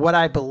then what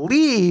I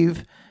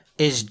believe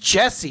is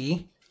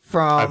Jesse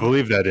from... I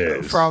believe that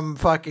is. From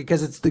fucking...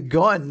 Because it's the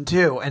gun,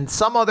 too. And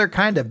some other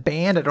kind of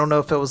band. I don't know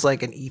if it was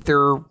like an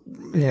ether,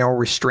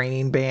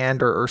 restraining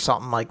band or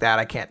something like that.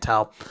 I can't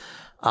tell.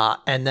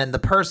 And then the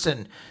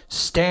person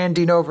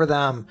standing over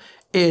them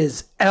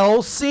is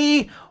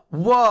Elsie?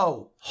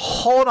 Whoa.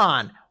 Hold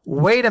on.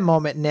 Wait a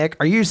moment, Nick.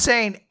 Are you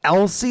saying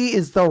Elsie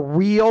is the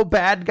real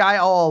bad guy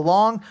all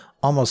along?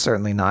 Almost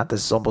certainly not.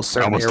 This is almost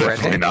certainly almost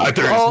definitely not.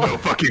 There is no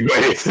fucking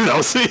way,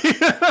 Elsie.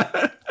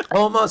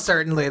 Almost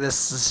certainly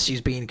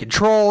she's being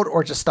controlled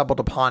or just stumbled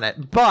upon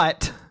it.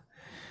 But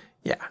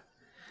yeah,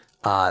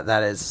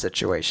 that is the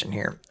situation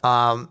here.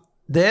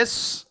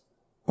 This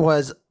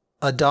was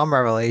a dumb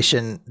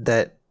revelation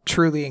that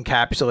truly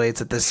encapsulates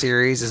that this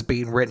series is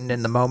being written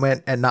in the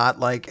moment and not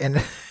like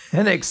in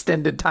an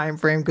extended time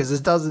frame, because this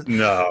doesn't.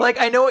 No. Like,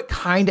 I know it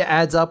kind of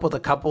adds up with a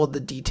couple of the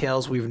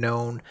details we've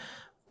known,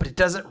 but it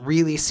doesn't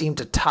really seem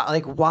to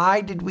like,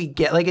 why did we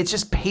get, like, it's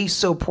just paced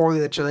so poorly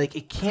that you're like,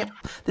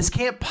 this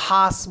can't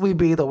possibly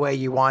be the way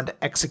you want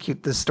to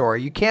execute this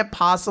story. You can't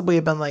possibly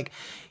have been like,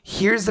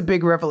 here's the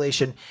big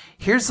revelation.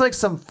 Here's like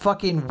some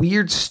fucking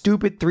weird,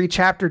 stupid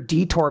 3-chapter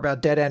detour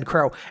about Dead End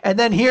Crow. And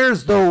then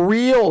here's the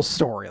real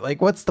story.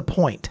 Like, what's the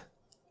point?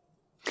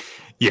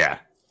 Yeah.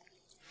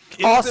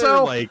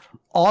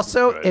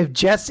 Also, if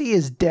Jesse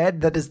is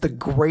dead, that is the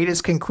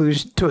greatest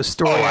conclusion to a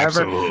story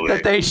ever. Absolutely.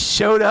 That they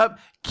showed up,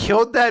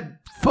 killed that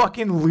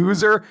fucking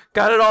loser,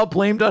 got it all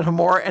blamed on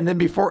Hamura, and then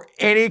before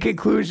any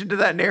conclusion to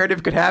that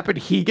narrative could happen,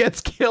 he gets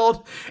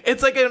killed.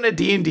 It's like when a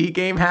D&D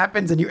game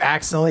happens and you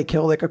accidentally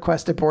kill like a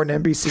quest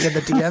important NPC and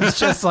the DM's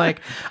just like,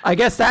 I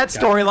guess that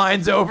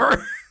storyline's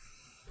over.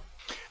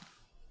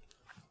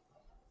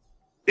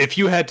 If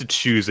you had to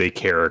choose a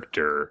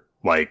character,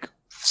 like,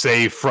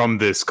 say from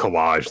this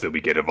collage that we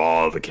get of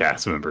all the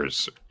cast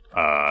members,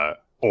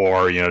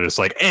 or, just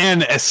like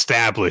an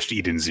established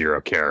Eden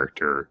Zero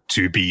character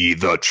to be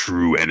the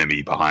true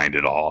enemy behind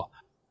it all,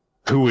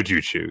 who would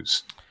you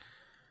choose?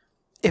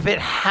 If it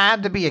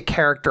had to be a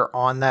character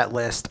on that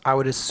list, I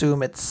would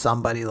assume it's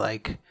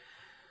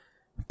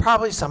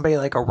probably somebody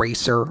like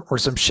Eraser or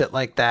some shit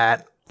like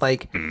that.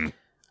 Like,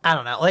 I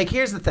don't know. Like,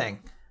 here's the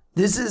thing.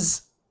 This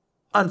is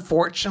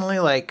unfortunately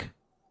like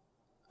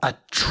a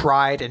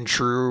tried and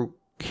true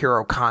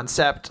hero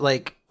concept.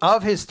 Like,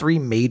 of his 3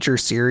 major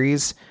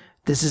series,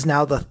 this is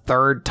now the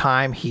 3rd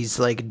time he's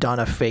like done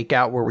a fake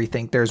out where we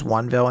think there's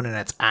one villain and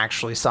it's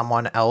actually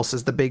someone else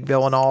is the big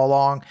villain all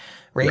along.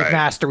 Rave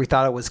Master, we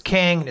thought it was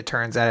King, and it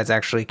turns out it's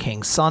actually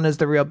King's son is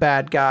the real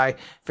bad guy.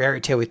 Fairy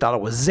Tail, we thought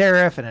it was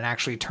Zareth, and it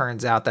actually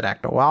turns out that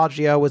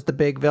Acnologia was the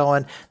big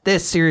villain.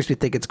 This series, we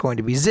think it's going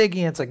to be Ziggy,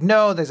 and it's like,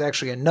 no, there's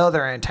actually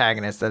another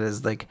antagonist that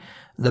is like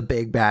the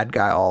big bad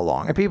guy all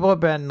along. And people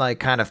have been like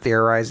kind of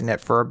theorizing it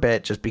for a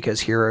bit just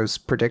because Hero's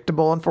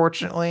predictable,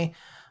 unfortunately.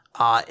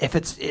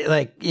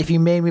 If you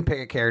made me pick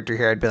a character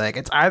here, I'd be like,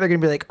 it's either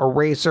going to be like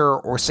Eraser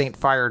or Saint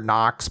Fire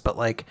Nox, but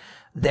like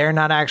they're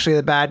not actually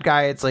the bad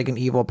guy. It's like an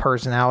evil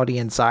personality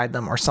inside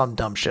them or some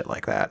dumb shit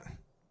like that.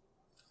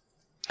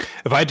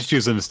 If I had to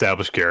choose an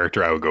established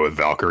character, I would go with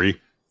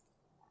Valkyrie.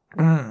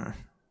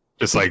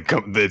 Just like,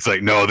 it's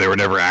like, no, they were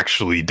never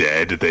actually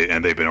dead. They've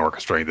been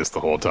orchestrating this the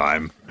whole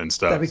time and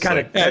stuff.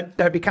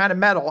 That'd be kind of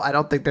metal. I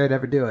don't think they'd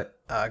ever do it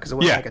because it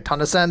wouldn't make a ton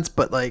of sense.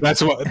 But like,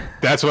 that's why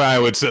I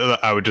would say,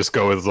 I would just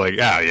go with like,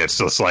 it's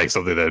just like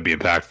something that'd be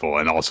impactful,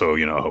 and also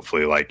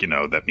hopefully like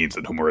that means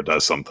that Homura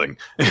does something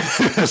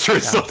as a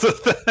result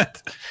of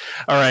that.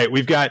 All right,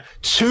 we've got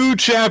 2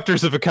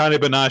 chapters of Akane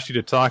Banashi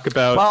to talk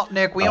about. Well,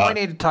 Nick, we only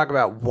need to talk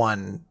about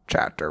one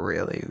chapter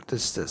really.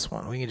 This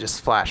one. We can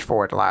just flash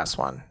forward to the last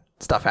one.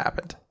 Stuff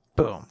happened.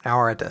 Boom. Now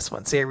we're at this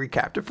one. See, I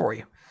recapped it for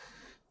you.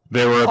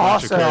 There were a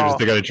bunch of characters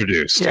that got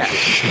introduced. Yeah.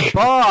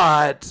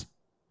 But,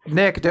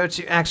 Nick, don't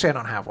you... Actually, I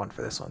don't have one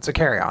for this one, so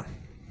carry on.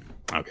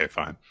 Okay,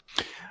 fine.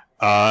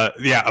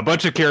 A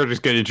bunch of characters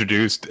get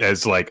introduced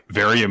as, like,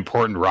 very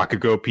important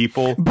Rakugo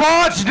people.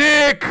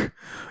 Botchnik!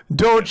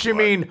 Don't you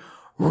mean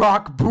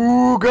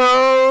Rockbugo?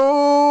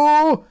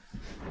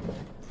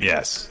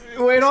 Yes.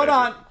 Wait, hold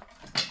on.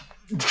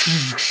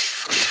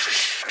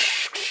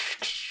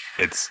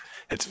 It's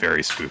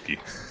very spooky.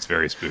 It's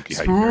very spooky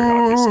how you very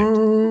obviously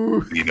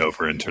lean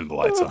over and turn the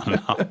lights on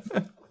and off.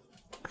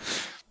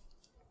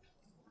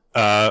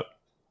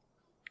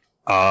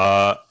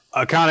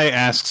 Akane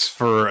asks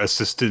for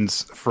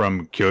assistance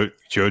from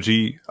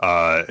Kyoji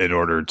in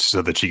order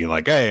so that she can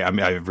like, hey,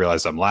 I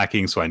realized I'm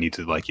lacking, so I need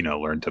to like,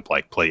 learn to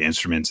like play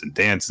instruments and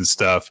dance and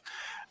stuff.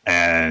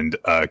 And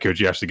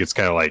Kyoji actually gets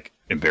kind of like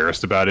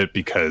embarrassed about it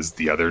because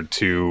the other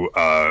two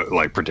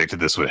like predicted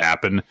this would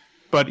happen.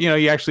 But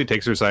he actually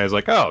takes her aside. Is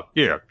like, oh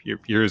yeah,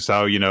 here's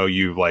how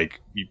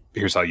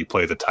here's how you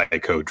play the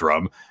taiko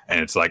drum. And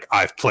it's like,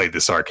 I've played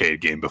this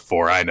arcade game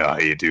before. I know how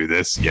you do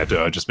this. You have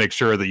to just make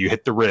sure that you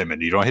hit the rim and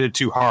you don't hit it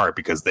too hard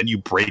because then you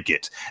break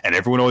it. And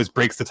everyone always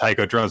breaks the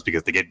taiko drums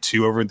because they get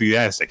too over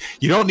enthusiastic.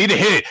 You don't need to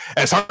hit it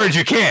as hard as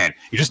you can.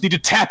 You just need to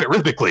tap it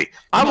rhythmically.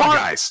 Come on,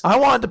 guys. I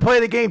wanted to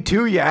play the game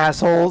too, you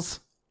assholes.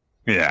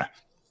 Yeah.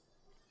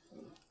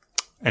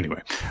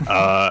 Anyway,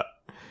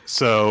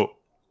 so.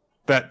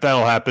 That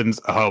all happens.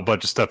 A whole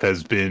bunch of stuff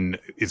is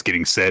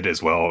getting said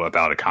as well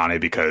about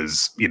Akane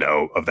because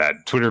of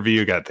that Twitter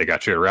view. They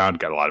got shared around,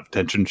 got a lot of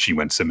attention. She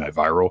went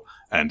semi-viral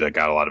and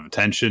got a lot of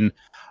attention.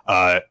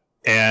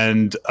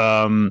 And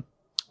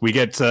we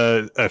get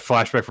a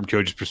flashback from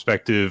Kyoji's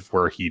perspective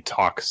where he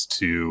talks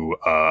to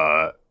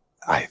I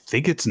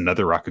think it's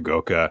another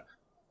Rakugoka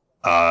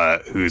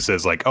who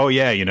says like, oh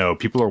yeah,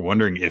 people are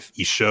wondering if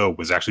Isho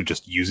was actually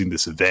just using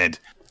this event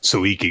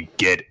so he could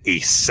get a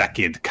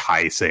second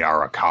Kaisei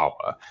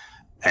Arakawa.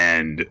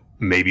 And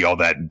maybe all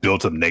that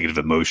built-up negative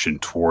emotion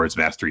towards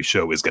Master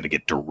Isho is going to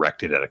get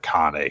directed at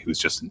Akane, who's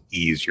just an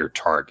easier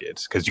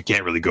target. Because you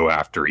can't really go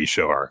after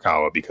Isho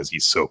Arakawa because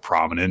he's so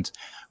prominent,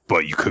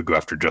 but you could go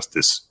after just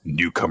this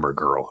newcomer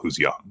girl who's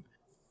young.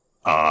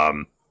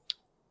 But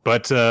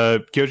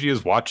Kyoji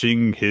is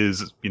watching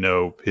his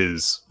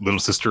little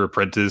sister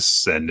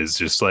apprentice and is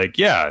just like,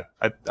 yeah,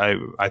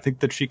 I think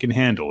that she can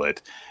handle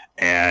it.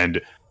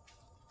 And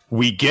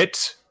we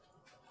get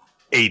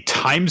a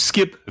time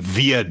skip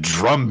via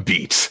drum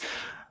beat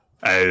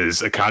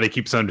as Akane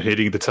keeps on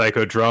hitting the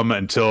taiko drum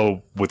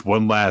until with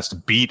one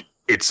last beat,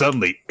 it's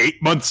suddenly 8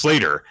 months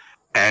later.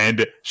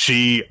 And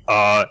she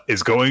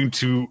is going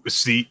to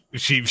see,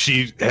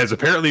 she has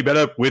apparently met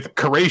up with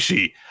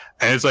Kureishi.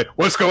 And it's like,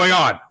 what's going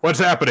on? What's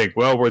happening?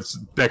 Well, it's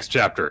next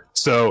chapter.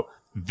 So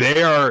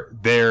they are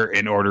there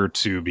in order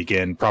to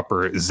begin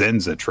proper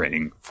Zenza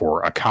training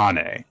for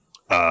Akane.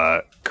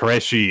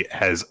 Kureishi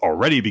has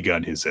already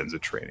begun his Zenza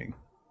training.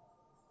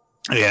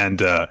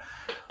 And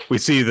we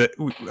see that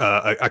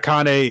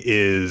Akane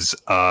is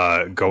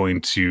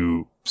going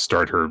to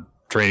start her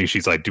training.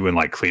 She's like doing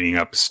like cleaning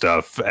up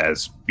stuff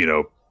as,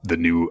 the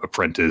new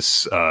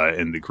apprentice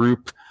in the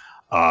group.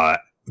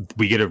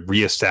 We get a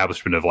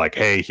reestablishment of like,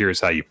 hey,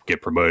 here's how you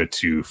get promoted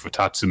to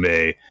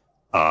Futatsume.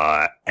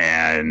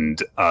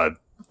 And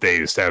they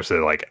established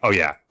that like, oh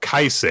yeah,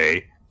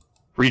 Kaisei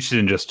reached it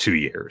in just 2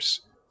 years.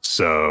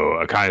 So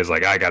Akane is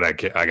like, I gotta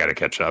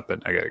catch up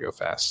and I gotta go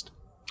fast.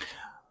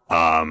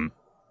 And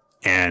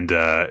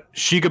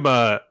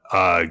Shigema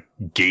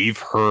gave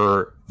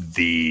her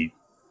the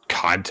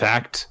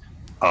contact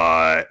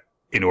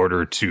in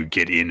order to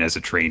get in as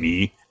a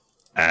trainee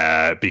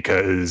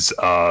because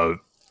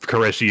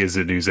Kureishi is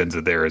a new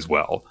Zenza there as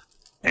well.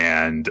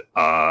 And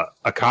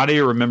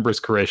Akane remembers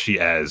Kureishi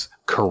as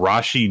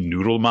Karashi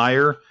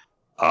Noodlemeyer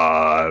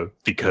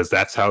because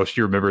that's how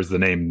she remembers the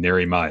name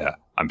Nerimaya.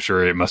 I'm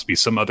sure it must be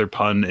some other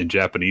pun in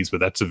Japanese, but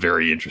that's a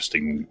very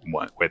interesting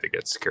way that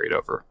gets carried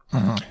over.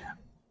 Uh-huh.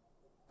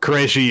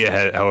 Kureishi,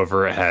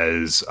 however,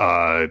 has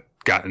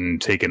gotten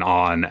taken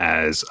on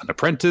as an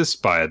apprentice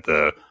by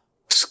the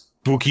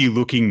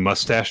spooky-looking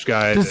mustache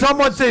guy. Did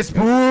someone say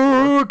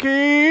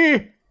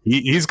spooky?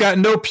 He's got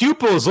no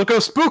pupils. Look how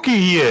spooky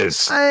he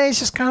is. He's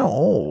just kind of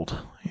old,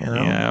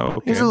 Yeah,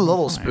 okay. He's a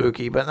little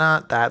spooky, but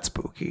not that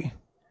spooky.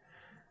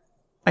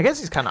 I guess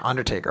he's kind of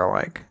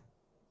Undertaker-like.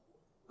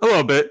 A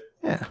little bit.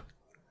 Yeah.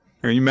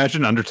 Can you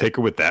imagine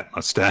Undertaker with that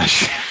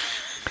mustache?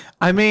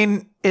 I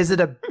mean, is it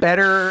a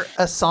better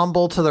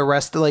ensemble to the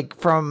rest, like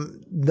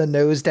from the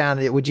nose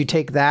down? Would you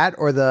take that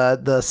or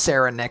the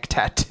Sarah neck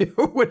tattoo,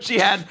 which she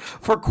had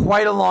for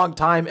quite a long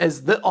time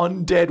as the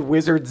undead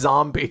wizard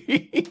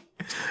zombie?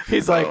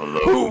 He's like,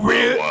 who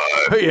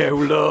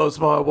loves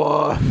my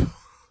wife?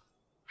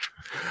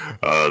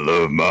 I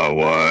love my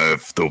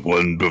wife, the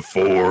one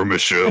before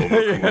Michelle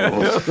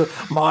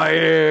McCool. My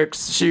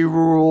ex, she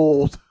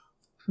ruled.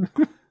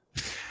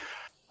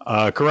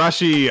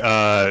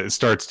 Karashi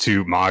starts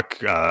to mock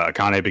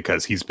Akane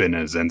because he's been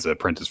a Zenza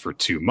apprentice for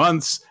 2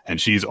 months and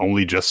she's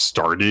only just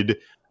started.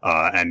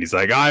 And he's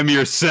like, I'm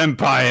your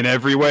senpai in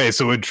every way,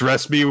 so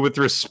address me with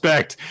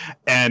respect.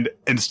 And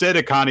instead,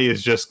 Akane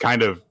is just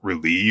kind of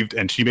relieved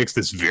and she makes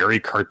this very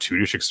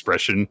cartoonish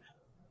expression.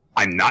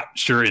 I'm not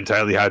sure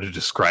entirely how to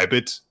describe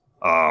it.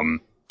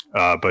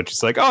 But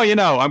she's like, oh,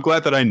 I'm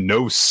glad that I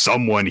know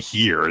someone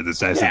here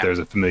that's nice that there's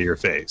a familiar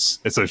face.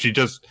 And so she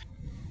just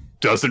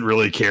doesn't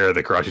really care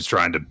that Karashi's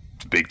trying to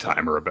big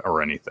time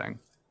or anything.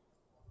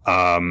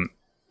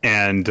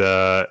 And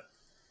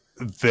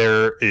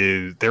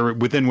they're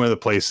within one of the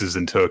places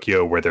in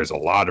Tokyo where there's a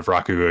lot of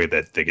rakugo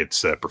that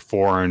gets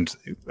performed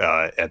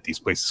at these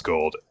places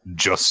called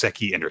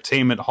Joseki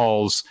Entertainment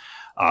Halls.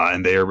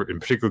 And they are in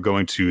particular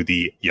going to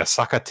the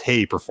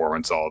Yasakate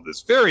Performance Hall,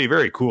 this very,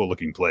 very cool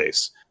looking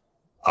place.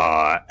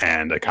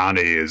 And Akane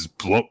is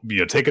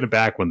taken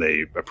aback when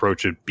they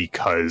approach it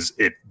because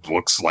it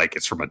looks like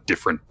it's from a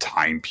different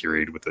time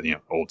period with the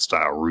old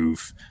style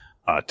roof,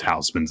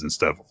 talismans and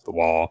stuff over the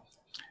wall,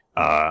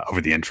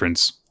 over the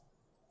entrance.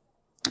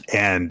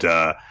 And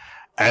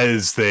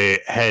as they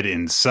head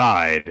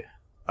inside,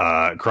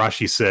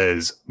 Karashi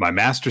says, "My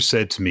master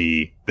said to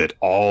me that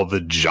all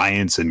the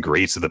giants and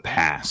greats of the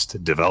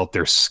past developed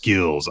their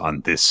skills on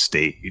this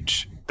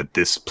stage, that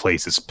this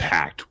place is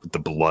packed with the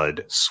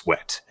blood,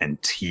 sweat,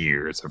 and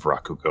tears of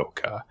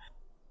Rakugoka."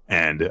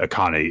 And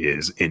Akane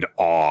is in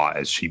awe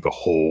as she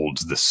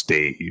beholds the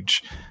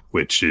stage,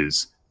 which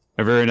is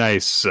a very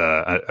nice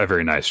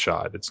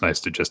shot. It's nice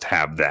to just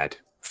have that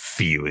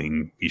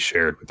feeling be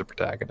shared with the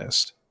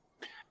protagonist.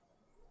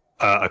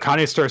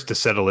 Akane starts to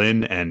settle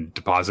in and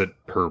deposit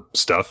her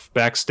stuff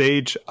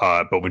backstage,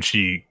 but when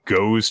she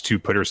goes to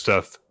put her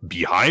stuff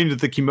behind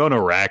the kimono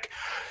rack,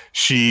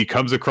 she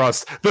comes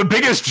across the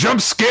biggest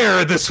jump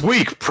scare this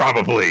week,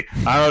 probably.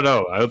 I don't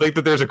know. I don't think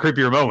that there's a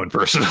creepier moment,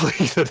 personally,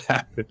 that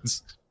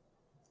happens.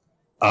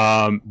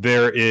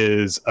 There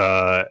is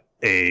another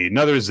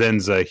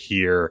Zenza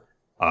here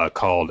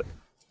called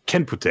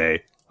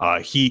Kenpute.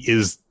 He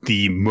is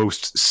the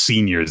most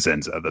senior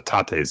Zenza, the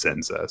Tate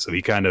Zenza. So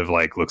he kind of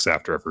looks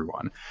after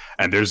everyone.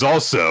 And there's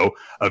also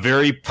a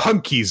very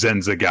punky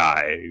Zenza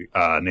guy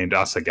named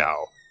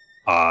Asagao.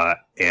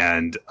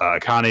 And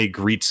Akane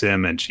greets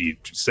him and she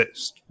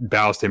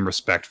bows to him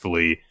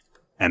respectfully.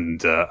 And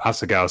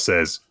Asagao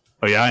says,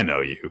 "Oh yeah, I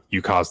know you.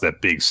 You caused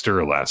that big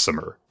stir last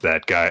summer. You're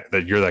that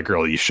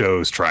girl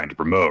Yisho's trying to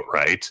promote,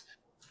 right?"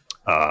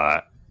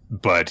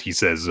 But he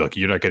says, "Look,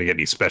 you're not going to get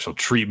any special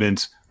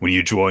treatment when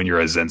you join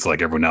your Zenza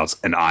like everyone else,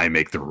 and I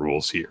make the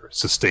rules here.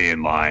 So stay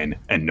in line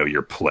and know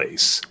your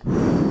place."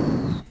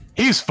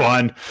 He's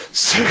fun.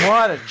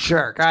 What a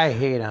jerk. I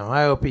hate him.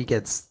 I hope he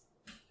gets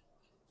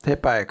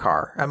hit by a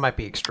car. That might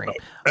be extreme.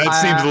 That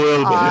seems a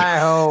little bit.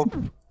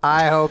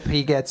 I hope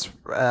he gets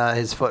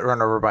his foot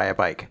run over by a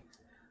bike.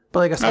 But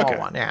like a small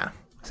one, yeah.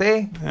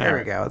 See? There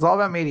we go. It's all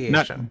about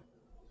mediation.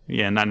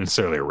 Not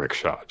necessarily a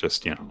rickshaw,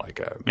 just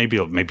maybe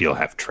you'll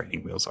have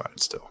training wheels on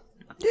it still.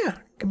 Yeah,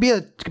 could be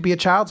a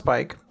child's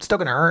bike. Still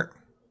gonna hurt.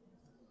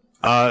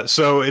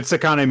 So it's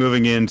Akane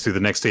moving into the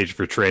next stage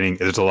for training.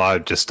 There's a lot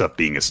of just stuff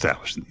being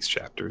established in these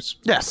chapters.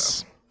 Yes,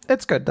 so.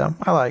 It's good though.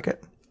 I like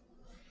it.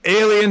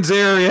 Aliens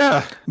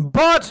area.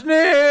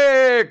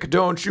 Botnik!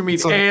 Don't you mean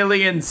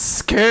aliens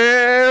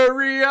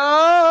scarier?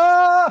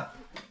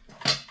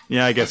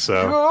 Yeah, I guess so.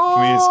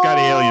 I mean, it's got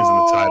aliens in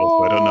the title,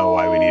 so I don't know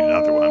why we need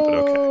another one, but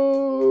okay.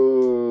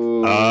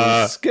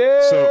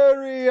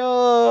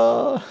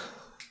 Scarier.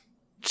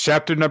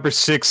 Chapter number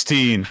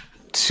 16.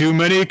 Too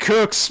many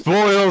cooks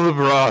spoil the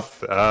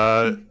broth.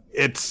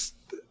 It's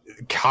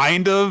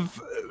kind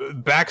of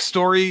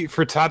backstory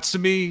for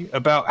Tatsumi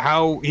about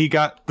how he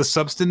got the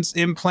substance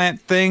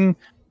implant thing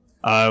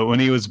when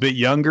he was a bit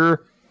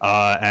younger.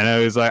 And I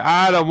was like,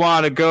 "I don't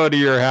want to go to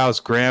your house,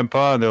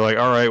 Grandpa." And they're like,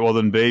 "All right, well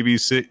then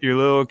babysit your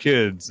little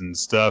kids and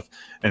stuff."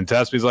 And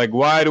Tatsumi's like,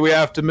 "Why do we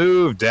have to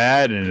move,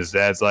 Dad?" And his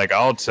dad's like,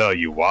 "I'll tell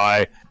you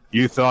why.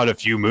 You thought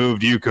if you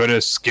moved, you could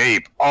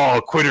escape. All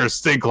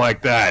quitters think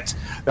like that.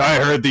 I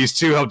heard these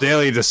two helped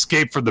aliens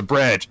escape from the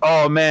bridge.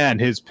 Oh man,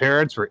 his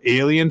parents were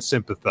alien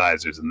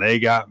sympathizers and they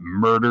got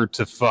murdered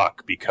to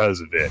fuck because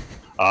of it."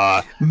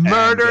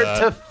 Murdered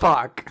to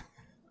fuck.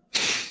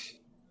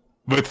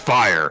 With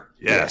fire,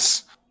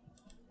 yes.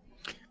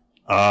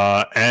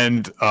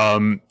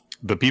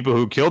 The people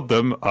who killed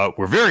them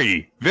were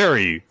very,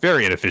 very,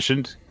 very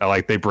inefficient.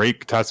 They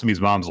break Tatsumi's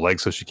mom's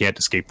leg so she can't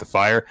escape the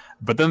fire.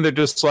 But then they're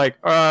just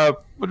like, we're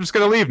just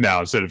going to leave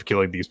now instead of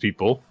killing these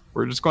people.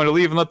 We're just going to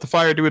leave and let the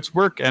fire do its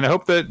work and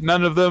hope that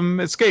none of them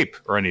escape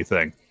or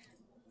anything.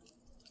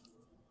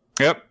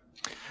 Yep.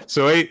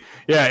 So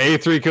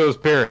A3 kills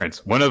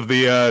parents. One of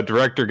the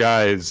director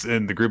guys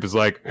in the group is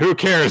like, "Who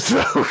cares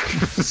though?"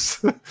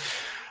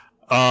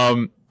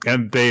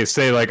 And they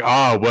say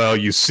well,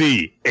 you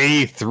see,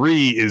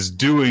 A3 is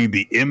doing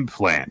the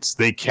implants.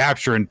 They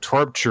capture and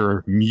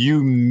torture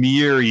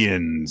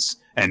Mumirians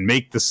and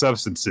make the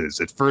substances.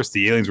 At first,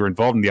 the aliens were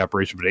involved in the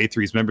operation, but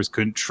A3's members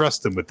couldn't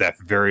trust them with that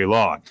for very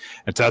long.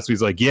 And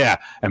Tatsumi's like, "Yeah,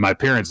 and my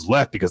parents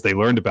left because they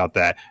learned about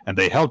that, and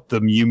they helped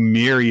the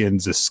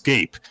Mumirians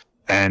escape.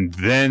 And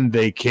then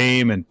they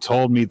came and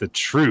told me the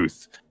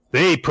truth.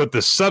 They put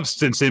the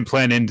substance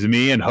implant into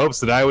me in hopes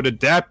that I would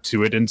adapt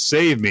to it and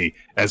save me,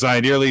 as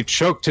I nearly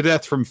choked to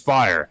death from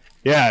fire."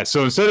 Yeah,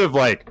 so instead of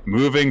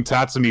moving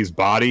Tatsumi's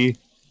body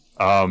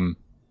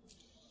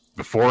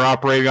before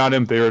operating on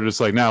him, they were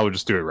just like, "No, we'll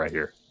just do it right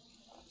here."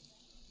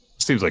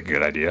 Seems like a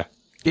good idea.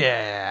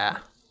 Yeah.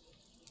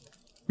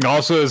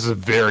 Also, is a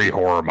very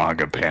horror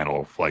manga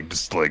panel, like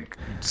just like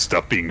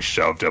stuff being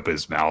shoved up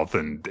his mouth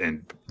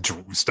and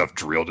stuff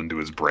drilled into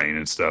his brain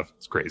and stuff.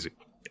 It's crazy.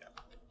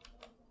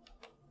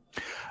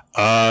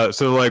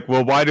 So like,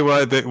 well, why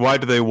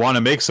do they want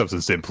to make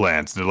substance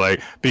implants? And they're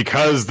like,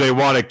 because they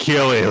want to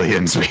kill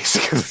aliens,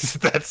 basically.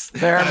 that's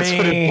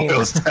what it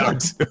boils down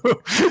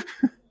to.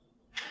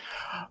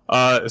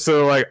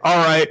 So like, all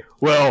right,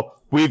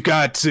 well, we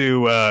got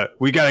to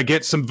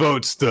get some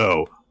votes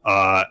though.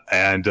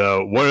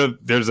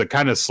 There's a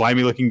kind of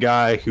slimy looking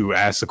guy who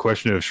asks a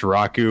question of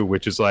Shiraku,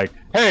 which is like,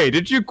 hey,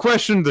 did you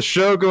question the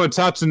Shogo and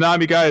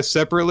Tatsunami guys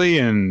separately?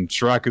 And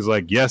Shiraku's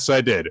like, yes,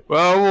 I did.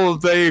 Well,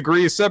 they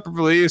agree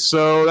separately,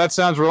 so that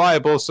sounds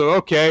reliable, so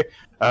okay.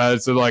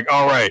 So like,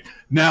 all right,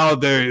 now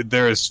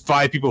there's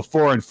 5 people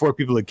for and 4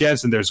 people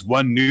against, and there's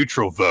 1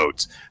 neutral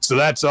vote. So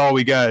that's all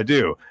we gotta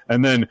do.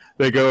 And then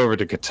they go over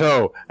to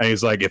Kato, and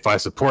he's like, if I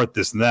support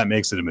this, and that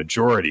makes it a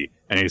majority.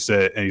 And he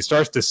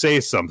starts to say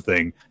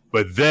something,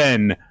 but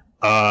then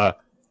one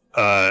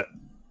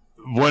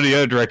of the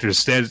other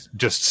directors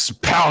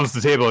just pounds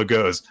the table and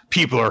goes,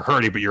 people are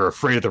hurting, but you're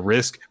afraid of the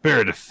risk.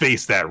 Better to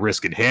face that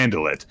risk and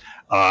handle it.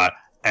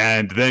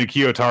 And then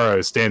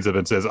Kiyotaro stands up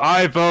and says,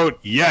 I vote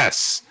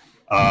yes.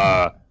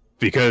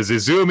 Because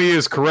Izumi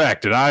is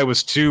correct and I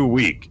was too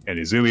weak. And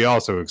Izumi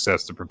also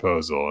accepts the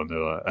proposal.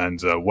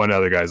 And one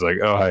other guy's like,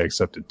 oh, I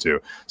accept it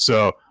too.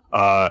 So,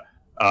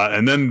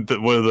 and then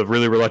one of the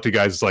really reluctant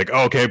guys is like,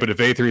 oh, okay, but if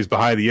A3 is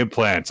behind the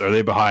implants, are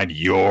they behind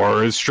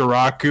yours,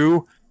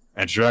 Shiraku?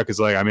 And Shiraku's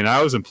like, I mean,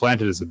 I was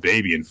implanted as a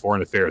baby and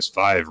Foreign Affairs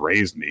 5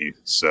 raised me.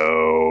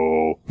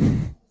 So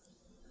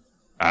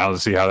I don't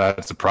see how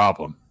that's a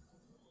problem.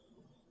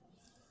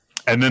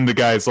 And then the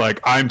guy's like,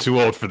 I'm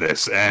too old for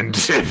this. And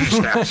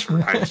that's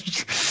right.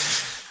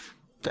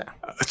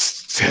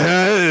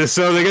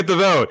 So they get the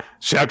vote.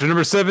 Chapter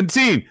number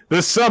 17,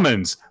 the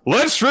summons.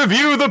 Let's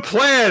review the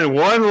plan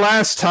one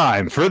last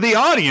time for the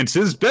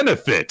audience's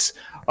benefit.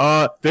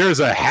 There's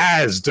a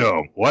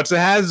Hasdome. What's a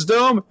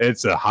Hasdome?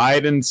 It's a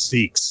hide and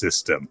seek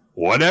system.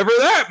 Whatever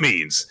that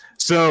means.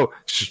 So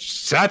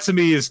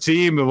Satsumi's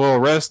team will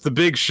arrest the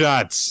big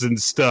shots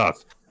and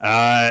stuff.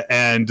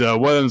 And one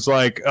of them's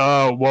like,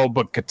 well,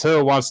 but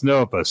Kato wants to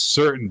know if a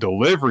certain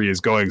delivery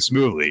is going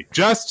smoothly.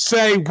 Just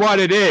say what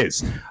it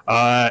is.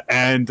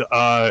 And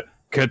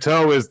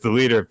Kato is the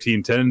leader of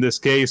Team 10 in this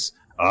case.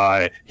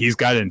 He's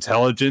got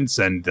intelligence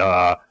and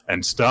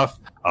stuff.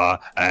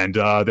 And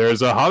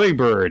there's a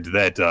hummingbird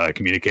that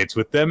communicates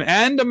with them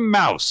and a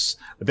mouse.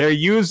 They're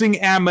using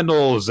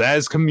aminals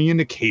as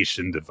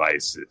communication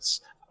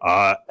devices.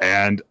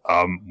 And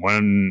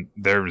when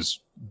there's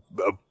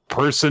a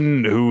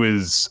person who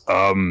is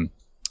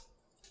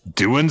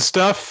doing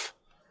stuff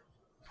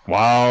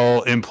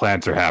while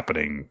implants are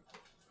happening.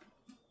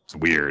 It's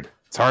weird.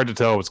 It's hard to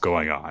tell what's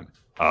going on.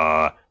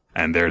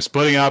 And they're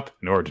splitting up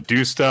in order to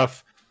do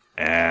stuff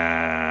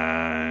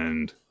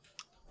and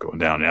going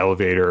down an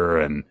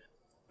elevator, and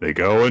they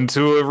go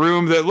into a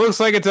room that looks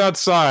like it's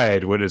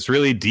outside when it's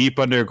really deep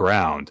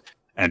underground.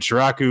 And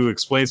Shiraku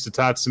explains to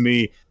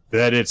Tatsumi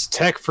that it's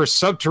tech for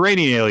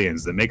subterranean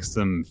aliens that makes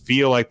them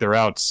feel like they're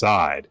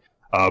outside.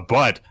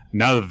 But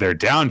now that they're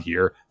down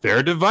here,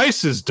 their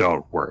devices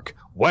don't work.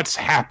 What's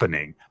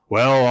happening?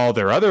 Well, all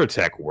their other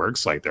tech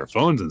works, like their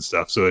phones and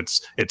stuff. So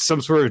it's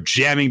some sort of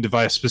jamming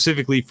device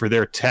specifically for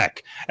their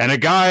tech. And a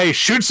guy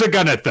shoots a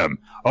gun at them.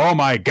 Oh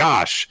my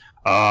gosh.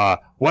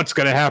 What's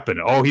going to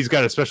happen? Oh, he's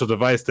got a special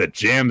device that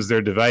jams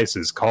their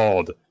devices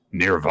called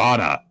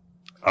Nirvana.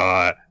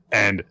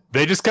 And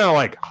they just kind of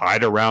like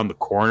hide around the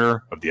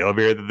corner of the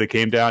elevator that they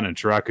came down. And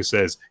Shiraku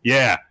says,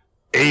 yeah,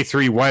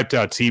 A3 wiped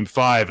out Team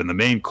 5, and the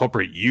main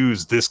culprit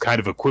used this kind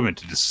of equipment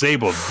to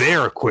disable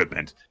their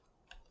equipment.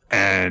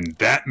 And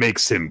that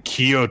makes him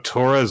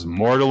Kiyotora's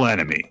mortal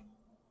enemy.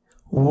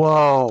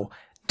 Whoa.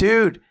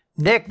 Dude,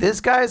 Nick, this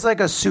guy's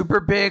like a super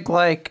big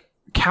like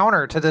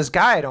counter to this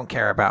guy I don't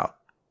care about.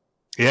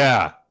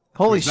 Yeah.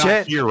 Holy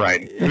shit.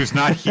 Who's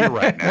not here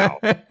right now.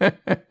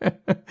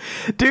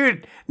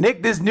 Dude,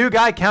 Nick, this new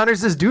guy counters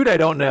this dude I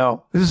don't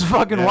know. This is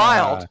fucking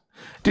wild.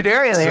 Dude,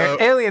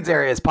 aliens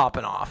area is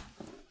popping off.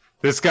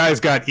 This guy's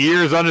got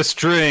ears on a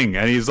string,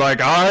 and he's like,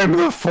 I'm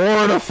the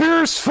Foreign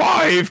Affairs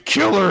 5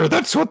 killer.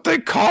 That's what they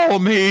call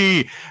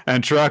me.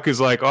 And Truck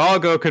is like, I'll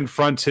go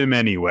confront him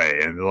anyway.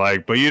 And they're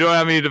like, but you don't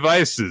have any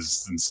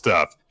devices and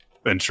stuff.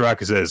 And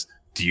Truck says,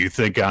 do you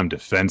think I'm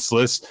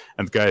defenseless?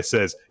 And the guy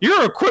says,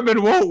 your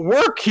equipment won't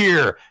work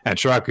here. And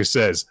Shiraku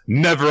says,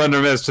 never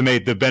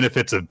underestimate the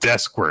benefits of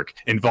desk work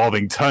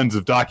involving tons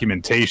of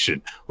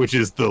documentation, which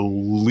is the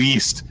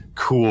least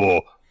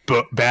cool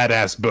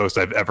badass boast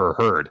I've ever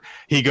heard.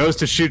 He goes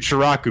to shoot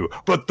Shiraku,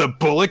 but the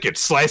bullet gets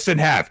sliced in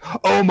half.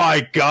 Oh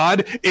my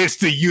god, it's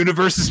the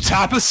universe's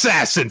top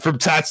assassin from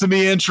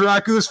Tatsumi and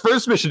Shiraku's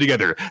first mission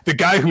together. The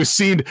guy who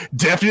seemed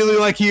definitely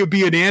like he would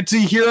be an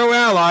anti-hero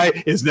ally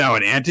is now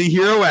an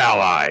anti-hero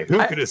ally.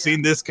 Who could have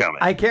seen this coming?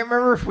 I can't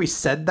remember if we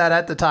said that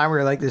at the time. We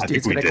were like, this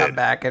dude's going to come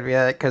back and be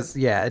like, because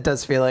yeah, it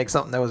does feel like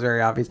something that was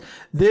very obvious.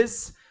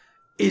 This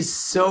is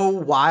so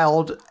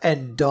wild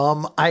and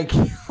dumb. I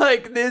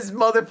like this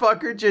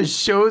motherfucker just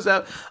shows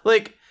up.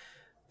 Like,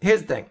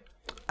 here's the thing.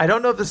 I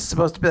don't know if this is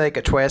supposed to be like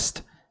a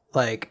twist.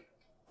 Like,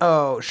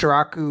 oh,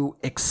 Shiraku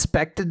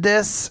expected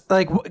this.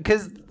 Like,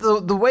 because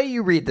the way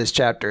you read this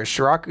chapter,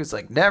 Shiraku's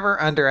like,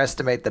 never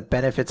underestimate the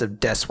benefits of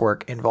desk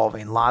work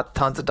involving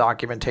tons of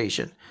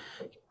documentation.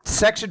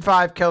 Section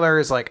 5 killer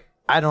is like,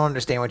 I don't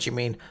understand what you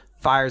mean.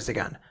 Fires the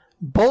gun.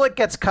 Bullet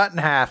gets cut in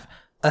half.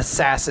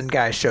 Assassin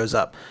guy shows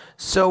up.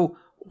 So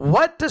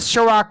what does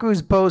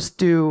Shiraku's boast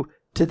do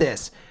to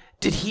this?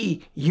 Did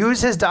he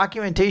use his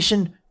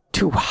documentation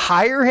to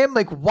hire him?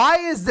 Like, why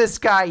is this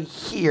guy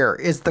here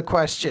is the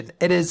question.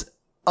 It is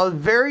a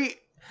very,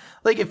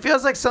 like, it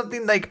feels like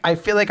something like, I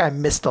feel like I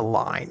missed a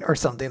line or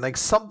something, like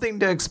something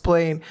to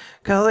explain.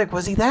 Cause like,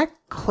 was he that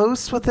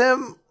close with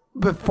him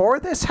before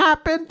this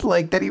happened?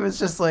 Like that he was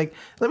just like,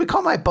 let me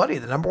call my buddy,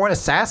 the #1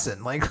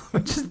 assassin. Like,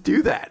 let me just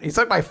do that. He's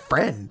like my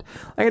friend.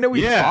 Like, I know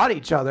we fought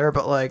each other,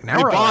 but like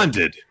now we're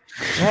bonded.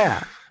 Like,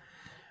 yeah.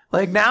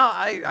 Like now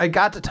I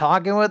got to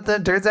talking with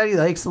him. Turns out he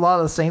likes a lot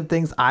of the same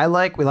things I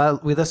like. We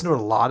listen to a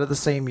lot of the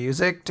same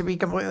music, to be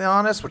completely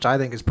honest, which I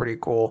think is pretty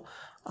cool.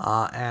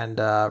 And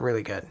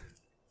really good.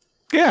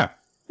 Yeah,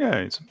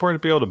 it's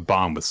important to be able to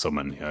bond with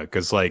someone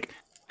because, like,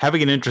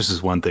 having an interest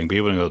is one thing,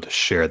 being able to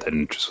share that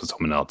interest with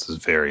someone else is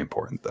very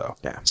important, though.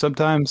 Yeah.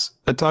 Sometimes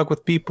I talk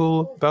with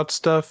people about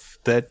stuff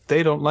that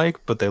they don't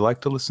like, but they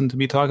like to listen to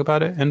me talk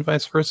about it, and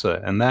vice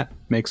versa, and that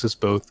makes us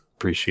both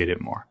appreciate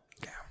it more.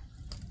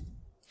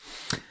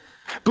 Yeah.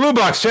 Blue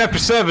Box, Chapter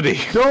 70.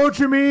 Don't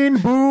you mean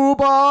Boo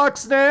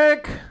Box,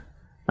 Nick?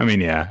 I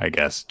mean, yeah, I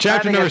guess.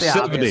 Chapter number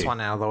 70. This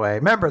one out of the way.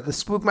 Remember, the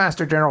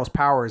Spookmaster General's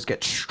powers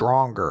get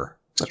stronger.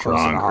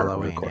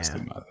 Halloween.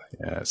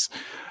 Yes.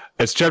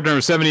 It's chapter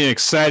number 70, an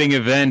exciting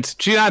event.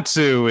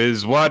 Chinatsu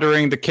is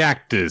watering the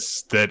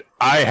cactus that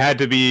I had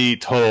to be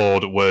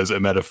told was a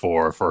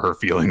metaphor for her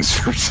feelings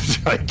for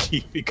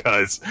Taiki,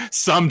 because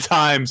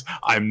sometimes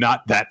I'm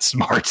not that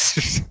smart.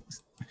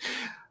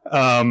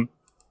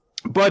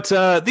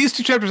 But these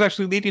two chapters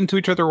actually lead into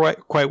each other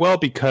quite well,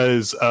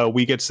 because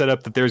we get set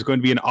up that there's going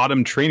to be an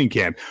autumn training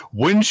camp.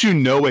 Wouldn't you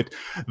know it,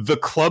 the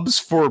clubs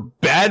for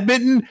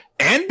badminton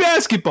and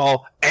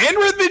basketball and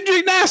rhythmic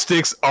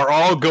gymnastics are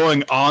all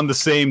going on the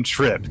same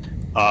trip.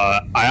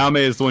 Ayame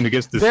is the one who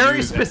gets this.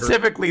 Very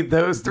specifically,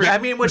 those three. I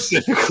mean,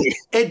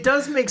 it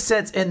does make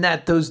sense in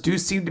that those do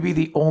seem to be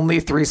the only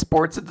three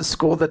sports at the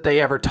school that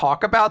they ever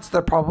talk about. So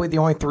they're probably the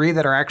only three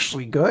that are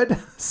actually good.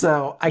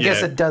 So I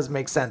guess it does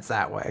make sense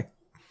that way.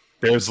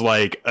 There's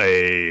like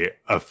a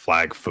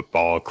flag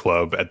football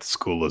club at the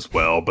school as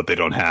well, but they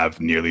don't have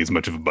nearly as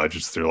much of a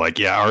budget. So they're like,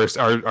 yeah,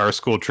 our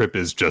school trip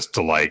is just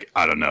to, like,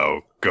 I don't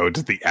know, go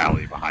to the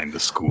alley behind the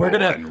school. We're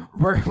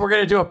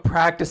gonna do a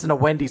practice in a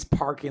Wendy's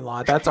parking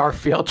lot. That's our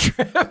field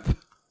trip.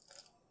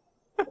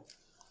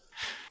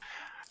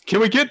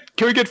 Can we get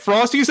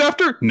Frosties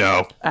after?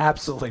 No,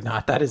 absolutely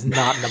not. That is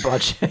not in the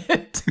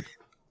budget.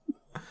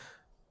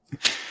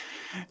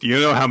 Do you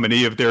know how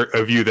many of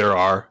you there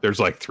are? There's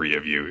like 3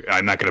 of you.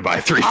 I'm not going to buy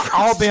 3.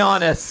 I'll be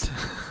honest.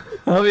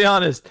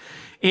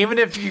 Even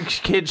if you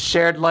kids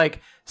shared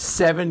like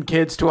 7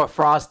 kids to a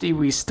Frosty,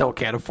 we still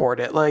can't afford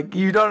it. Like,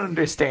 you don't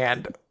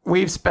understand.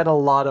 We've spent a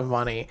lot of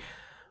money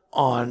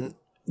on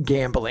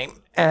gambling,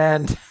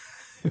 and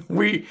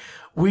we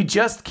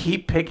just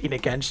keep picking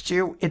against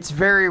you. It's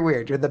very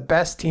weird. You're the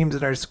best teams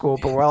in our school,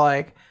 but we're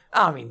like,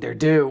 I mean, they're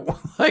due.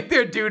 Like,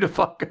 they're due to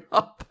fuck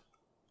up.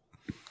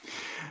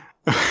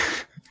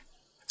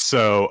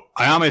 So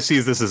Ayame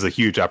sees this as a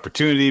huge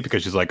opportunity,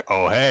 because she's like,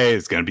 oh, hey,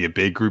 it's going to be a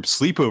big group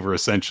sleepover,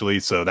 essentially.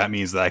 So that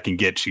means that I can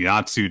get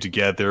Chinatsu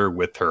together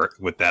with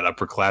that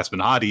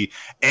upperclassman hottie,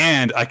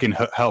 and I can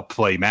help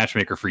play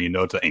matchmaker for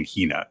Hinota and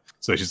Hina.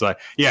 So she's like,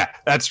 yeah,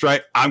 that's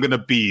right. I'm going to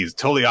be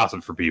totally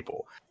awesome for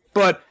people.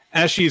 But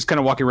as she's kind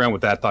of walking around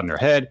with that thought in her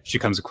head, she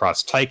comes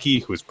across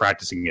Taiki, who is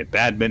practicing at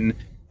badminton,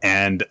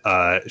 and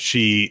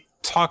she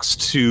talks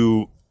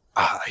to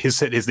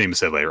his name is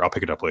said later. I'll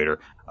pick it up later.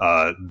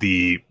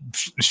 The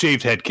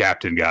shaved head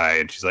captain guy,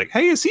 and she's like,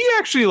 "Hey, is he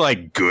actually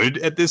like good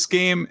at this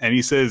game?" And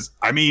he says,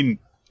 "I mean,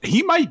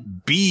 he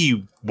might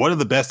be one of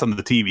the best on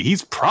the team.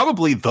 He's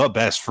probably the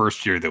best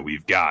first year that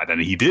we've got, and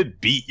he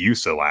did beat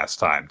Yusa last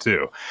time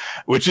too,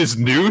 which is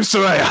new."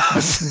 So I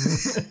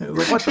asked,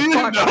 "What the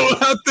fuck? Know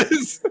about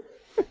this?"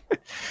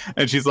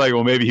 And she's like,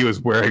 "Well, maybe he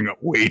was wearing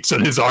weights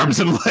on his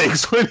arms and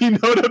legs when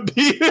Hinota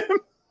beat him."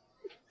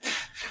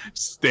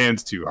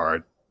 Stands too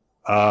hard.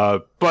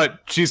 But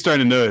she's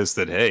starting to notice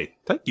that, hey,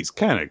 Taiki's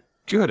kind of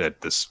good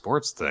at this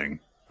sports thing.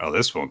 Oh,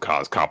 this won't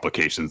cause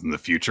complications in the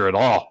future at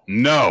all.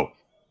 No.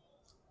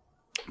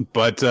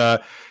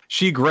 But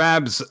she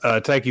grabs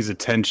Taiki's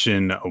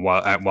attention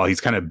while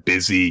he's kind of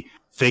busy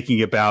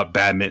thinking about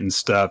badminton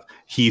stuff.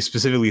 He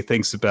specifically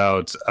thinks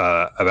about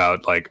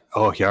like,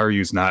 oh,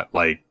 Hyaryu's not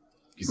like,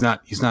 he's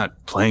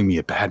not playing me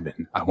at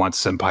badminton. I want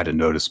Senpai to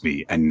notice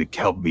me and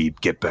help me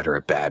get better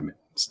at badminton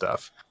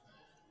stuff.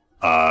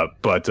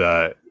 But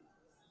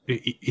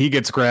he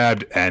gets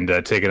grabbed and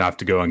taken off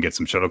to go and get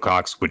some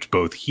shuttlecocks, which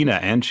both Hina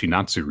and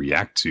Chinatsu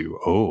react to.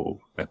 Oh,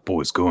 that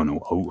boy's going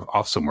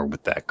off somewhere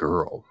with that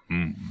girl.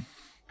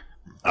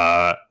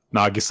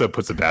 Nagisa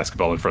puts a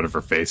basketball in front of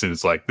her face and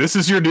it's like, this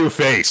is your new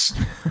face,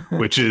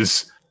 which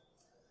is...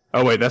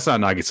 Oh, wait, that's not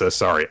Nagisa.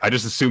 Sorry. I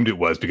just assumed it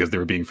was because they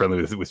were being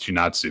friendly with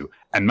Chinatsu.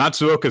 And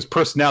Matsuoka's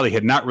personality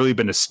had not really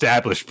been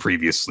established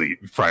previously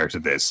prior to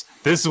this.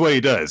 This is what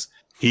he does.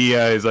 He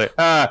is like,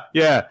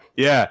 yeah,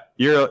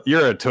 you're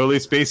a totally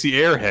spacey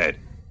airhead.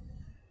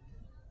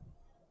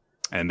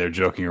 And they're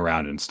joking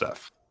around and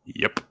stuff.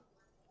 Yep.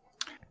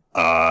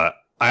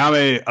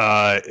 Ayame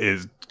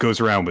goes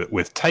around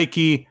with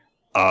Taiki.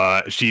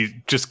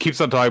 She just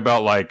keeps on talking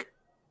about, like,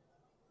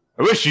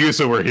 I wish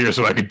Yusa were here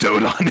so I could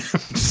dote on him.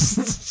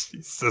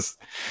 Jesus.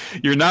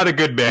 You're not a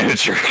good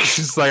manager.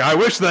 She's like, I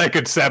wish that I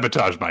could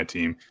sabotage my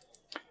team.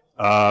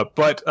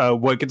 But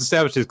what gets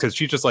established is because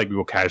she just like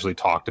will casually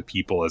talk to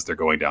people as they're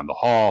going down the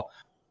hall.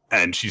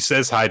 And she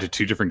says hi to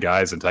two different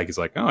guys. And Taiki's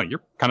like, oh,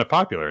 you're kind of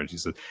popular. And she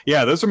says,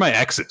 yeah, those are my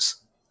exes.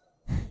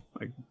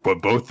 Like,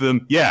 but both of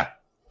them, yeah.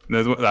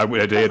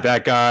 I dated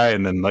that guy.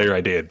 And then later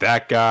I dated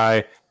that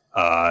guy.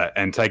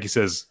 And Taiki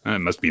says,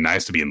 it must be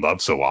nice to be in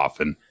love so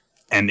often.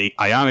 And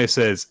Ayame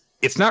says,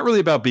 it's not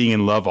really about being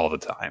in love all the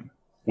time.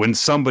 When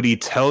somebody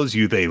tells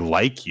you they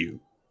like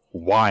you,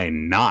 why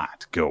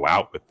not go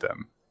out with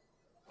them?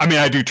 I mean,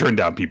 I do turn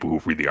down people who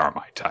really are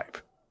my type,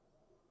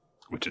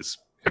 which is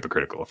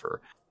hypocritical of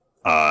her.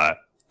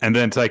 And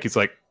then Taiki's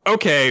like,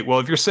 okay, well,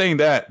 if you're saying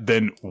that,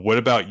 then what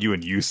about you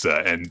and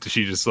Yusa? And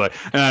she just like,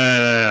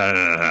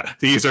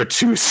 these are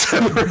two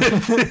separate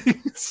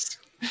things.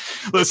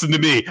 Listen to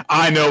me.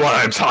 I know what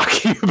I'm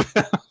talking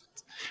about.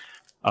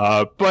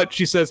 But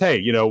she says,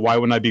 hey, why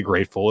wouldn't I be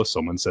grateful if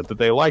someone said that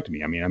they liked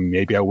me? I mean,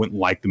 maybe I wouldn't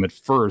like them at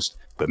first,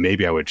 but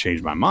maybe I would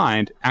change my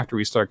mind after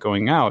we start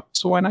going out.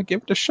 So why not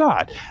give it a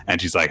shot?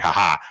 And she's like,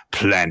 haha,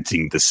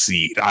 planting the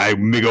seed.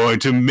 I'm going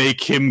to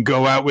make him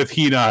go out with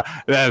Hina.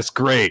 That's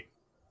great.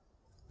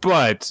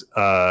 But,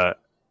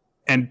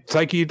 and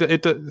Taiki,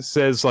 it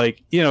says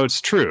like, it's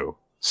true.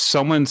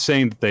 Someone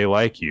saying that they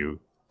like you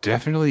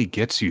definitely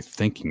gets you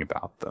thinking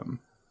about them,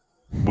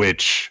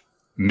 which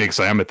makes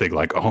Ayame think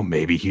like, oh,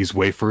 maybe he's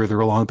way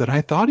further along than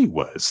I thought he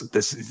was.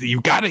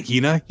 You got it,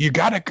 Hina. You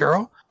got it,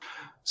 girl.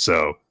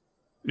 So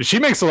she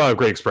makes a lot of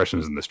great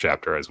expressions in this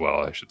chapter as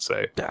well, I should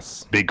say.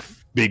 Yes. Big,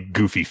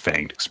 goofy,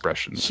 fanged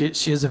expressions.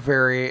 She is a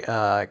very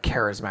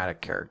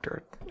charismatic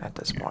character at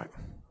this point.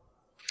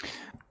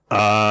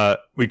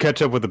 We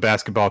catch up with the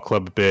basketball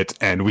club a bit,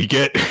 and we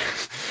get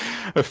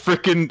a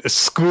freaking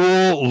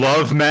school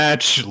love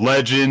match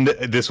legend.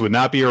 This would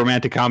not be a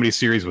romantic comedy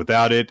series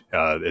without it.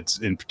 It's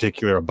in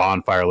particular a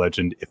bonfire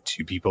legend. If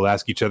two people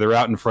ask each other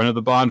out in front of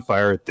the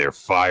bonfire, their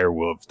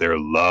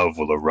love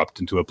will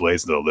erupt into a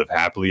blaze and they'll live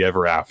happily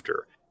ever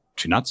after.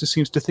 Chinatsu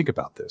seems to think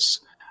about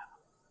this.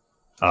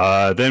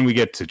 Then we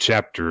get to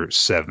chapter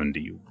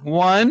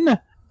 71.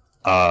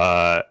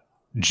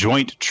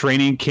 Joint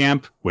training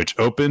camp, which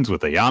opens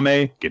with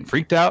Ayame getting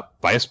freaked out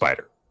by a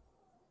spider.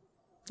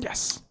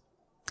 Yes.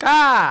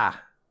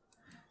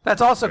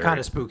 That's also kind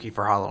of spooky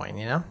for Halloween,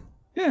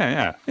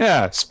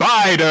 Yeah.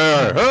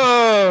 Spider!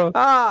 Oh!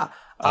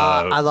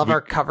 I love our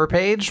cover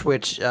page,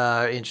 which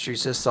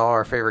introduces all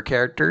our favorite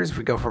characters. If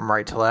we go from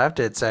right to left,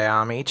 it's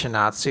Ayame,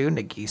 Chinatsu,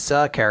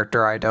 Nagisa, a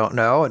character I don't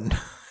know, and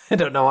I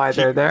don't know why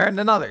they're there, and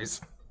then others.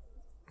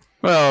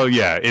 Well,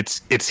 yeah,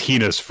 it's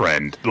Hina's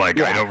friend. Like,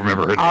 yeah. I don't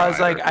remember her name. I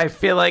was like, I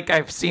feel like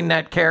I've seen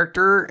that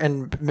character,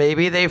 and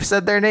maybe they've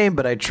said their name,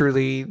 but I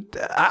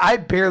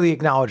barely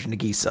acknowledge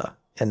Nagisa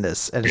in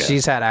this, and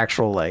she's had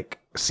actual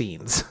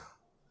scenes.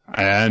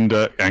 And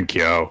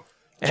Kyo.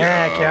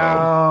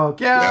 Yeah,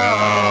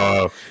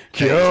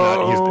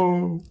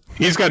 Kyo.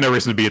 He's got no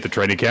reason to be at the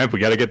training camp. We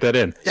got to get that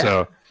in. Yeah.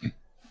 So.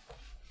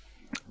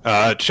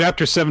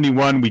 Chapter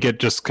 71, we get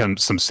just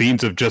some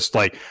scenes of just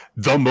like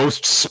the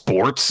most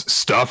sports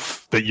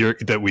stuff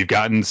that we've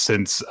gotten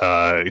since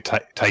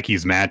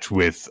Taiki's match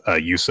with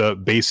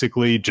Yusa.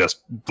 Basically,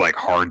 just like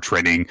hard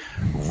training,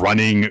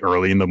 running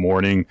early in the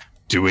morning,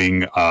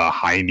 doing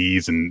high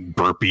knees and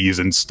burpees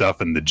and stuff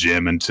in the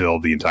gym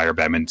until the entire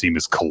badminton team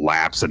is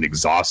collapsed and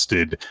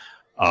exhausted.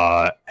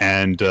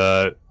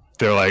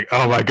 They're like,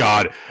 oh my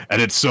god,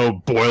 and it's so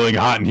boiling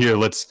hot in here.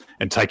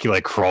 And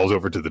Taiki crawls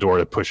over to the door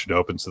to push it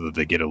open so that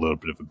they get a little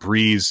bit of a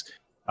breeze.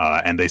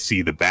 And they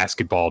see the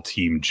basketball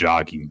team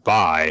jogging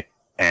by,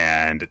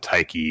 and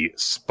Taiki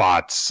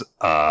spots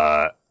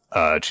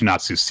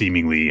Chinatsu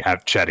seemingly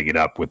chatting it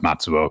up with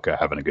Matsuoka,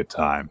 having a good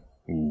time.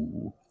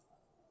 Ooh.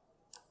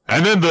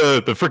 And then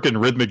the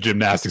freaking rhythmic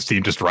gymnastics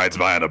team just rides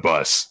by on a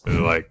bus.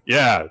 They're like,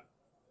 yeah.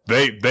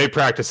 They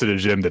practice at a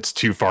gym that's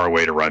too far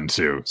away to run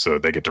to, so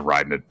they get to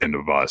ride in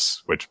a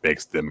bus, which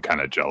makes them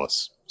kind of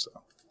jealous. So,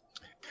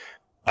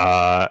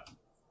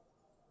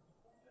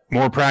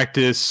 more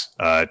practice.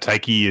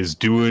 Taiki is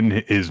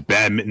doing his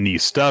badminton-y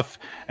stuff,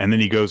 and then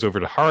he goes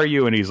over to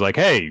Haruyu and he's like,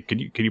 "Hey, can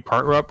you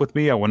partner up with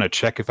me? I want to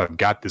check if I've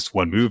got this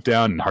one move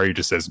down." And Haruyu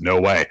just says, "No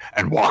way,"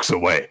 and walks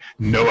away.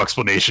 No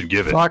explanation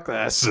given. Fuck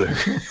this.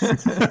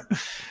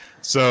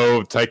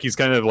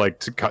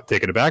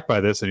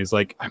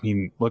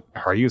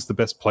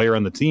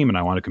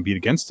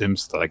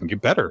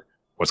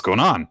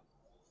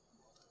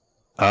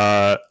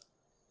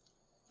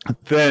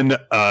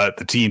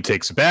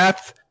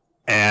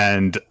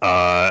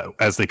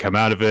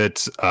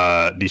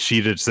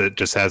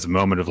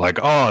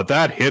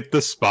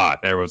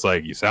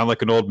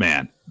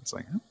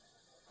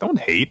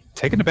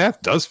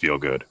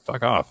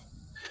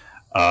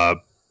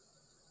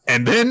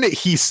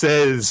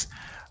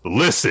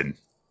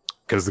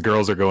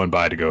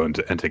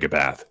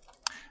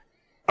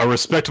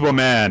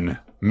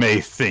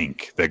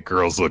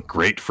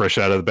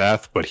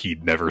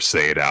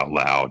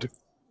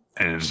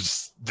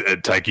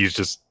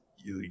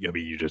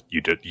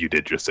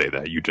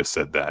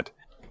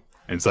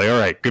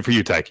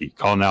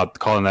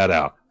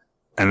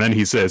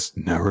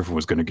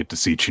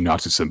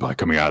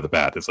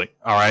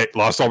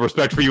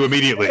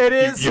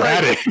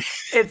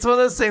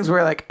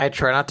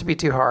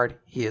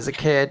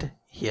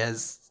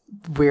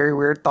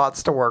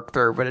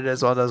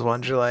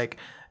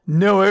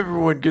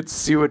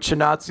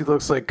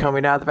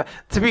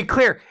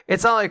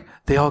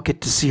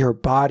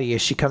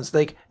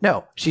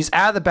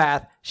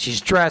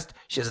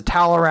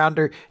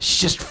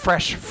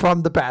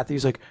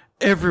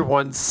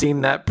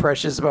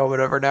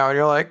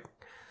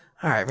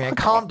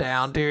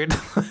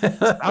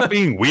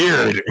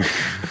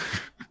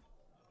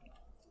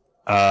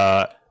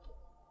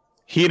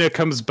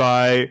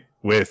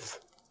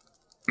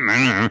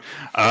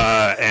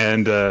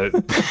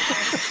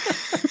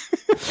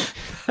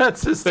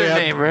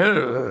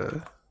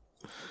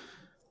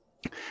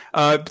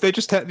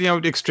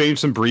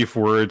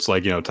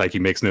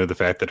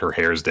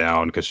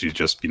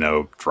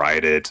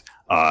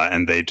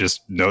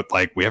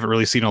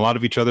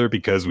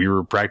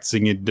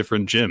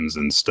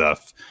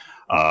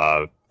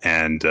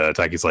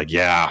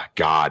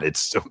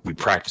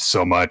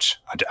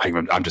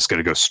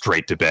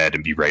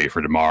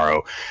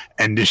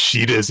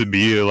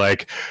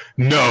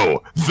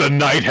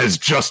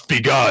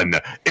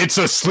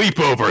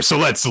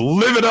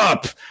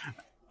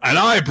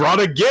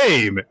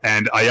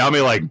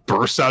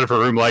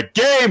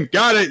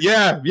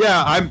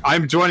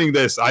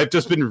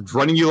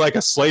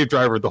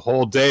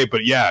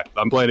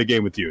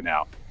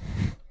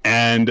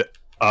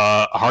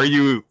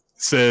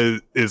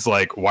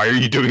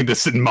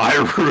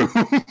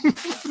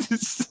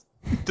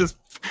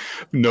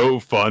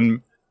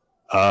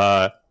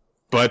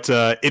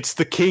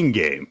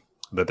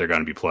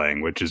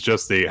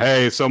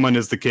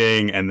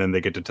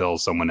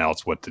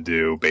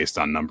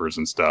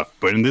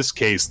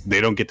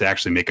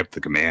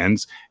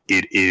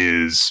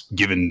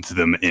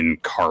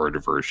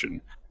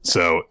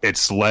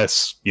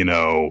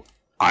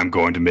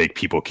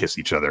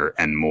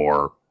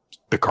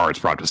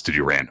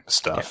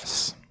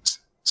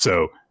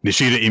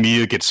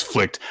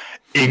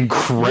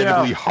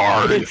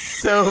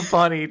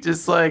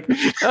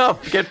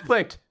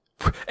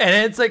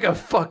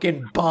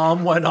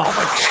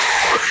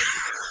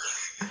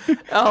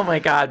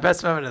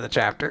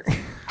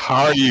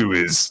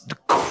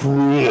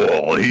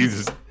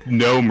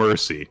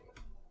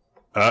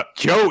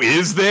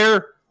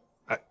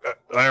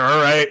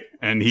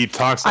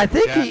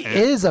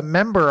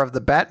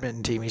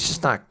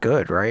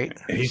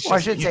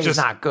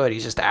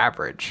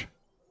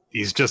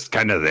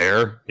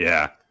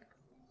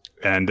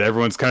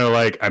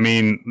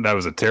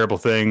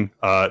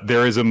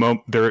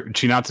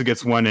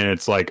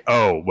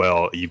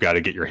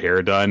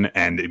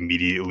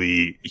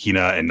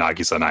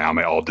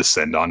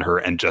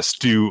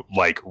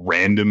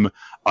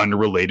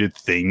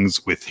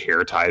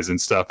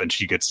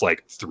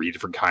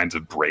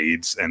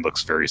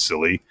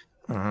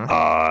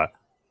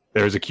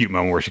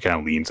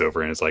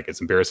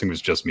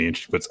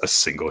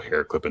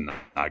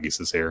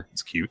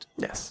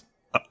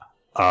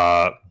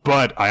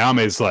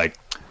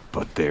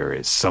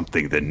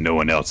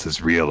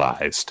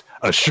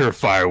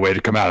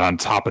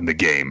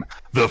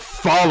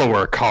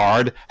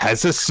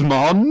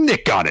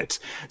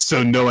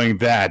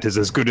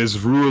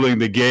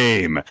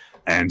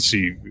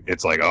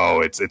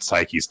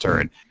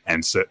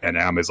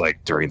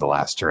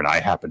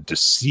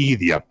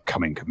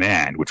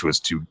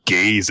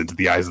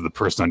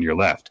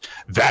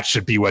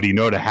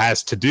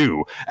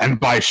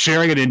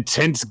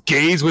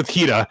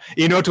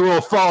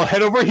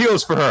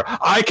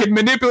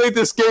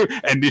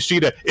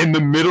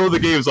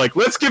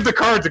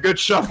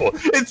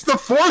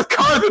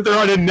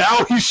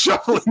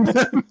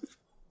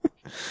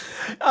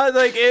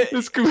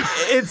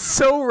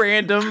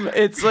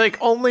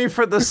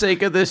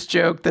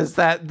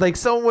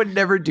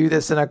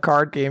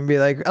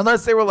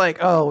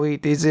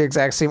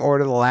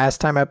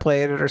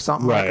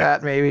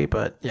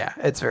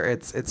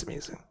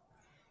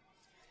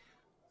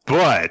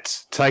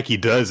 But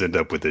Taiki does end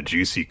up with a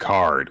juicy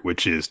card,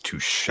 which is to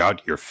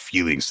shout your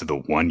feelings to the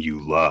one you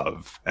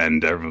love.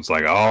 And everyone's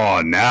like,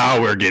 oh, now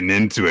we're getting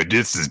into it.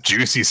 This is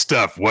juicy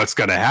stuff. What's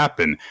going to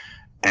happen?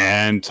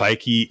 And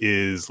Taiki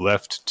is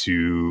left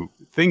to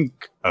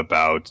think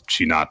about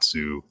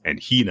Chinatsu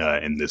and Hina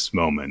in this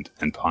moment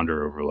and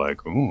ponder over like,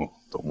 oh,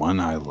 the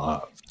one I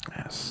love.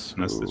 Yes.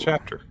 And that's the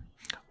chapter.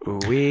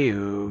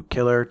 Ooh,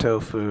 killer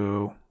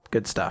tofu.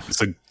 Good stuff.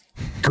 It's a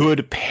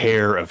good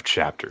pair of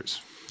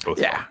chapters. Both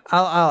yeah,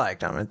 I like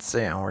them. It's,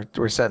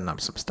 we're setting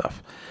up some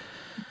stuff.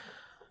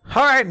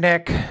 All right,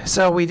 Nick.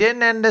 So we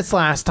didn't end this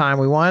last time.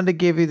 We wanted to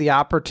give you the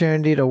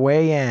opportunity to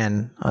weigh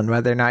in on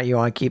whether or not you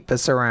want to keep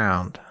this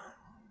around.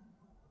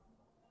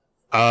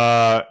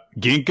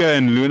 Ginka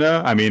and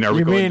Luna. I mean,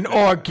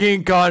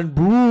 Ginka and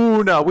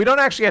Luna? We don't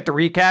actually have to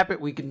recap it.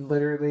 We can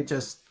literally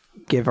just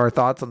give our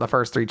thoughts on the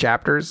first 3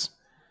 chapters.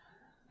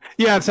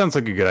 Yeah, it sounds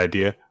like a good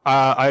idea.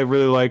 I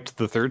really liked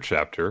the 3rd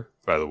chapter.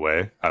 By the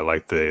way, I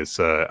like this.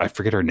 I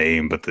forget her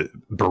name, but the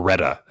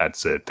Beretta.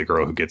 That's it. The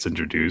girl who gets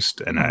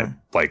introduced, and I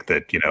like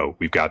that.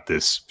 We've got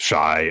this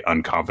shy,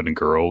 unconfident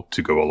girl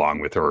to go along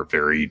with her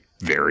very,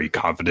 very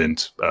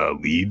confident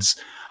leads,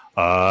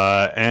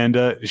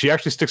 and she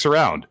actually sticks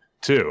around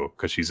too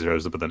because she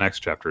shows up in the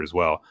next chapter as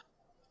well.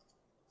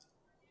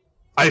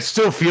 I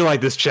still feel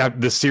like this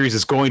series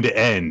is going to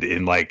end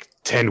in like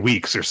 10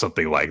 weeks or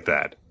something like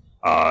that.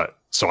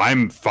 So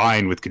I'm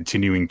fine with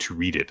continuing to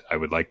read it. I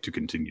would like to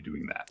continue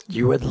doing that.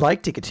 You would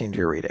like to continue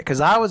to read it, because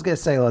I was gonna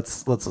say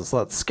let's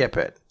skip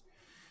it,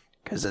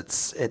 because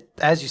it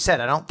as you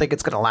said, I don't think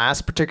it's gonna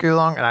last particularly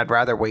long, and I'd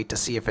rather wait to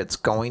see if it's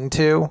going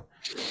to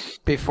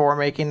before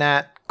making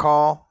that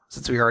call,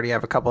 since we already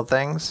have a couple of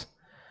things.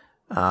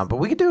 But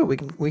we can do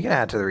it. We can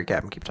add to the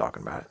recap and keep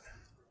talking about it.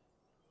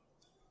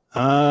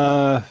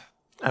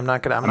 I'm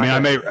not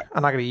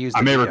gonna use.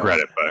 I may regret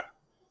it, but.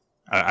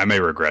 I may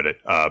regret it,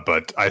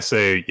 but I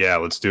say, yeah,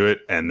 let's do it,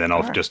 and then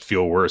I'll just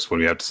feel worse when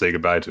we have to say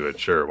goodbye to it.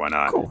 Sure, why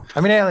not? Cool.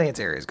 I mean, Aliens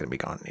area is going to be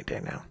gone any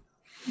day now.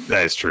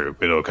 That is true.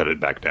 It'll cut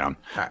it back down.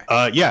 All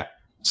right. Yeah,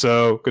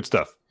 so good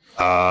stuff.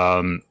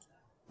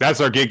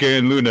 That's our Ginka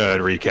and Luna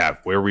recap,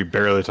 where we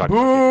barely talked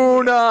about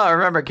Luna!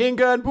 Remember,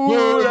 Ginka and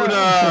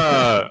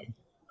Luna!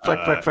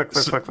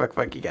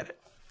 Flick, you get it.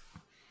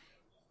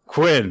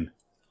 Quinn,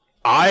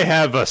 I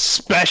have a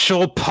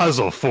special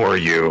puzzle for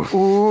you.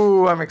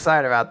 Ooh, I'm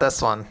excited about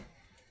this one.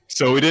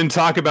 So we didn't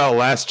talk about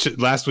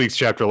last week's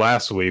chapter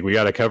last week. We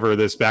got to cover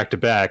this back to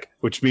back,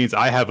 which means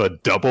I have a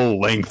double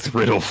length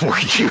riddle for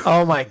you.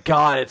 Oh my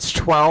god, it's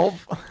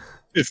 12?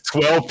 It's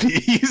 12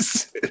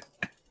 P's.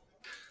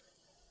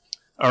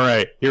 All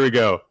right, here we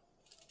go.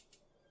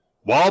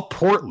 While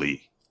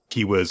portly,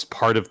 he was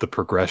part of the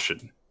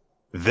progression.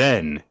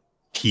 Then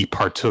he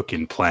partook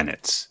in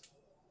planets.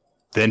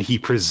 Then he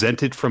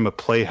presented from a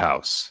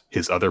playhouse.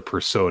 His other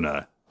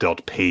persona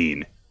dealt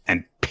pain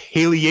and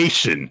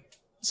palliation.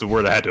 It's a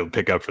word I had to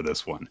pick up for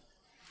this one.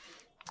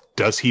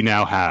 Does he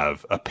now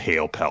have a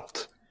pale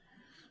pelt?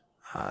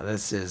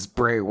 This is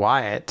Bray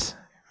Wyatt.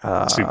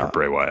 Super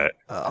Bray Wyatt.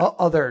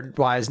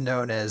 Otherwise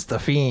known as The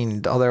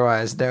Fiend.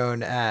 Otherwise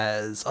known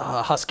as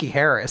Husky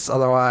Harris.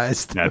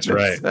 Otherwise that's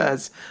right.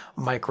 As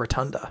Mike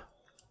Rotunda.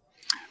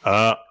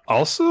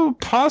 Also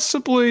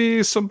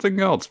possibly something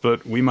else,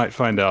 but we might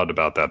find out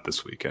about that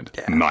this weekend.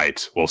 Yeah.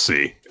 We'll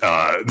see.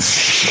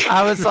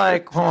 I was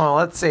like,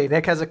 let's see.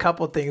 Nick has a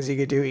couple of things he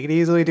could do. He could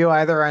easily do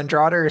either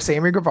Andrade or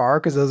Sammy Guevara,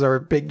 because those are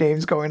big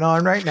names going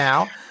on right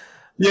now.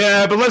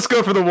 Yeah, but let's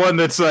go for the one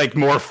that's like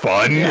more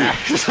fun. Yeah.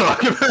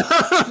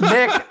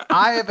 Nick,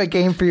 I have a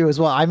game for you as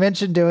well. I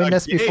mentioned doing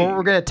this before.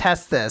 We're going to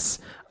test this.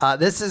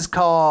 This is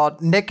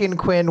called Nick and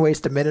Quinn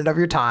Waste a Minute of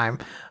Your Time.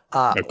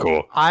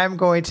 Cool. I'm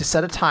going to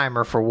set a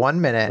timer for 1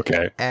 minute.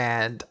 Okay.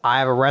 And I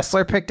have a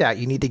wrestler picked out.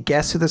 You need to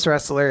guess who this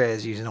wrestler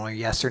is using only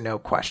yes or no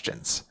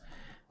questions.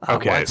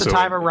 Okay. Once the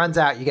timer runs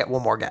out, you get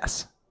one more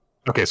guess.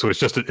 Okay, so it's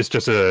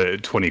just a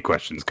 20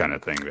 questions kind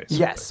of thing, basically.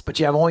 Yes, but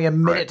you have only a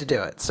minute to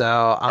do it.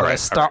 So I'm going to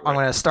start. I'm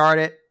going to start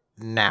it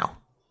now.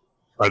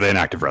 Are they an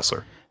active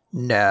wrestler?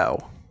 No.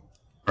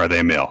 Are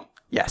they a male?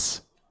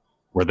 Yes.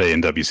 Were they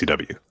in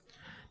WCW?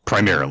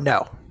 Primarily.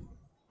 No.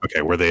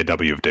 Okay. Were they a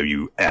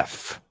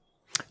WWF?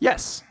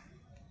 Yes.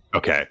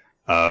 Okay.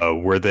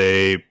 Were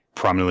they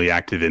prominently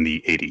active in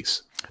the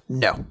 80s?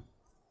 No.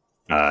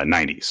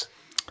 90s?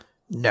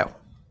 No.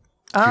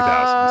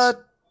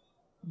 2000s?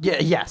 Yeah.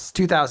 Yes.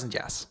 2000.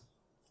 Yes.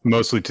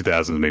 Mostly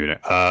 2000s, maybe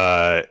not.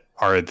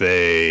 Were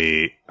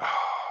they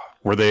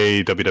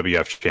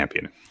WWF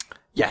champion?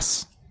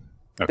 Yes.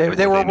 Okay.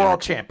 They were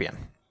world champion.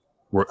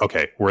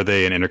 Were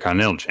they an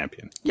Intercontinental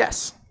champion?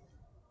 Yes.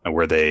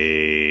 Were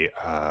they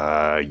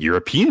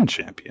European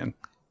champion?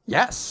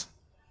 Yes.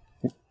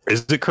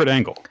 Is it Kurt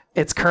Angle?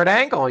 It's Kurt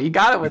Angle. You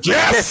got it with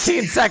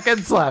 15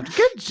 seconds left.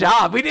 Good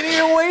job. We didn't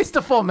even waste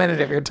a full minute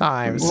of your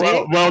time. See?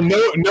 Well,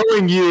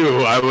 knowing you,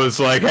 I was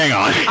like, hang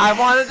on. I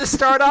wanted to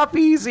start off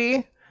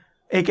easy.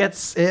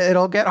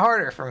 It'll get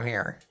harder from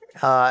here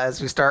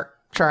as we start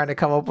trying to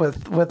come up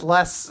with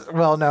less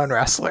well-known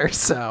wrestlers.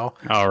 So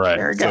all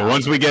right. So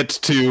once we get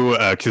to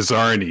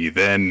Kazarni,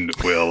 then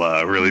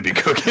we'll really be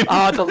cooking.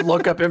 I'll have to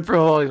look up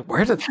info.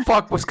 Where the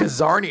fuck was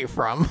Kazarni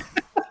from?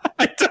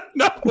 I don't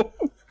know.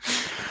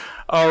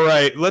 All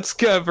right, let's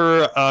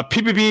cover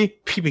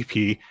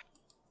PvP,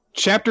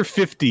 Chapter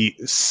 50,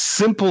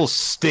 Simple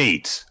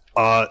State.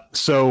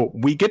 So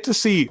we get to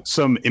see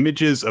some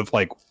images of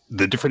like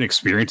the different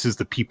experiences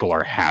that people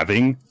are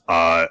having,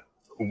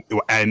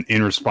 and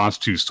in response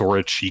to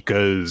Sora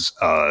Chica's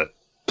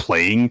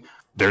playing.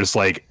 There's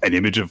like an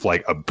image of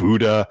like a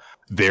Buddha.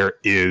 There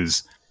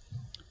is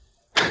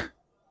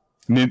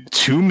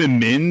two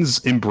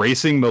Mimins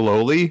embracing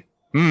Maloli.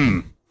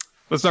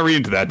 Let's not read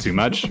into that too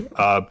much.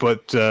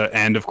 But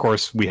and of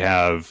course we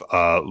have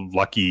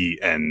Lucky.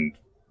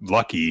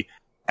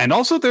 And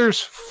also there's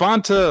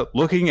Fanta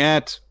looking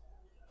at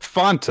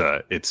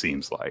Fanta, it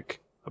seems like.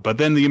 But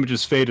then the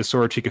images fade as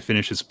Sora Chica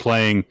finishes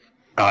playing,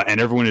 and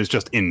everyone is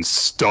just in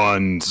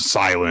stunned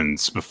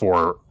silence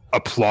before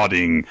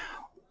applauding,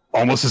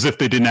 almost as if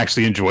they didn't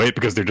actually enjoy it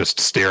because they're just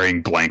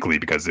staring blankly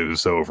because it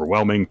was so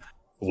overwhelming.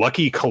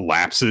 Lucky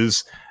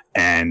collapses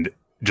and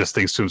just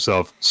thinks to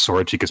himself,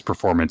 Sora Chica's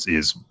performance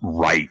is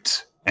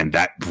right. And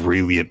that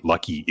brilliant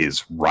Lucky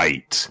is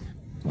right.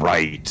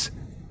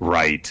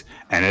 And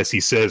as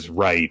he says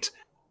right,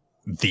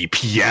 the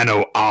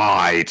piano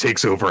eye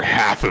takes over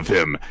half of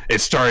him.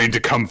 It's starting to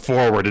come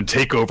forward and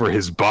take over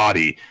his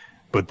body.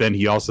 But then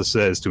he also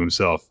says to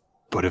himself,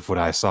 but if what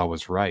I saw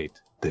was right,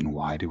 then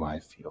why do I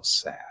feel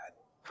sad?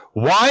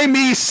 Why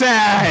me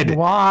sad?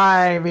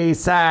 Why me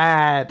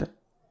sad?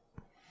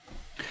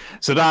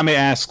 Sadame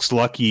asks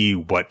Lucky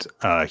what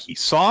he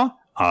saw,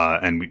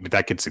 and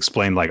that gets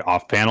explained like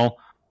off panel.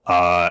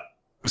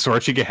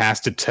 Sora Chica has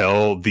to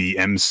tell the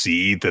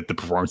MC that the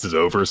performance is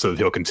over so that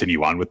he'll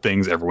continue on with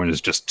things. Everyone is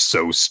just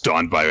so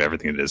stunned by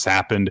everything that has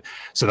happened.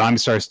 Sadame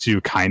starts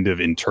to kind of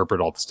interpret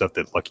all the stuff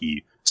that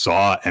Lucky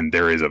saw, and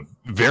there is a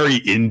very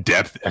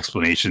in-depth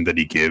explanation that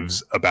he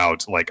gives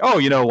about like, oh,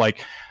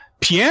 like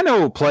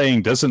piano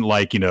playing doesn't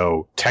like,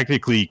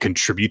 technically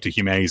contribute to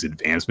humanity's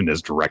advancement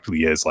as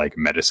directly as like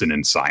medicine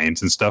and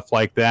science and stuff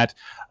like that.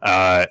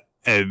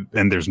 And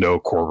there's no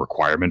core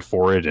requirement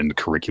for it and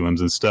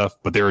curriculums and stuff,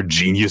 but there are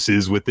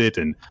geniuses with it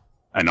and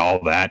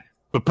all that.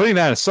 But putting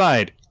that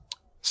aside,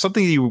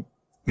 something you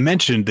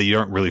mentioned that you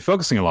aren't really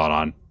focusing a lot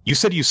on, you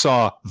said you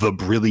saw the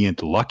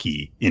brilliant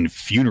Lucky in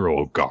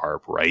funeral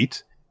garb,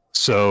 right?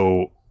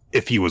 So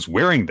if he was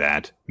wearing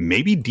that,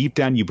 maybe deep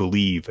down you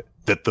believe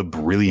that the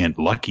brilliant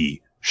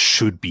Lucky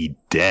should be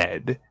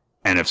dead.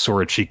 And if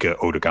Sora Chica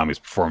Otogami's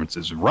performance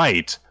is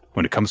right,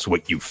 when it comes to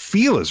what you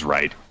feel is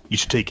right, you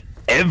should take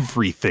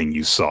everything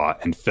you saw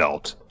and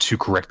felt to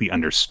correctly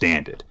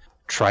understand it.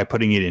 Try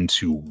putting it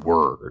into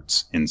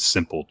words in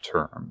simple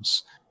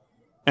terms.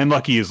 And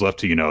Lucky is left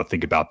to,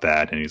 think about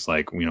that. And he's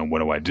like, what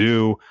do I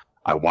do?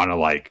 I want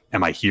to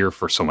am I here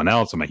for someone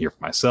else? Am I here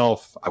for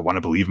myself? I want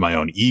to believe my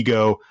own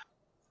ego.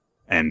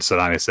 And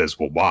Sadame says,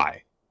 well,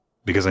 why?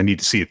 Because I need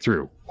to see it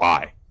through.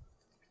 Why?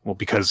 Well,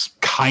 because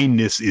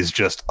kindness is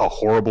just a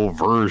horrible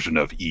version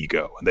of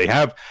ego. And they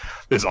have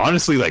this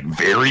honestly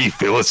very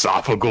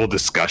philosophical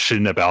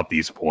discussion about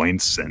these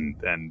points and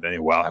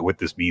what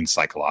this means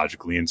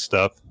psychologically and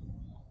stuff.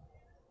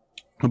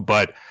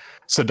 But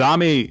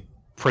Sadame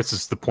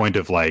presses the point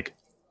of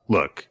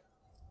look,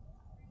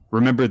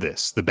 remember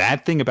this. The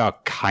bad thing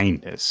about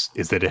kindness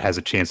is that it has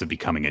a chance of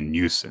becoming a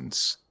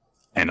nuisance.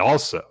 And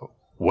also,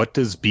 what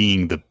does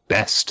being the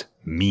best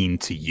mean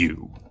to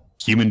you?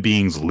 Human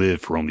beings live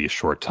for only a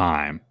short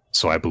time,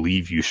 so I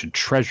believe you should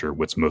treasure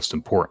what's most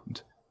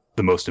important.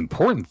 The most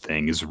important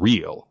thing is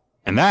real,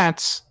 and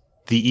that's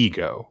the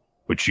ego,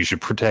 which you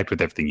should protect with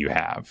everything you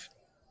have.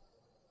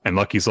 And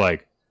Lucky's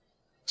like,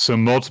 so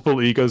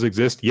multiple egos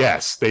exist?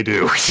 Yes, they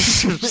do.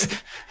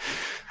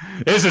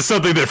 This is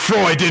something that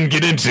Freud didn't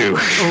get into.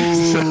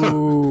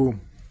 Ooh.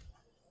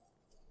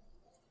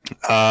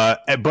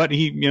 But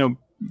he,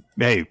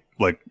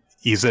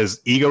 he says,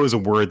 ego is a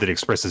word that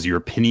expresses your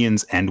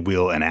opinions and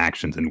will and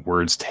actions, and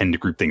words tend to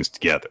group things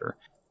together.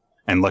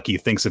 And Lucky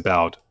thinks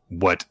about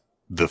what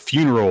the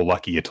funeral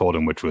Lucky had told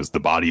him, which was the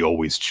body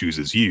always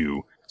chooses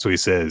you. So he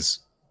says,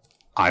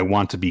 I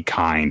want to be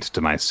kind to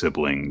my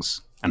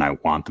siblings, and I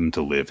want them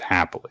to live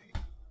happily.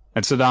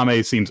 And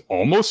Sadame seems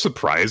almost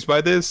surprised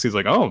by this. He's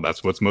like, oh,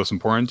 that's what's most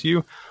important to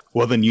you?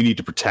 Well, then you need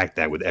to protect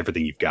that with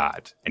everything you've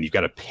got. And you've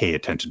got to pay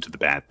attention to the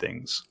bad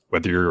things.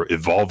 Whether you're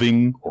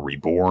evolving or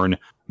reborn,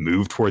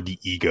 move toward the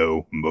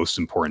ego most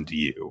important to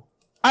you.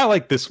 I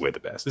like this way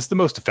the best. It's the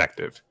most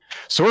effective.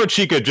 Sora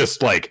Chica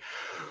just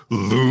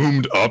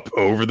loomed up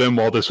over them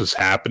while this was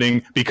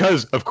happening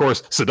because, of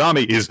course,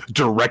 Sadame is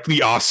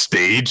directly off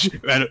stage.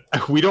 And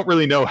we don't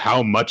really know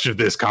how much of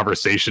this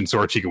conversation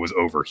Sora Chica was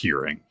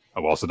overhearing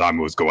while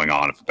Sadame was going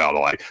on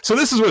about So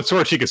this is what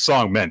Sora Chica's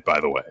song meant, by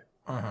the way.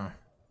 Uh-huh.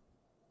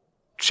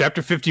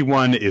 Chapter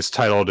 51 is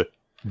titled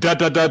Da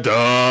Da Da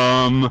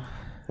Dum,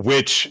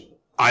 which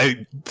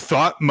I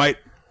thought might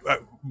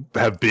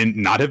have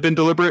been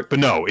deliberate, but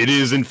no, it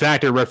is in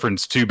fact a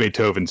reference to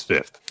Beethoven's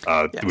Fifth,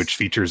 yes, which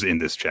features in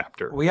this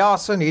chapter. We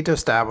also need to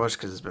establish,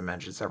 because it's been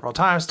mentioned several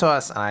times to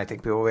us, and I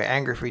think people will be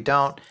angry if we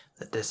don't,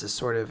 that this is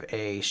sort of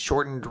a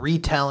shortened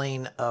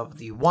retelling of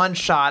the one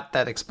shot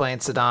that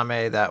explains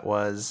Sadame that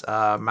was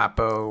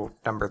Mappo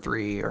number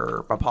 3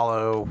 or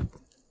Apollo,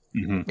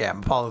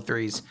 Apollo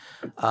 3's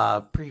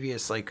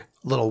previous like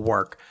little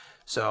work.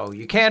 So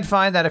you can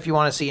find that if you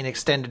want to see an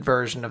extended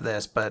version of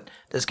this, but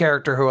this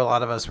character who a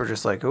lot of us were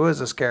just like, who is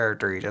this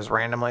character? He just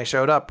randomly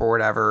showed up or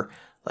whatever.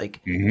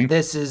 Like,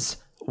 this is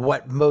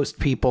what most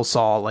people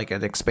saw, like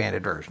an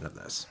expanded version of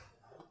this.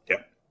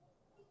 Yep.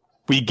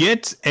 We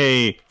get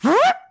a...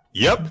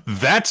 Yep,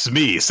 that's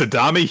me,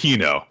 Sadame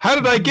Hino. How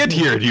did I get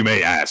here, you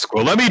may ask?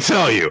 Well, let me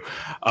tell you.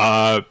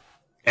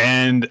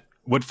 And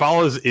what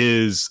follows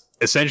is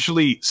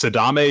essentially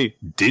Sadame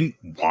didn't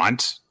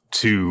want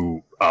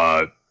to...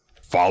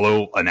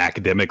 follow an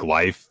academic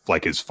life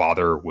like his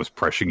father was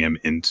pressuring him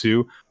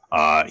into.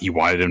 He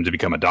wanted him to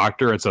become a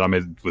doctor, and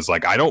Sadame was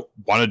like, I don't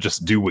want to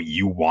just do what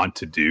you want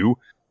to do.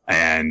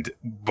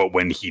 But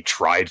when he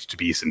tried to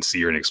be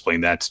sincere and explain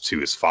that to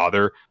his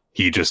father,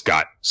 he just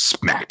got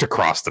smacked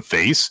across the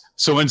face.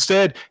 So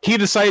instead, he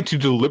decided to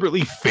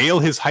deliberately fail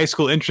his high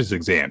school entrance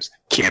exams.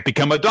 Can't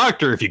become a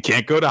doctor if you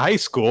can't go to high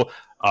school.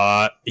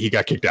 He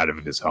got kicked out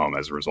of his home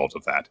as a result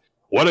of that.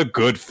 What a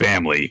good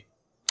family.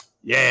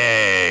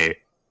 Yay.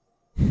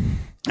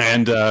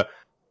 And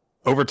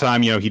over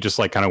time, he just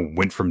like kind of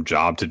went from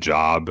job to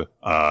job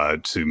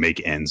to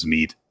make ends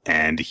meet.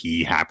 And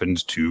he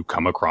happened to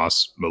come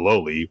across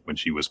Maloli when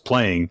she was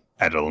playing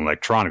at an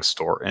electronics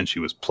store, and she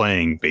was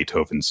playing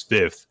Beethoven's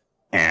Fifth,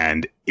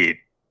 and it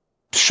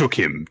shook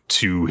him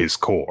to his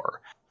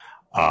core.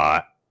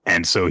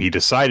 And so he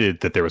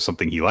decided that there was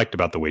something he liked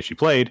about the way she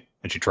played,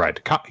 and he tried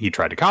to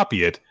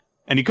copy it,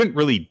 and he couldn't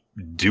really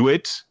do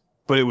it.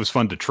 But it was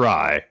fun to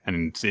try,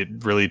 and it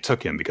really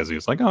took him because he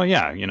was like, oh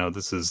yeah,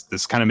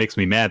 this kind of makes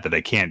me mad that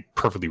I can't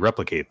perfectly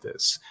replicate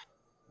this.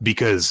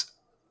 Because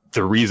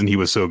the reason he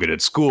was so good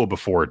at school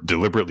before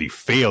deliberately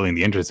failing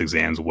the entrance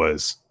exams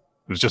was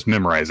just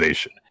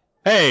memorization.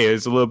 Hey,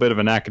 there's a little bit of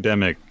an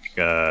academic,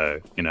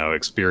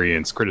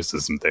 experience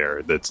criticism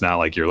there. That's not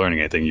like you're learning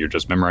anything. You're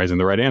just memorizing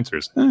the right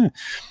answers.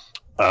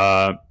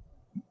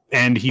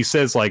 And he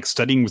says, like,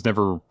 studying was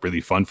never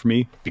really fun for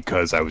me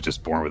because I was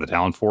just born with a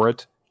talent for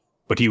it.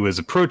 But he was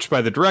approached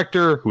by the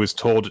director, who was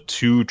told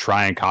to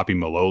try and copy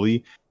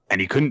Maloli,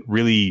 and he couldn't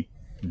really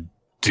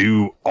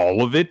do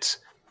all of it,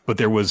 but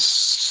there was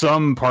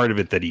some part of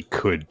it that he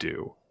could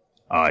do.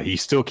 He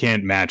still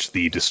can't match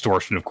the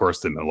distortion, of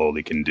course, that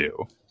Maloli can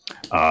do.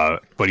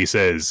 But he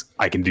says,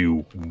 I can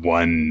do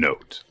one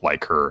note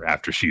like her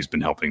after she's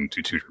been helping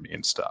to tutor me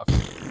and stuff.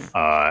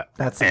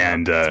 That's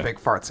a big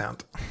fart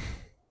sound.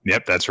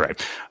 Yep, that's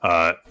right.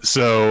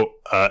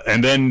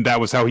 And then that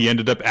was how he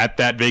ended up at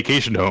that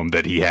vacation home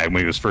that he had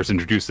when he was first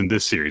introduced in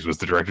this series, was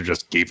the director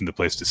just gave him the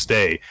place to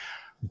stay.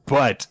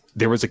 But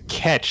there was a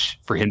catch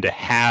for him to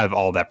have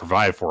all that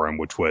provided for him,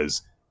 which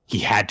was he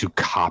had to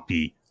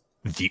copy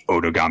the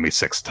Otogami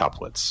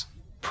sextuplets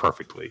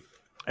perfectly.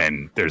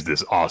 And there's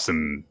this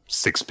awesome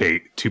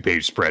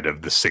 2-page spread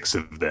of the 6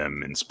 of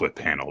them in split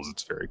panels.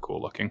 It's very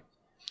cool looking.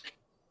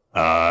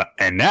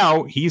 And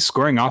now he's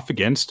scoring off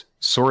against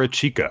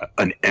Sorachika,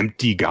 an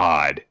empty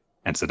god,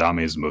 and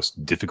Sadame's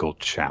most difficult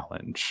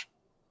challenge.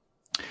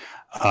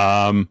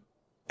 And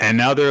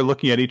now they're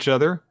looking at each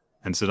other,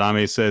 and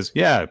Sadame says,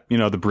 yeah,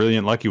 the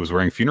brilliant Lucky was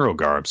wearing funeral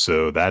garb,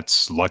 so that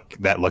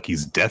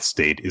Lucky's death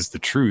state is the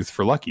truth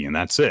for Lucky, and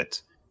that's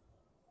it.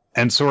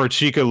 And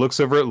Sorachika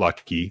looks over at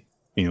Lucky,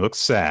 and he looks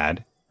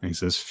sad, and he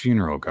says,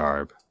 funeral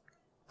garb.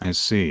 I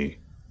see.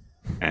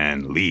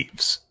 And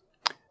leaves.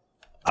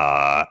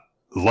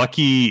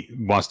 Lucky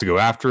wants to go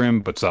after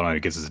him, but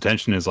Sadame gets his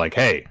attention and is like,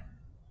 hey,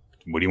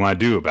 what do you want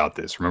to do about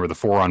this? Remember the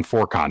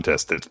 4-on-4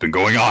 contest that's been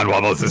going on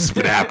while this has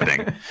been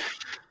happening?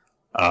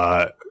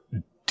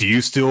 Do you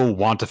still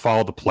want to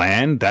follow the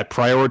plan? That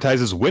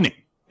prioritizes winning.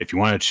 If you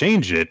want to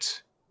change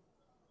it...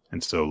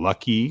 And so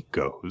Lucky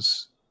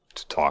goes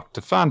to talk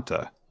to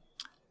Fanta.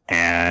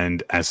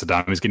 And as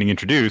Sadame is getting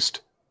introduced,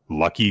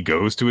 Lucky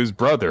goes to his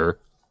brother,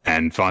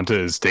 and Fanta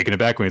is taken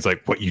aback when he's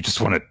like, what, you just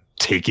want to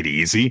take it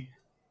easy?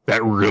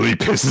 That really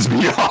pisses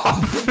me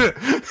off.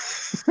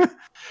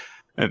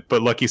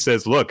 But Lucky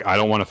says, look, I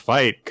don't want to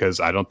fight because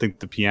I don't think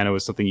the piano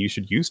is something you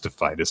should use to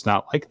fight. It's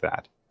not like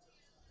that.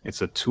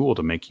 It's a tool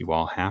to make you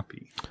all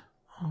happy.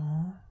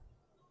 Aww.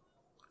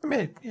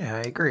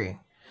 I agree.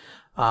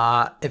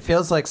 It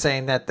feels like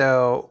saying that,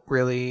 though,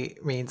 really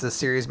means the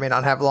series may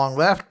not have long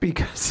left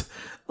because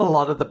a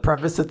lot of the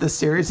premise of this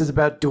series is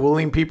about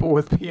dueling people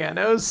with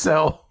pianos.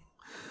 So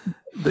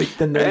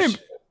the notion...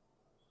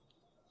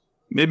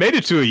 It made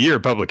it to a year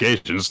of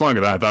publication. It's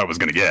longer than I thought it was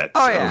going to get.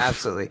 Oh, so. Yeah,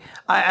 absolutely.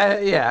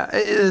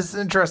 It is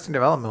an interesting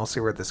development. We'll see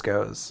where this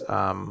goes.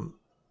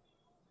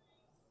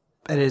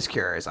 It is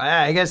curious.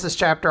 I guess this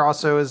chapter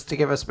also is to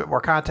give us a bit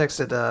more context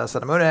to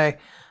Sadamune,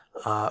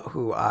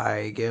 who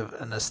I give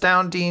an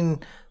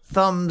astounding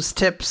thumbs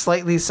tip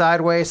slightly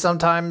sideways,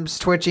 sometimes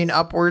twitching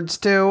upwards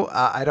too.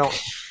 I don't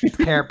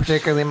care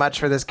particularly much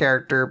for this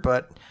character,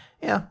 but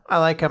yeah, I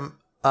like him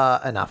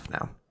enough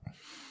now.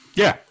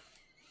 Yeah,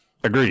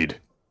 agreed.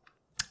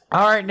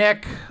 All right,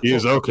 Nick. He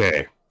is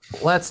okay.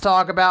 Let's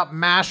talk about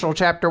Mashal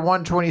Chapter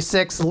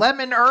 126,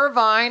 Lemon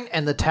Irvine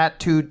and the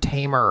Tattooed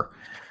Tamer.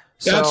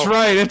 That's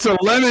right. It's a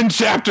Lemon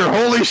chapter.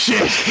 Holy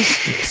shit.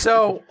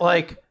 So,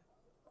 like,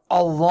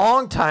 a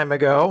long time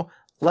ago,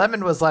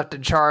 Lemon was left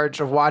in charge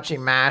of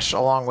watching MASH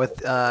along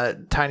with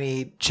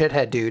Tiny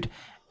Shithead Dude.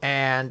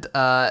 And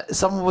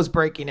someone was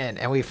breaking in.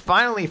 And we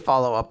finally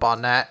follow up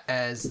on that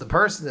as the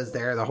person is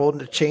there. They're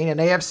holding a chain and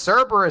they have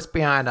Cerberus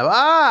behind them.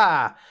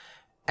 Ah!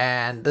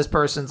 And this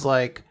person's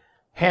like,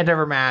 hand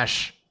over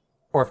MASH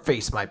or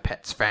face my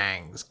pet's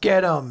fangs.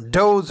 Get him.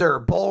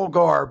 Dozer,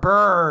 Bulgar,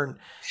 burn.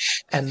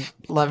 And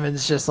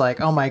Lemon's just like,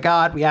 oh my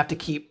god, we have to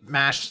keep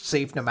MASH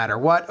safe no matter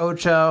what,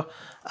 Ocho.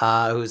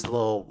 Who's the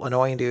little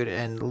annoying dude,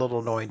 and the little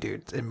annoying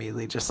dude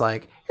immediately just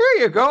like,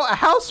 here you go, a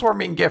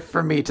housewarming gift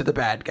from me to the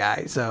bad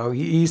guy. So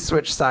he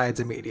switched sides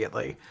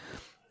immediately.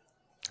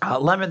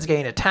 Lemon's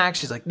getting attacked.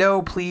 She's like,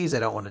 no, please, I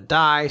don't want to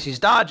die. She's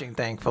dodging,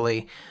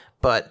 thankfully.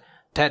 But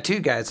Tattoo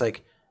Guy's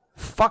like,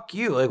 fuck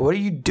you. Like, what are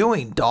you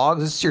doing, dog?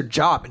 This is your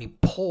job. And he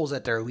pulls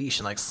at their leash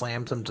and like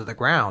slams them to the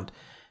ground.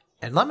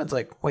 And Lemon's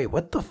like, wait,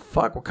 what the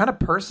fuck? What kind of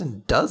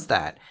person does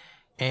that?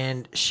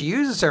 And she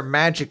uses her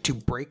magic to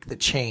break the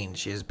chain.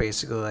 She is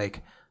basically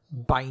like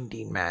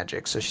binding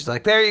magic. So she's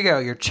like, there you go.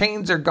 Your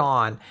chains are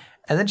gone.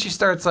 And then she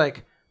starts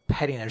like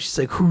petting him. She's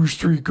like, who's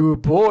three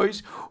good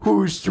boys?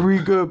 Who's three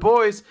good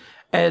boys?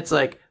 And it's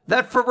like,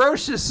 that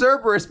ferocious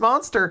Cerberus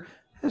monster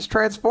has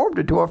transformed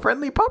into a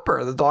friendly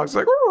pupper. The dog's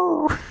like,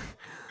 ooh.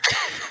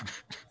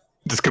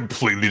 Just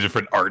completely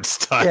different art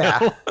style.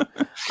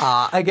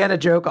 Yeah. Again, a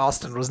joke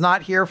Austin was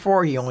not here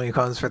for. He only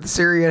comes for the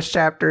serious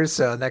chapters.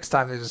 So next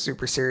time there's a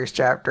super serious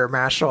chapter,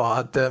 Mashal, I'll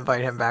have to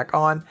invite him back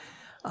on.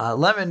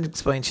 Lemon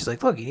explains, she's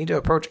like, look, you need to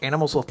approach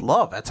animals with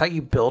love. That's how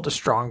you build a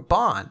strong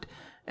bond.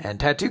 And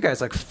Tattoo Guy's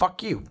like,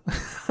 fuck you.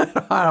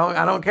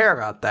 I don't care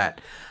about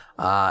that.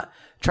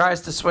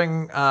 Tries to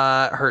swing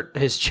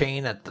his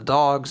chain at the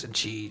dogs, and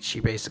she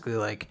basically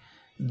like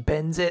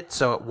bends it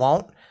so it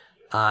won't.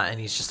 And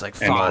he's just like,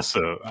 fine. And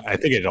also, I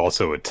think it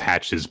also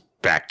attaches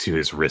back to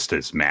his wrist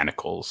as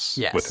manacles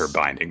with her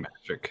binding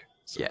magic.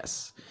 So.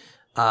 Yes.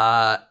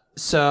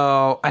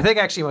 So I think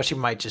actually what she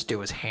might just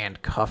do is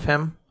handcuff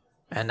him,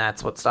 and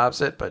that's what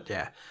stops it. But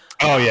yeah.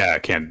 Oh yeah,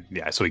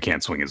 so he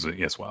can't swing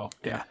as well.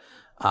 Yeah.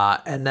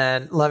 And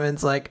then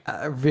Lemon's like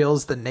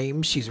reveals the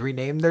name she's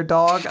renamed their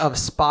dog of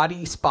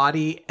Spotty,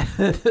 Spotty,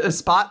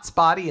 Spot,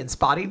 Spotty, and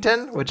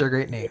Spottington, which are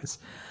great names.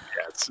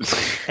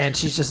 Yes. And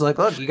she's just like,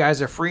 look, you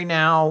guys are free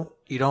now.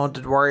 You don't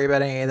have to worry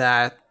about any of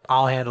that.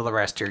 I'll handle the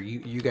rest here.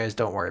 You guys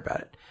don't worry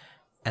about it.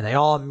 And they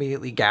all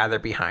immediately gather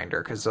behind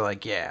her because they're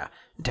like, yeah.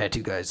 And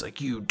Tattoo Guy's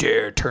like, you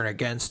dare turn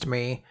against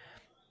me?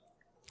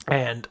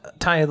 And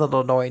tiny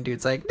little annoying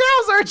dude's like,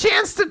 now's our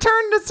chance to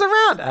turn this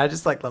around. And I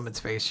just like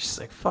Lemon's face. She's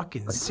like,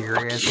 fucking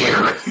seriously.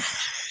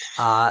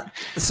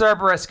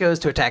 Cerberus goes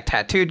to attack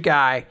Tattooed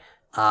Guy.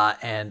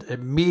 And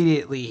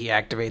immediately he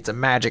activates a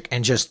magic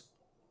and just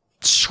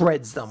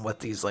shreds them with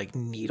these like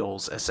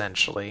needles,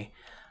 essentially.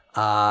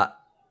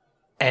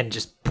 And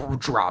just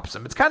drops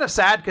them. It's kind of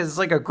sad because it's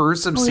like a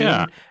gruesome scene.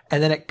 Yeah.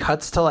 And then it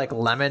cuts to like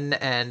Lemon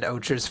and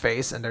Ocher's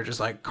face and they're just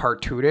like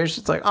cartoonish.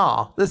 It's like,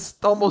 oh, this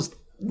almost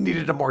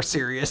needed a more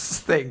serious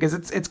thing because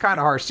it's kind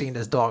of harsh seeing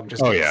this dog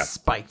just get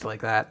spiked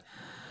like that.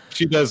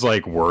 She does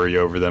like worry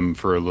over them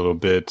for a little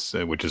bit,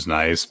 which is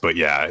nice. But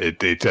yeah,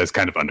 it does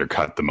kind of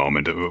undercut the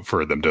moment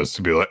for them just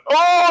to be like,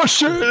 oh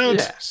shit.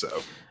 Yeah.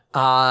 So,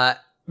 but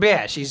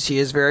yeah, she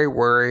is very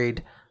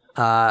worried.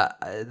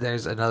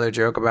 There's another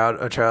joke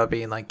about Ochoa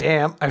being like,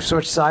 damn, I've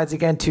switched sides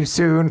again too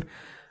soon.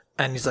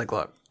 And he's like,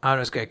 look, I'm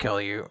just going to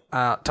kill you.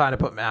 Time to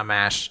put me on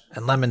MASH.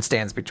 And Lemon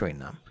stands between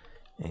them.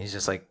 And he's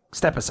just like,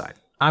 step aside.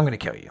 I'm going to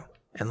kill you.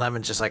 And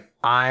Lemon's just like,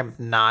 I'm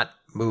not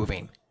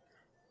moving.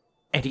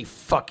 And he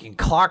fucking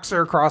clocks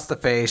her across the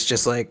face,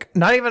 just like,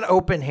 not even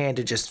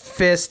open-handed, just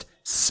fist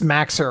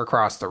smacks her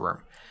across the room.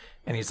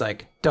 And he's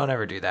like, don't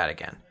ever do that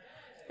again.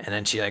 And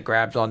then she like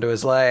grabs onto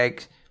his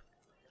leg.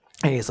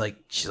 And she's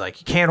like,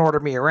 you can't order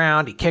me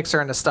around. He kicks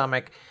her in the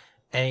stomach.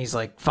 And he's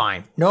like,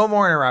 fine, no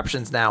more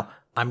interruptions now.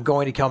 I'm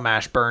going to kill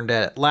MASH Burn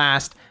Dead at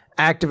last.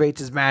 Activates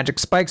his magic.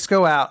 Spikes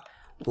go out.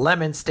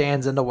 Lemon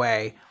stands in the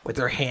way with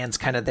her hands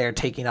kind of there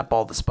taking up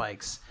all the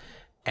spikes.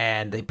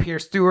 And they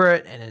pierce through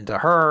it and into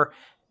her.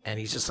 And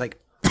he's just like,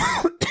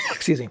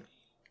 excuse me.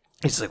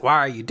 He's like, why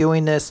are you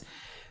doing this?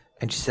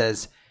 And she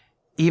says,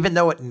 even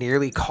though it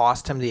nearly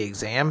cost him the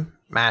exam,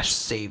 MASH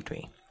saved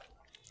me.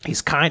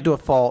 He's kind to a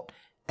fault.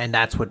 And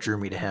that's what drew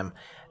me to him.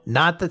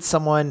 Not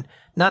someone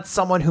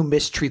who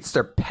mistreats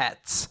their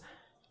pets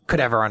could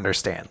ever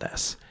understand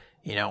this.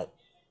 You know,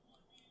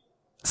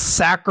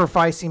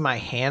 sacrificing my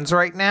hands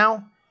right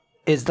now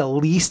is the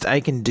least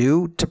I can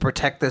do to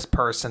protect this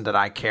person that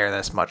I care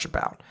this much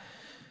about.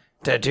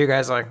 The two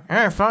guys are like, all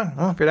right, fine.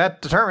 Well, if you're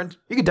that determined,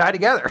 you could die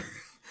together.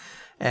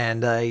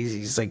 and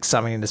he's like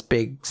summoning this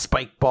big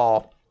spike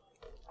ball,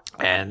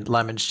 and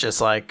Lemon's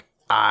just like,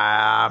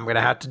 I'm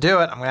gonna have to do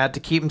it. I'm gonna have to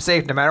keep him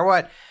safe no matter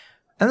what.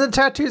 And the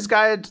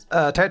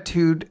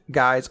tattooed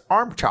guy's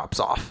arm chops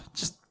off,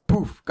 just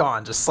poof,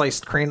 gone, just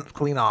sliced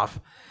clean off,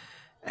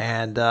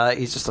 and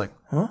he's just like,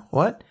 huh,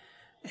 what?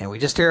 And we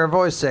just hear a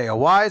voice say, a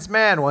wise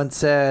man once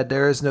said,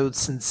 there is no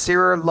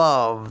sincerer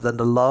love than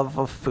the love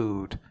of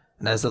food.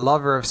 And as a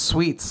lover of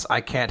sweets,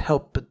 I can't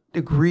help but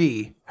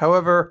agree.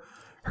 However,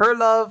 her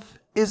love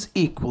is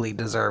equally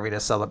deserving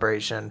of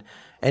celebration.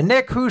 And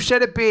Nick, who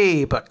should it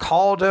be but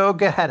Caldo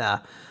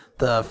Gehenna,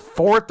 the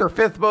 4th or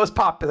 5th most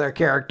popular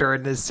character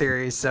in this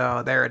series,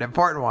 so they're an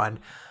important one,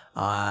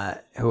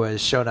 who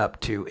has shown up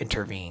to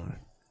intervene.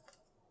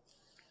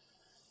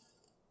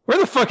 Where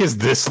the fuck has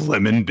this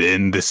Lemon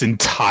been this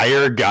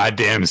entire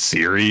goddamn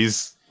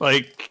series?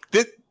 Like,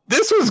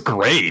 this was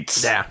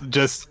great. Yeah.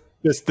 Just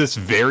this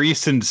very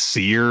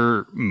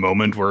sincere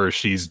moment where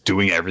she's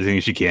doing everything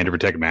she can to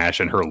protect MASH,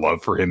 and her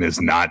love for him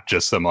is not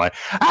just some like,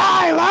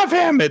 I love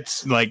him.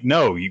 It's like,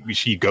 no,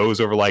 she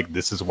goes over like,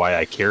 this is why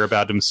I care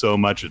about him so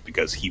much, is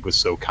because he was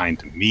so kind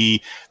to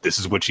me. This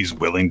is what she's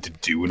willing to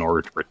do in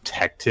order to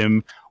protect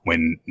him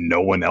when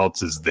no one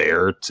else is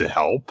there to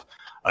help.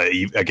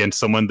 Against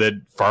someone that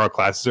far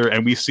outclasses her,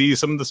 and we see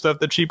some of the stuff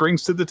that she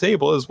brings to the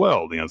table as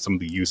well. You know, some of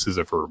the uses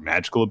of her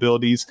magical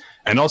abilities,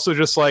 and also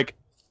just like,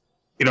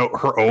 you know,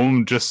 her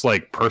own just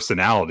like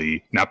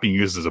personality not being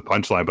used as a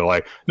punchline, but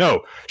like,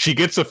 no, she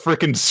gets a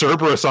freaking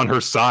Cerberus on her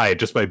side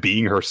just by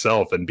being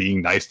herself and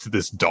being nice to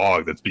this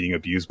dog that's being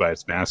abused by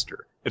its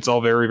master. It's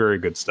all very, very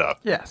good stuff.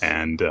 Yes,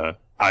 and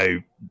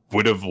I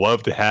would have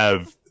loved to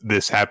have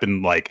this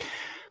happen like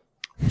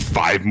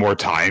 5 more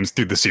times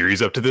through the series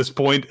up to this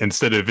point,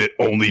 instead of it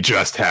only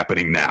just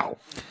happening now.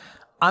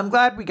 I'm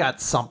glad we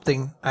got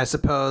something, I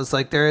suppose.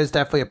 Like, there is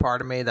definitely a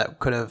part of me that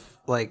could have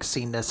like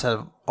seen this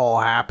have all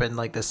happen,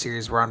 like the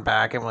series run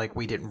back, and like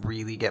we didn't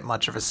really get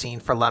much of a scene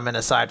for Lemon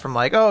aside from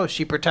like, oh,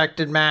 she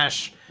protected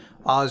MASH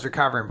while I was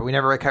recovering, but we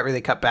never really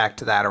cut back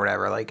to that or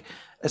whatever. Like,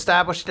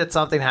 established that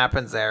something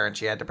happens there and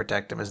she had to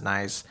protect him is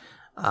nice.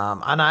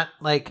 I'm not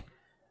like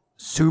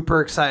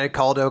super excited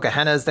Caldo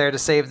Gehenna's there to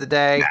save the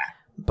day. Nah.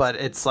 But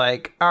it's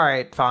like, all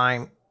right,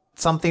 fine.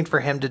 Something for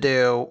him to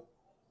do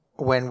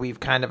when we've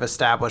kind of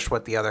established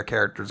what the other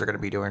characters are going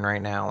to be doing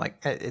right now. Like,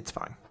 it's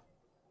fine.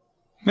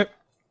 Yep.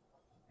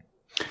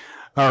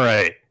 All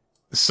right.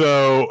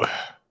 So,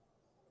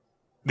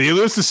 The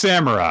Elusive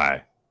Samurai,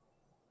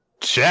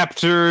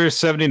 Chapter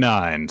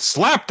 79,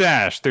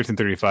 Slapdash,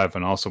 1335,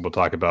 and also we'll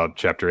talk about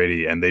Chapter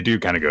 80, and they do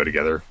kind of go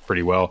together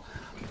pretty well.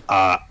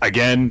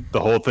 Again, the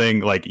whole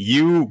thing, like,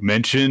 you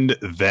mentioned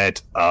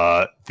that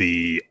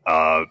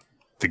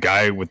the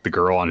guy with the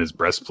girl on his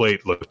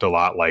breastplate looked a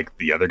lot like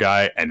the other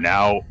guy, and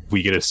now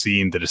we get a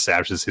scene that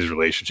establishes his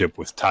relationship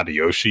with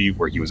Tadayoshi,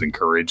 where he was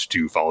encouraged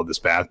to follow this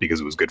path because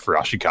it was good for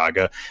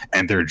Ashikaga,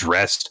 and they're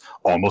dressed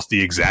almost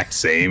the exact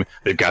same.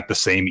 They've got the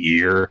same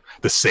ear,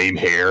 the same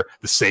hair,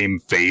 the same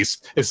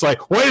face. It's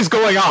like, what is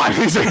going on?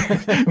 These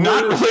are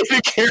not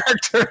related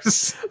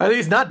characters. Are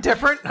these not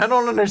different? I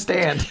don't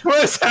understand.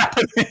 What is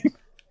happening?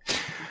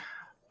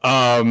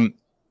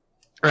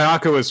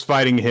 Ayako is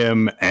fighting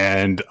him,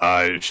 and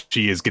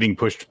she is getting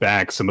pushed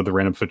back. Some of the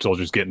random foot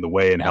soldiers get in the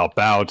way and help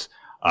out.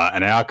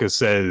 And Ayako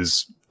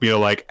says, you know,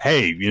 like,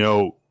 hey, you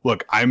know,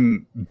 look,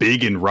 I'm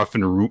big and rough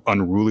and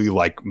unruly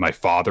like my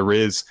father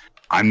is.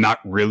 I'm not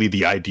really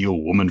the ideal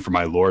woman for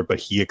my lord,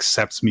 but he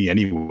accepts me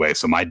anyway.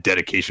 So my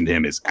dedication to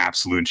him is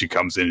absolute. And she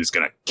comes in and is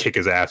going to kick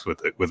his ass with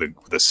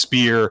a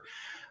spear.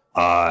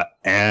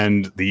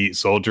 And the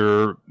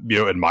soldier, you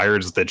know,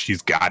 admires that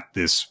she's got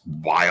this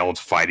wild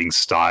fighting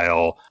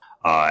style.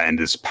 And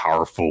this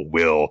powerful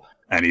will,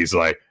 and he's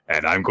like,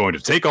 and I'm going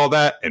to take all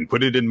that and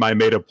put it in my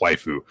made-up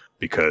waifu,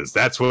 because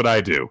that's what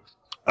I do.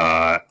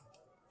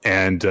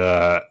 And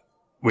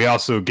we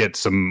also get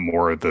some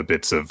more of the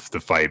bits of the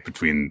fight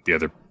between the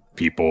other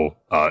people.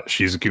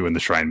 Shizuku and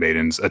the Shrine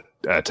Maidens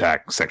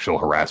attack sexual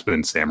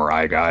harassment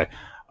samurai guy,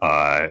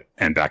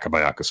 and back up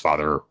Ayako's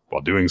father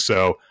while doing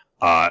so.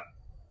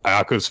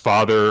 Ayako's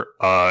father,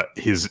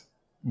 his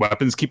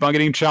weapons keep on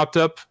getting chopped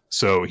up,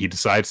 so he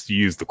decides to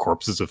use the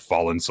corpses of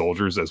fallen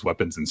soldiers as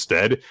weapons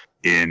instead,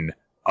 in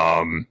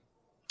an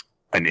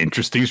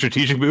interesting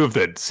strategic move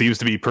that seems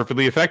to be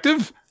perfectly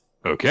effective.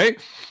 Okay.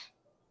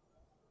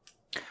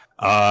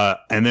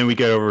 And then we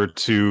get over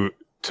to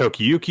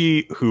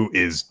Tokiyuki, who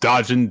is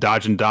dodging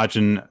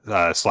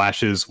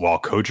slashes, while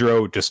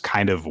Kojiro just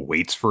kind of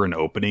waits for an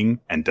opening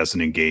and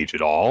doesn't engage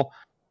at all.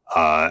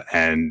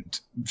 And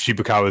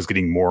Shibukawa is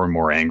getting more and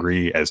more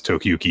angry as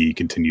Tokiyuki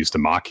continues to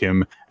mock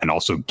him, and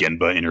also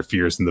Genba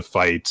interferes in the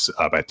fight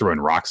by throwing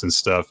rocks and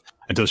stuff,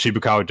 until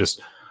Shibukawa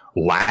just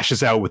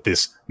lashes out with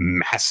this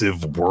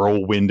massive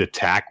whirlwind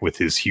attack with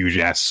his huge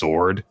ass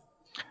sword.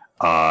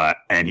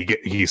 And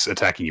he's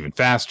attacking even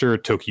faster.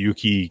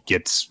 Tokiyuki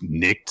gets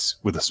nicked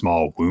with a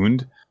small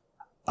wound.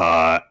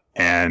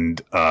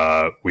 And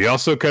we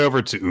also cut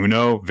over to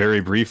Uno very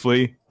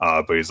briefly,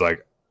 but he's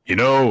like,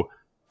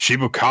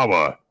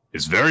 Shibukawa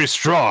is very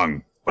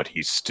strong, but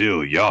he's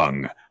still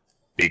young.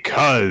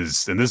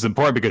 because, and this is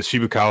important because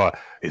Shibukawa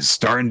is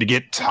starting to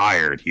get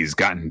tired. He's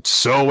gotten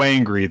so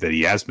angry that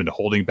he has been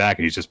holding back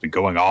and he's just been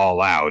going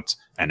all out.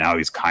 And now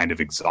he's kind of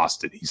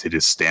exhausted. He's hit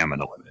his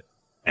stamina limit.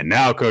 And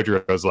now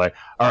Kojiro's like,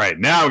 all right,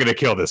 now I'm going to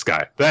kill this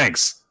guy.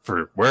 Thanks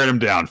for wearing him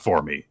down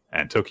for me.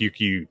 And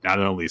Tokiyuki not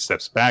only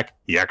steps back,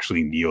 he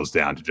actually kneels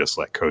down to just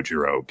let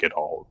Kojiro get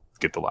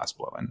the last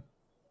blow in.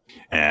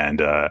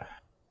 And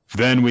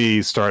then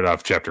we start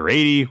off chapter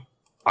 80,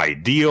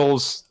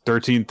 Ideals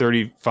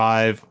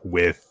 1335,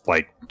 with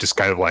like just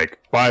kind of like,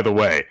 by the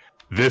way,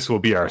 this will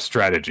be our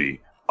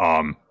strategy.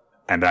 And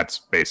that's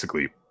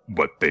basically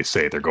what they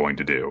say they're going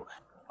to do.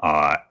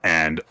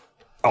 And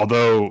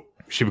although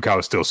Shibukawa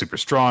is still super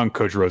strong,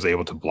 Kojiro is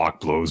able to block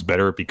blows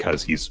better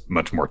because he's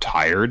much more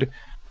tired.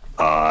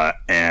 Yeah,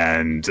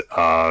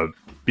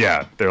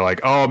 they're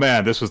like, oh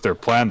man, this was their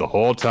plan the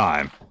whole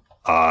time.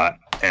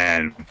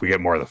 And we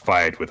get more of the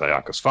fight with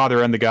Ayako's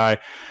father and the guy.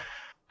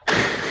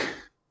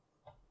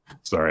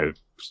 Sorry.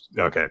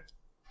 Okay.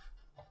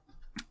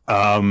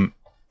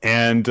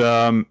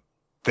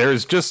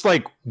 There's just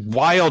like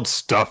wild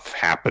stuff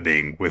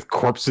happening with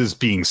corpses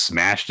being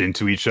smashed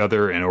into each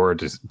other in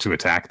order to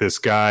attack this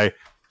guy.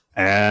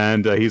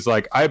 And he's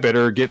like, I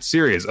better get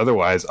serious.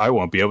 Otherwise, I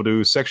won't be able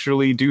to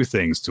sexually do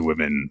things to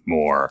women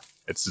more.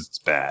 It's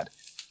bad.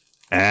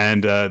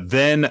 And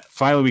then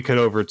finally we cut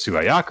over to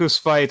Ayako's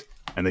fight.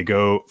 And they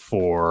go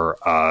for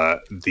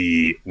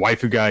the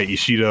waifu guy,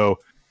 Ishido.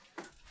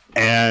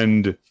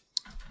 And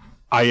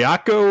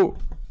Ayako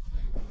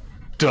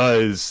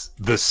does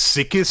the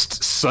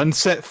sickest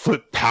sunset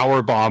flip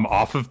powerbomb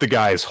off of the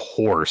guy's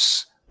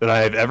horse that I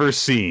have ever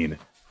seen.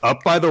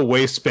 Up by the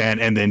waistband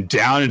and then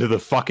down into the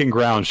fucking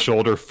ground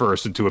shoulder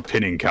first into a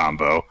pinning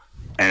combo.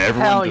 And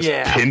everyone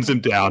pins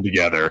him down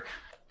together.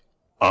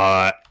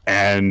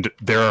 And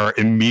there are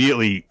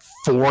immediately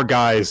 4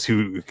 guys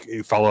who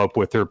follow up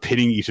with her,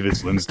 pinning each of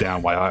his limbs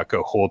down while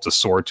Ayako holds a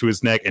sword to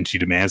his neck and she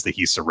demands that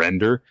he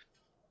surrender.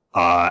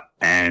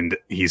 And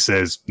he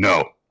says,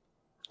 no,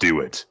 do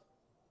it.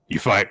 You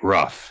fight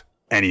rough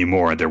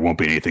anymore and there won't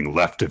be anything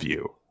left of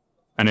you.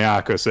 And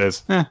Ayako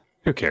says,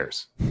 who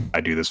cares?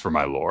 I do this for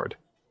my lord.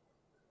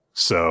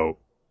 So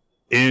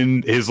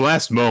in his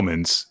last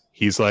moments,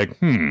 he's like,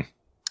 I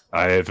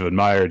have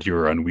admired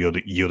your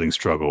unyielding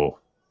struggle,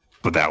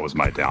 but that was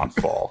my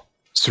downfall.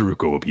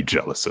 Tsuruko will be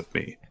jealous of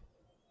me.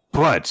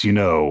 But,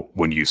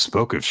 when you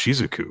spoke of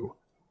Shizuku,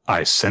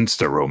 I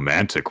sensed a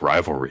romantic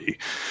rivalry.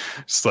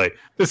 It's like,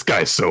 this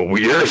guy's so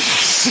weird.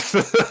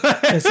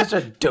 It's such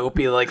a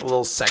dopey,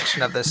 little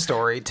section of this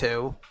story,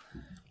 too.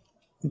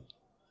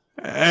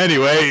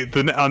 Anyway,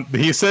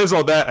 he says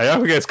all that.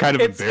 Ayako gets kind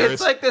of embarrassed.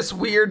 It's like this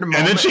weird moment.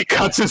 And then she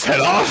cuts his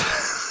head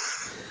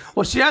off.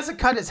 Well, she doesn't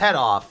cut his head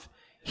off.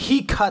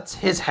 He cuts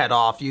his head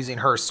off using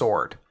her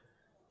sword.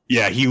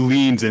 Yeah, he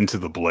leans into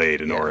the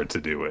blade in order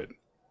to do it.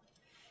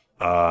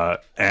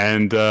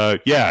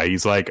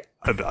 He's like,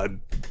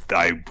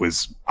 I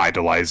was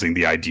idolizing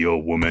the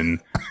ideal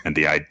woman and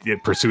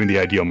pursuing the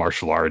ideal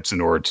martial arts in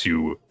order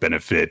to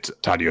benefit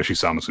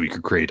Tadayoshi-sama so we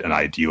could create an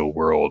ideal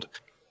world.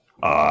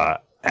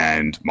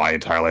 And my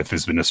entire life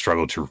has been a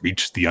struggle to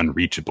reach the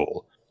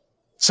unreachable.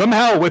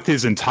 Somehow, with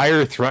his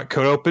entire throat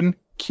cut open,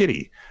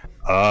 Kitty,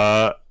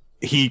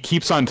 he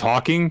keeps on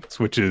talking,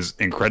 which is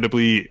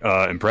incredibly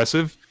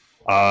impressive.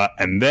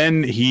 And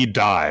then he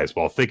dies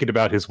while thinking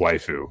about his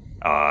waifu.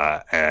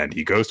 And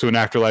he goes to an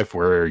afterlife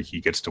where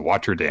he gets to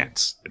watch her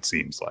dance, it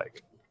seems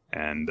like.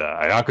 And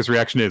Ayako's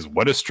reaction is,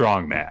 what a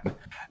strong man.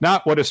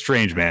 Not what a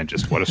strange man,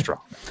 just what a strong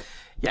man.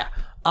 Yeah.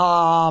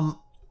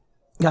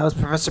 That was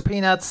Professor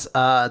Peanuts.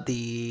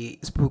 The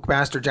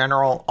Spookmaster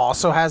General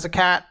also has a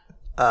cat.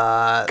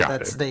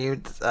 That's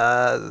named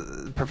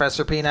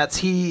Professor Peanuts.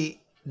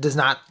 He does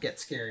not get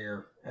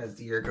scarier as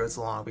the year goes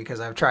along because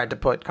I've tried to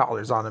put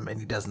collars on him and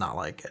he does not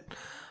like it.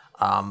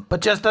 But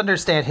just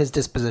understand his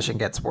disposition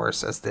gets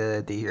worse as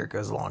the year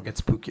goes along.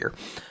 It's spookier.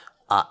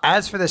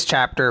 As for this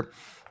chapter,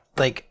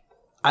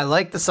 I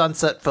like the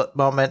sunset foot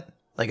moment.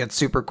 It's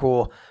super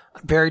cool.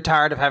 I'm very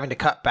tired of having to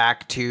cut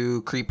back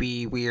to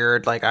creepy,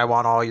 weird, I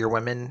want all your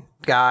women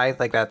guy.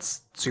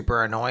 That's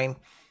super annoying.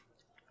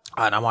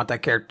 And I want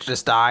that character to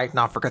just die,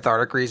 not for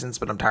cathartic reasons,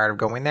 but I'm tired of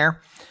going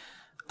there.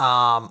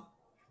 I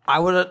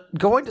was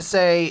going to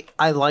say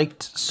I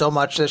liked so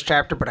much this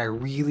chapter, but I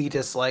really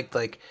disliked,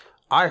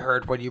 I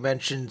heard when you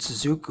mentioned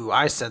Suzuku,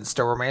 I sensed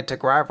a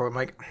romantic rivalry. I'm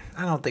like,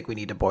 I don't think we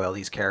need to boil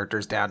these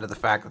characters down to the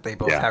fact that they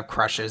both have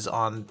crushes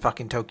on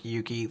fucking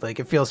Tokiyuki.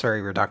 It feels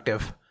very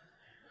reductive.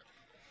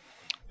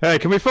 Hey,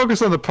 can we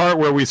focus on the part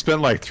where we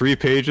spent 3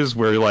 pages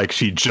where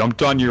she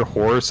jumped on your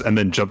horse and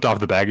then jumped off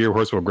the back of your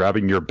horse while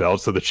grabbing your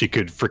belt so that she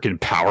could freaking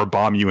power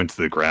bomb you into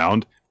the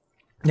ground?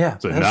 Yeah.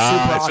 So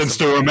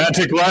it's a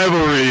romantic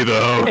rivalry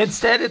though.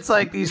 Instead, it's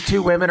these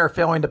 2 women are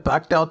failing the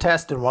Bechdel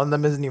test and one of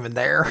them isn't even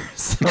there.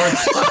 So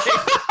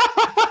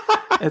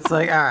it's all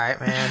right,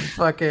 man.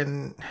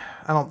 Fucking,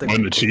 I don't think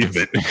one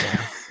achievement.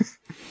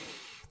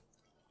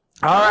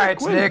 All right,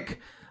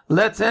 Nick.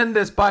 Let's end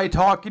this by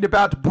talking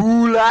about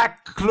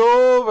Black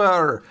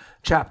Clover.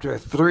 Chapter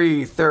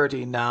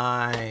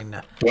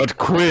 339. But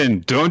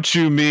Quinn, don't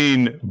you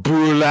mean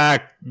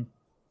Bulak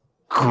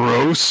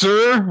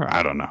Grocer?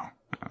 I don't know.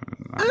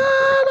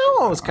 That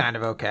one was kind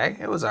of okay.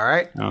 It was all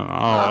right.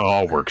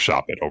 I'll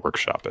workshop it.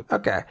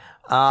 Okay.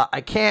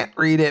 I can't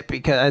read it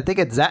because I think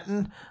it's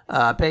Zetten.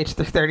 Page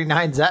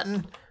 339,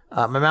 Zetten.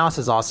 My mouse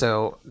has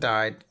also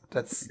died.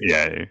 That's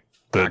the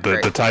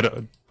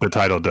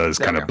title does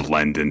kind of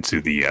blend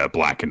into the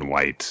black and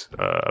white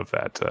of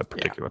that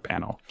particular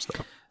panel.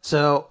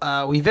 So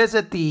we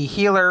visit the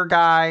healer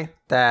guy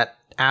that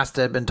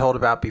Asta had been told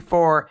about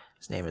before.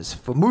 His name is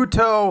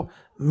Fumuto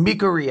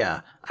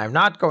Mikuria. I'm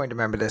not going to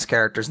remember this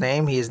character's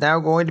name. He is now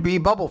going to be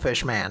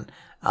Bubblefish Man.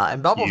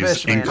 And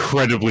Bubblefish Man,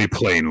 incredibly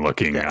plain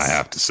looking, yes. I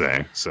have to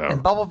say. So,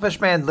 and Bubblefish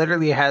Man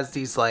literally has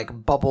these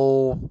like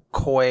bubble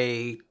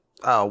koi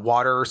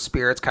water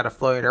spirits kind of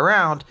floating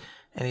around,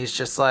 and he's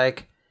just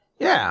like,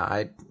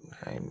 "Yeah,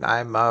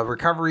 I'm a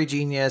recovery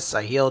genius.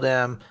 I healed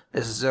him.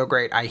 This is so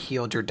great. I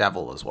healed your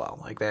devil as well."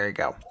 Like, there you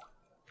go.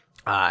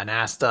 And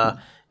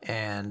Asta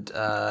and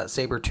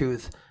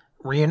Sabretooth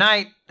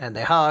reunite, and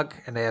they hug,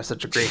 and they have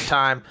such a great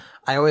time.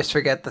 I always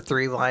forget the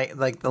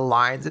the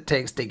lines it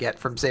takes to get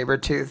from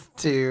Sabretooth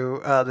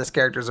to this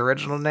character's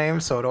original name,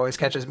 so it always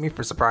catches me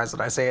for surprise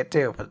when I say it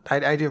too, but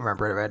I do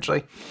remember it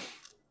eventually.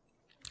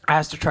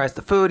 Asta tries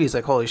the food. He's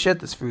like, holy shit,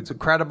 this food's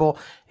incredible.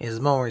 He's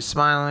a moment where he's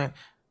smiling.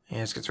 He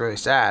just gets really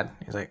sad.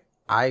 He's like,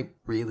 I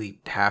really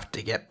have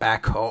to get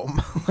back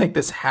home. Like,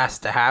 this has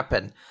to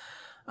happen.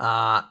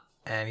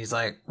 And he's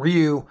like,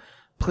 Ryu,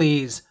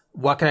 please,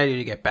 what can I do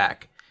to get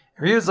back?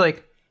 And Ryu's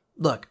like,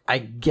 look, I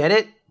get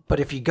it, but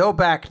if you go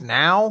back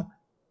now,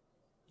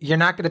 you're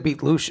not going to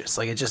beat Lucius.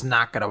 Like, it's just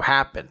not going to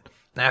happen.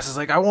 And Asta's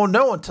like, I won't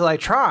know until I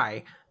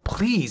try.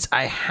 Please,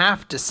 I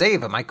have to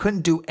save him. I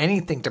couldn't do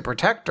anything to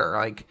protect her.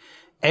 Like,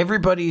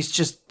 everybody's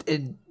just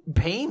in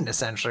pain,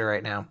 essentially,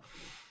 right now.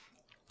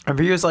 And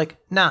Ryu's like,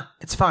 nah,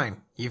 it's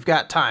fine. You've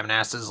got time. And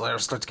Asta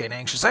starts getting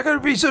anxious. I gotta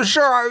be so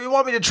sure. You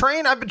want me to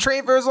train? I've been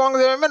training for as long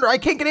as I remember. I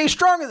can't get any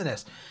stronger than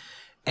this.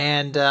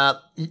 And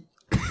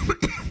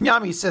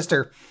Yami's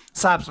sister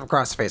slaps him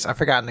across the face. I've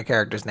forgotten the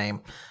character's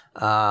name.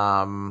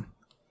 We're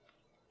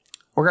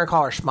gonna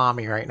call her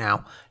Shmami right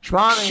now.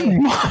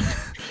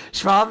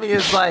 Shmami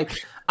is like,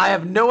 I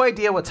have no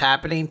idea what's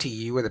happening to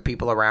you or the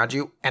people around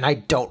you, and I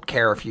don't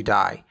care if you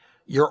die.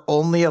 You're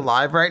only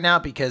alive right now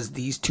because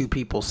these two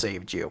people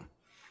saved you.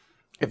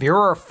 If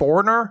you're a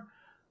foreigner,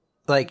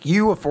 like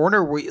you, a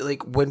foreigner,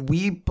 when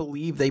we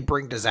believe they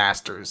bring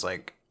disasters,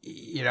 like,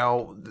 you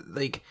know,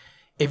 like,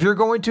 if you're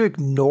going to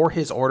ignore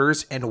his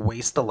orders and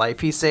waste the life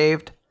he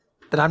saved,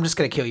 then I'm just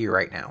going to kill you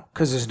right now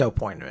because there's no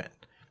point in it.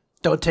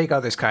 Don't take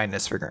others'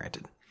 kindness for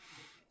granted.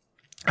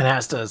 And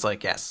Asta is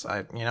like, yes,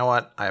 you know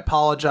what? I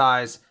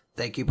apologize.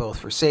 Thank you both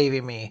for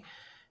saving me.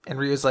 And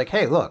Ryu's like,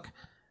 hey, look,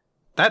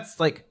 that's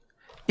like,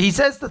 he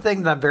says the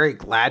thing that I'm very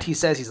glad he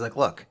says. He's like,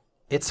 look,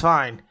 it's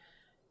fine.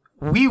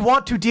 We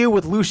want to deal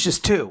with Lucius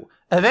too.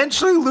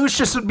 Eventually,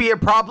 Lucius would be a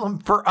problem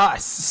for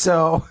us.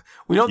 So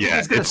we don't think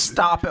he's going to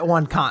stop at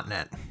one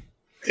continent.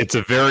 It's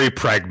a very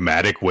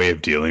pragmatic way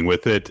of dealing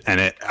with it.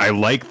 And I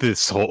like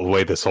this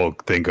whole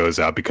thing goes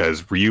out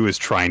because Ryu is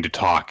trying to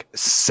talk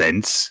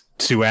sense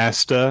to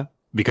Asta.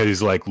 Because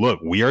he's like, look,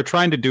 we are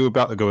trying to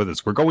go with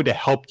this. We're going to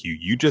help you.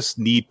 You just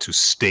need to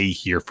stay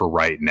here for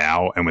right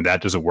now. And when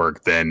that doesn't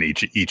work, then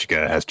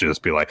Ichigo has to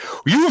just be like,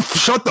 you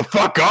shut the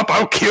fuck up.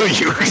 I'll kill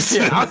you.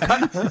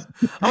 I'm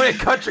going to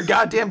cut your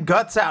goddamn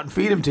guts out and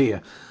feed them to you.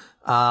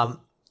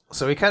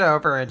 So we cut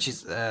over and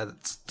she's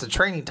it's the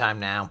training time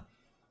now.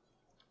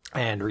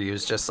 And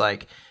Ryu's just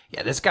like,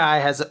 yeah, this guy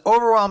has an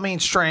overwhelming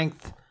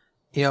strength.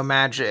 You know,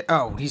 magic.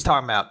 Oh, he's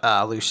talking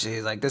about Lucius.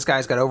 He's like, this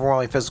guy's got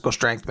overwhelming physical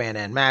strength, mana,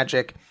 and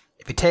magic.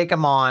 If you take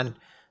him on,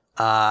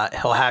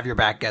 he'll have your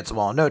back against the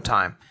wall in no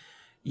time.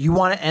 You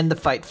want to end the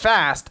fight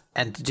fast,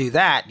 and to do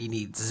that, you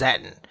need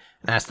Zetten.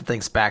 And Asta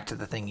thinks back to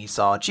the thing he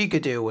saw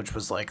Chika do, which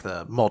was like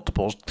the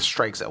multiple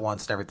strikes at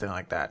once and everything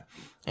like that.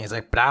 And he's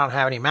like, but I don't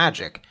have any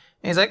magic.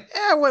 And he's like,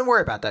 I wouldn't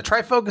worry about that.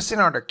 Try focusing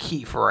on her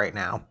ki for right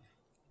now.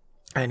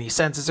 And he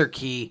senses her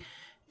ki,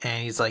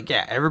 and he's like,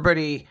 yeah,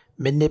 everybody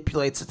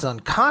manipulates it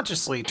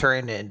unconsciously,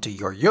 turning it into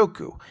your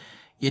Yoku.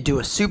 You do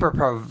a super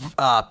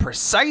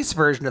precise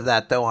version of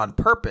that, though, on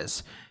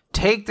purpose.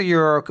 Take the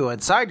Yoroku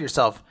inside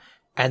yourself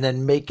and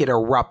then make it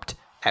erupt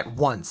at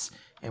once.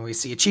 And we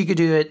see Ichika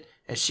do it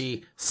as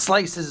she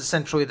slices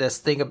essentially this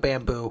thing of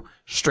bamboo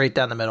straight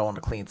down the middle in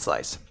a clean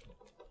slice.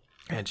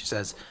 And she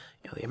says,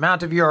 you know, the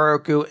amount of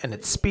Yoroku and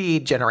its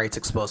speed generates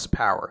explosive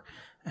power.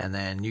 And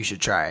then you should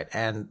try it.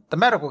 And the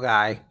medical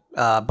guy,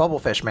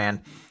 Bubblefish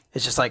Man,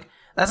 is just like,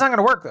 that's not going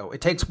to work, though.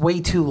 It takes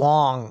way too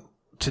long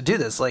to do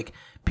this. Like,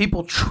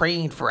 people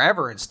train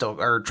forever and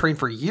train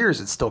for years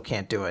and still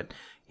can't do it.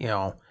 You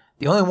know,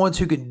 the only ones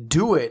who can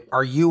do it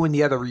are you and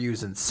the other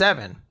Ryus in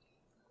 7.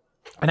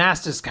 And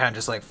Asta's kind of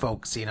just like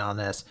focusing on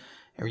this.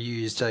 And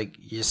Ryu's like,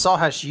 you saw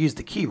how she used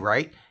the ki,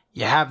 right?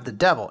 You have the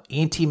devil.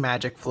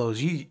 Anti-magic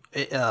throws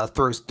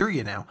through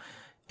you now.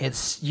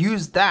 It's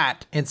use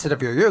that instead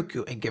of your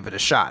Yoku and give it a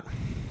shot.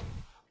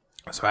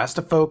 So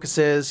Asta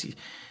focuses.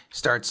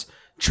 starts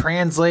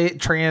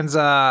transferring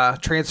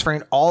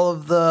all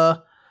of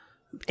the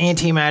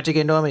anti-magic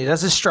into him. He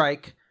does his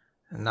strike,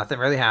 and nothing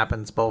really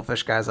happens.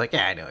 Bullfish guy's like,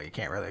 yeah, I know, you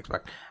can't really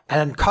expect. And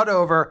then cut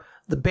over,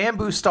 the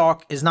bamboo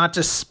stalk is not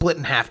just split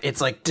in half,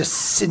 it's like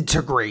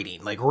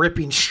disintegrating, like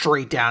ripping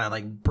straight down and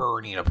like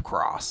burning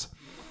across.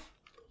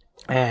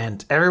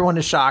 And everyone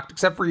is shocked,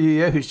 except for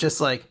Yuya, who's just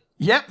like,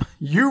 yep,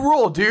 you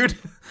rule, dude.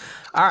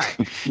 All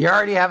right, you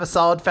already have a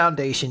solid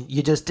foundation.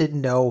 You just didn't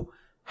know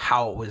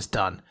how it was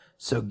done.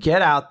 So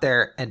get out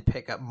there and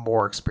pick up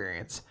more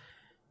experience.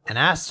 And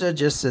Asta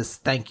just says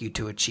thank you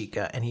to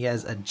Ichika, and he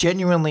has a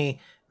genuinely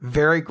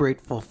very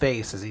grateful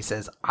face as he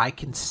says, I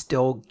can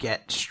still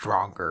get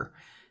stronger.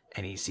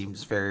 And he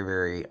seems very,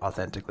 very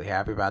authentically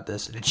happy about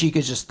this. And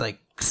Ichika's just like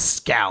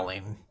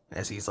scowling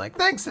as he's like,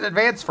 thanks in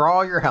advance for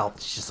all your help.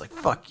 She's just like,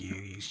 fuck you,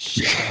 you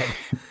shithead.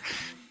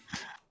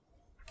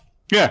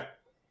 Yeah.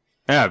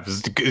 Yeah, it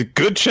was a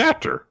good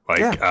chapter.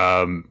 Like,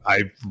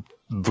 I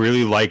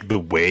really like the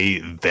way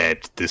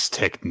that this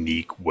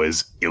technique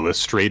was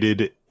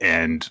illustrated,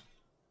 and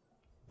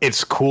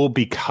it's cool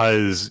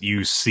because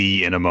you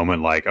see in a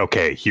moment like,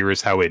 okay, here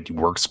is how it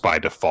works by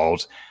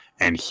default,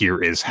 and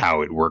here is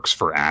how it works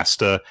for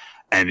Asta.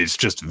 And it's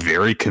just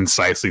very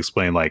concisely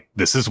explained, like,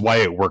 this is why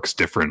it works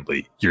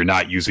differently. You're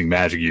not using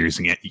magic, you're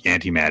using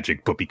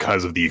anti-magic, but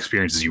because of the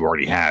experiences you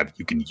already have,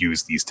 you can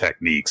use these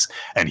techniques,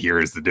 and here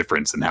is the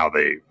difference in how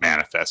they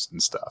manifest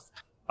and stuff.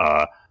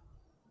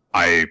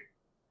 I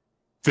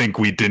think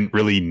we didn't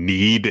really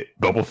need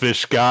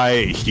Bubblefish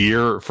Guy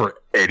here for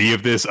any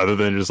of this other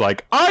than just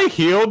like, I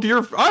healed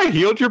your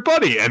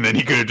buddy, and then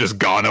he could have just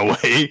gone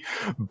away.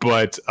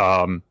 But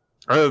other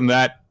than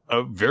that,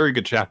 a very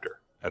good chapter,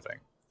 I think.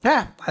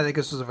 Yeah, I think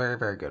this was a very,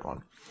 very good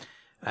one.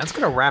 That's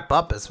going to wrap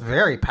up this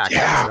very packed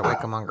episode of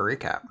Wicca Manga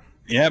Recap.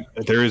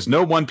 Yep, there is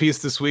no One Piece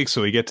this week,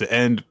 so we get to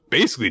end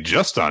basically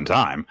just on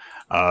time.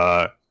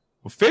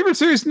 Favorite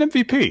series and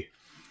MVP?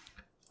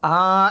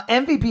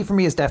 MVP for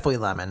me is definitely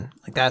Lemon.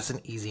 Like, that's an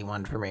easy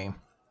one for me.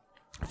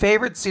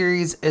 Favorite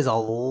series is a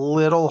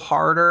little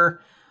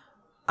harder.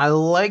 I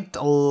liked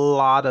a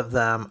lot of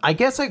them. I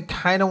guess I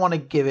kind of want to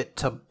give it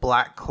to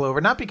Black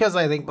Clover. Not because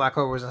I think Black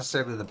Clover was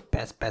necessarily the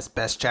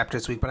best chapter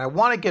this week, but I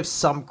want to give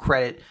some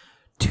credit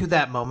to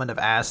that moment of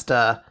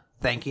Asta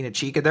thanking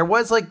Ichika. There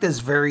was like this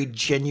very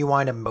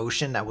genuine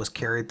emotion that was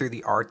carried through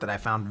the art that I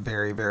found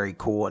very, very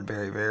cool and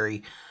very,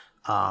 very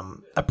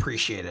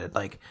appreciated.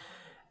 Like,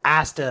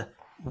 Asta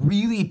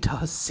really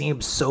does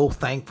seem so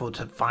thankful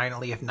to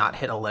finally have not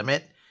hit a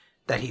limit,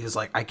 that he was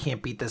like, I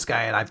can't beat this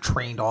guy, and I've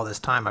trained all this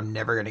time, I'm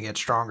never going to get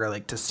stronger.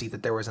 Like, to see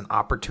that there was an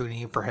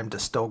opportunity for him to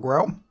still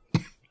grow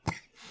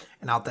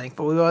and how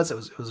thankful he was, it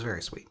was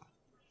very sweet.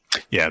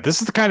 Yeah, this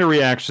is the kind of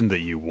reaction that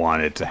you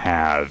wanted to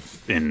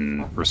have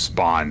in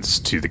response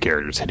to the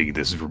characters hitting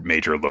this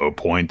major low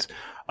point.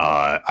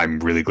 I'm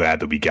really glad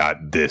that we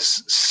got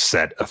this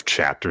set of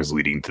chapters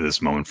leading to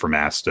this moment from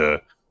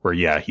Asta, where,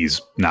 yeah,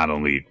 he's not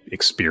only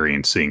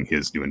experiencing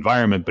his new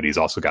environment, but he's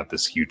also got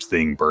this huge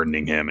thing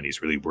burdening him, and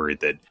he's really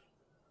worried that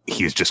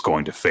he's just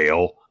going to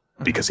fail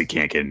because he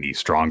can't get any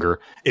stronger.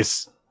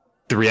 It's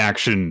the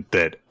reaction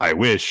that I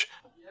wish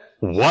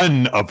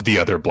one of the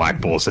other Black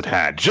Bulls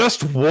had.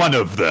 Just one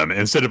of them,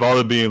 instead of all of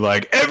them being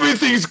like,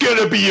 everything's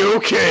gonna be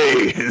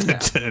okay.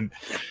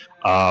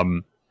 Yeah.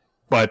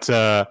 But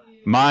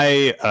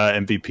my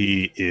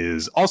MVP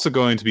is also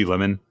going to be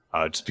Lemon,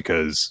 just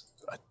because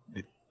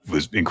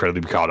was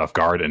incredibly caught off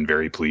guard and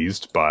very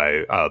pleased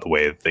by the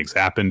way that things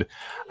happened.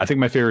 I think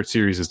my favorite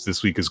series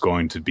this week is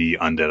going to be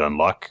Undead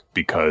Unluck,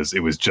 because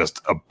it was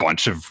just a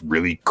bunch of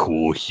really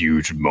cool,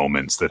 huge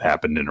moments that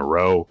happened in a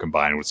row,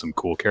 combined with some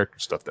cool character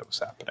stuff that was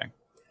happening.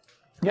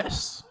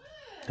 Yes,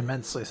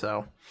 immensely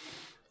so.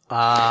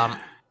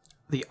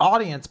 The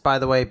audience, by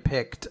the way,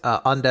 picked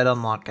Undead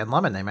Unluck and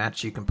Lemon. They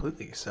matched you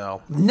completely.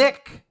 So,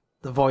 Nick,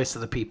 the voice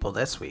of the people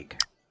this week.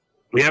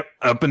 Yep,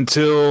 up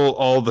until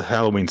all the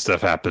Halloween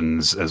stuff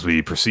happens as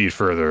we proceed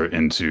further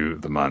into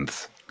the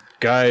month.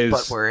 Guys,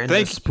 but we're in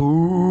the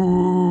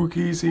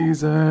spooky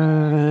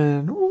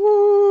season.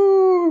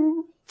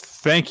 Woo!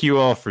 Thank you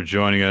all for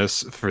joining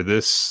us for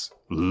this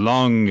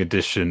long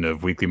edition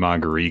of Weekly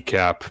Manga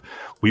Recap.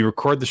 We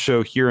record the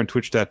show here on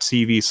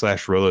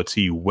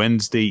twitch.tv/RoloT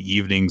Wednesday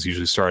evenings,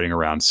 usually starting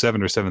around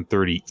 7 or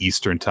 7:30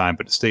 Eastern time.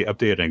 But to stay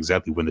updated on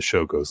exactly when the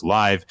show goes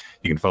live,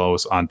 you can follow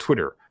us on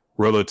Twitter,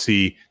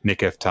 RoloT,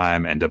 Nick F.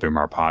 Time, and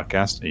WMR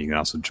Podcast. And you can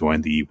also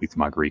join the Weekly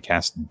Manga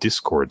Recast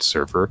Discord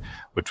server,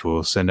 which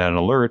will send out an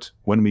alert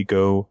when we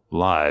go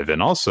live.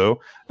 And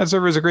also, that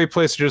server is a great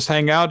place to just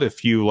hang out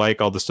if you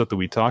like all the stuff that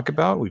we talk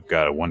about. We've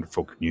got a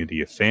wonderful community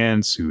of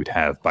fans who'd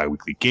have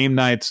bi-weekly game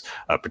nights,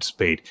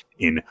 participate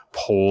in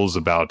polls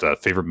about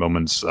favorite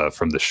moments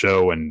from the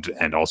show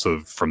and also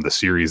from the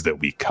series that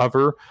we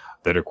cover,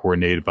 that are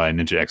coordinated by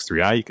Ninja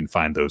X3i. You can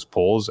find those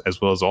polls, as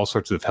well as all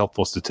sorts of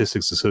helpful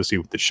statistics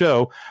associated with the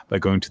show, by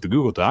going to the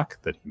Google Doc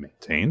that he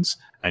maintains.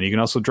 And you can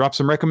also drop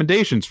some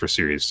recommendations for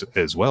series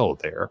as well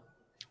there.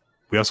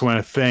 We also want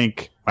to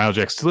thank Miles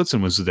Jack Stillitz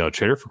and Winslow Dale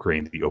Trader for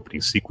creating the opening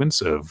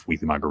sequence of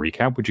Weekly Manga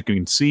Recap, which you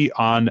can see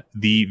on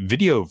the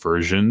video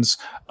versions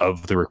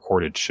of the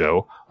recorded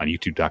show on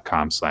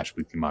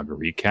youtube.com/Weekly Manga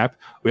Recap.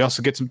 We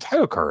also get some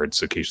title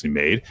cards occasionally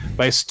made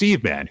by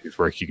Steve Man, whose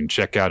work you can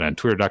check out on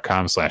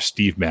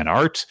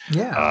twitter.com/SteveManArt.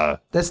 Yeah.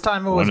 This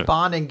time it was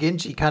Bond and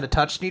Ginji kind of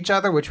touching each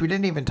other, which we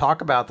didn't even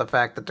talk about the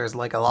fact that there's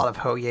like a lot of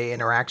Hoye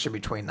interaction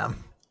between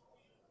them.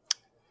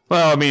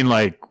 Well, I mean,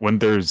 like when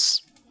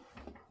there's...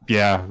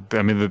 Yeah,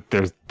 I mean,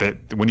 there's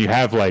that when you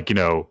have like, you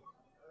know,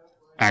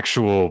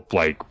 actual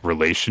like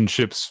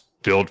relationships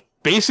built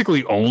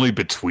basically only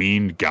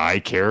between guy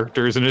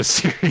characters in a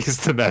series,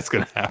 then that's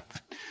going to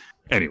happen.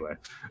 Anyway,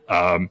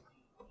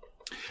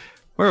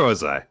 where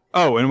was I?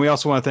 Oh, and we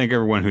also want to thank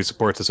everyone who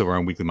supports us over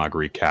on Weekly Manga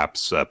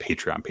Recap's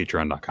Patreon,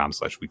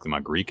 patreon.com/Weekly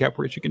Manga Recap,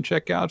 which you can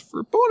check out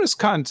for bonus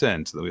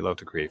content that we love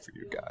to create for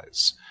you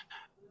guys.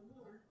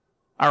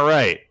 All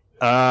right.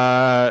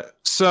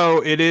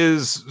 So it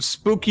is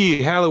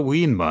spooky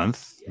Halloween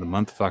month, the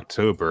month of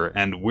October,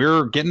 and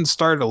we're getting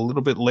started a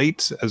little bit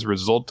late as a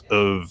result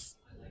of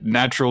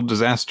natural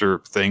disaster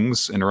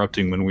things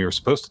interrupting when we were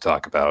supposed to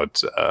talk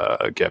about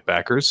Get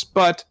Backers.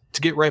 But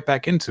to get right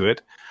back into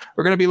it,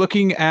 we're going to be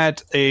looking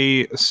at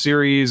a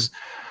series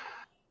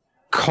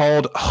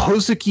called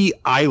Hozuki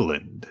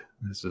Island.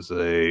 This is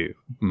a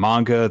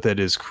manga that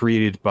is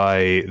created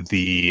by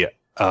the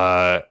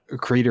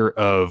creator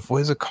of,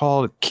 what is it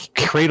called?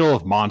 Cradle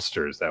of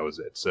Monsters. That was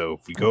it. So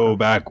if we go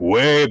back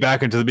way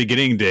back into the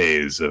beginning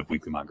days of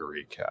Weekly Manga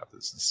Recap,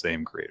 this is the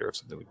same creator of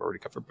something we've already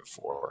covered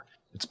before.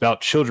 It's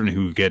about children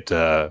who get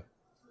to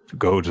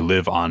go to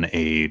live on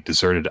a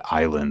deserted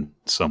island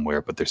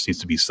somewhere, but there seems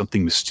to be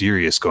something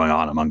mysterious going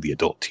on among the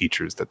adult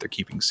teachers that they're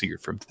keeping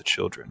secret from the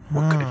children.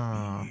 What could it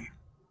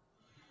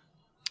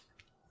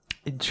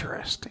be?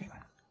 Interesting.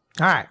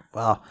 All right.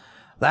 Well,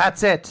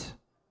 that's it.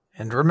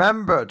 And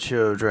remember,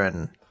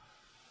 children,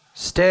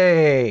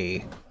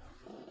 stay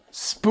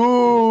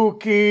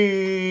spooky.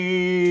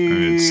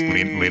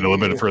 Lean a little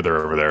bit further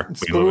over there.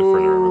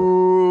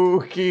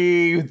 Spooky.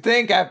 You'd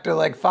think after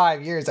like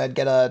 5 years I'd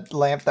get a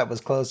lamp that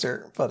was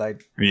closer, but I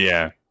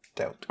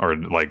don't. Or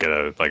like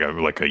a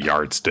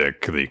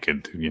yardstick that you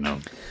could, you know.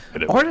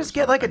 Or just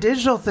get like a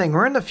digital thing.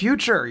 We're in the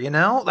future, you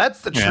know.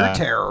 That's the true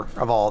terror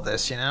of all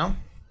this, you know.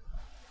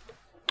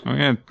 Oh,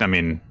 yeah, I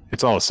mean,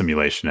 it's all a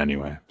simulation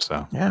anyway,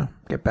 so. Yeah,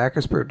 Get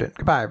Backers proved it.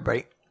 Goodbye,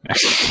 everybody.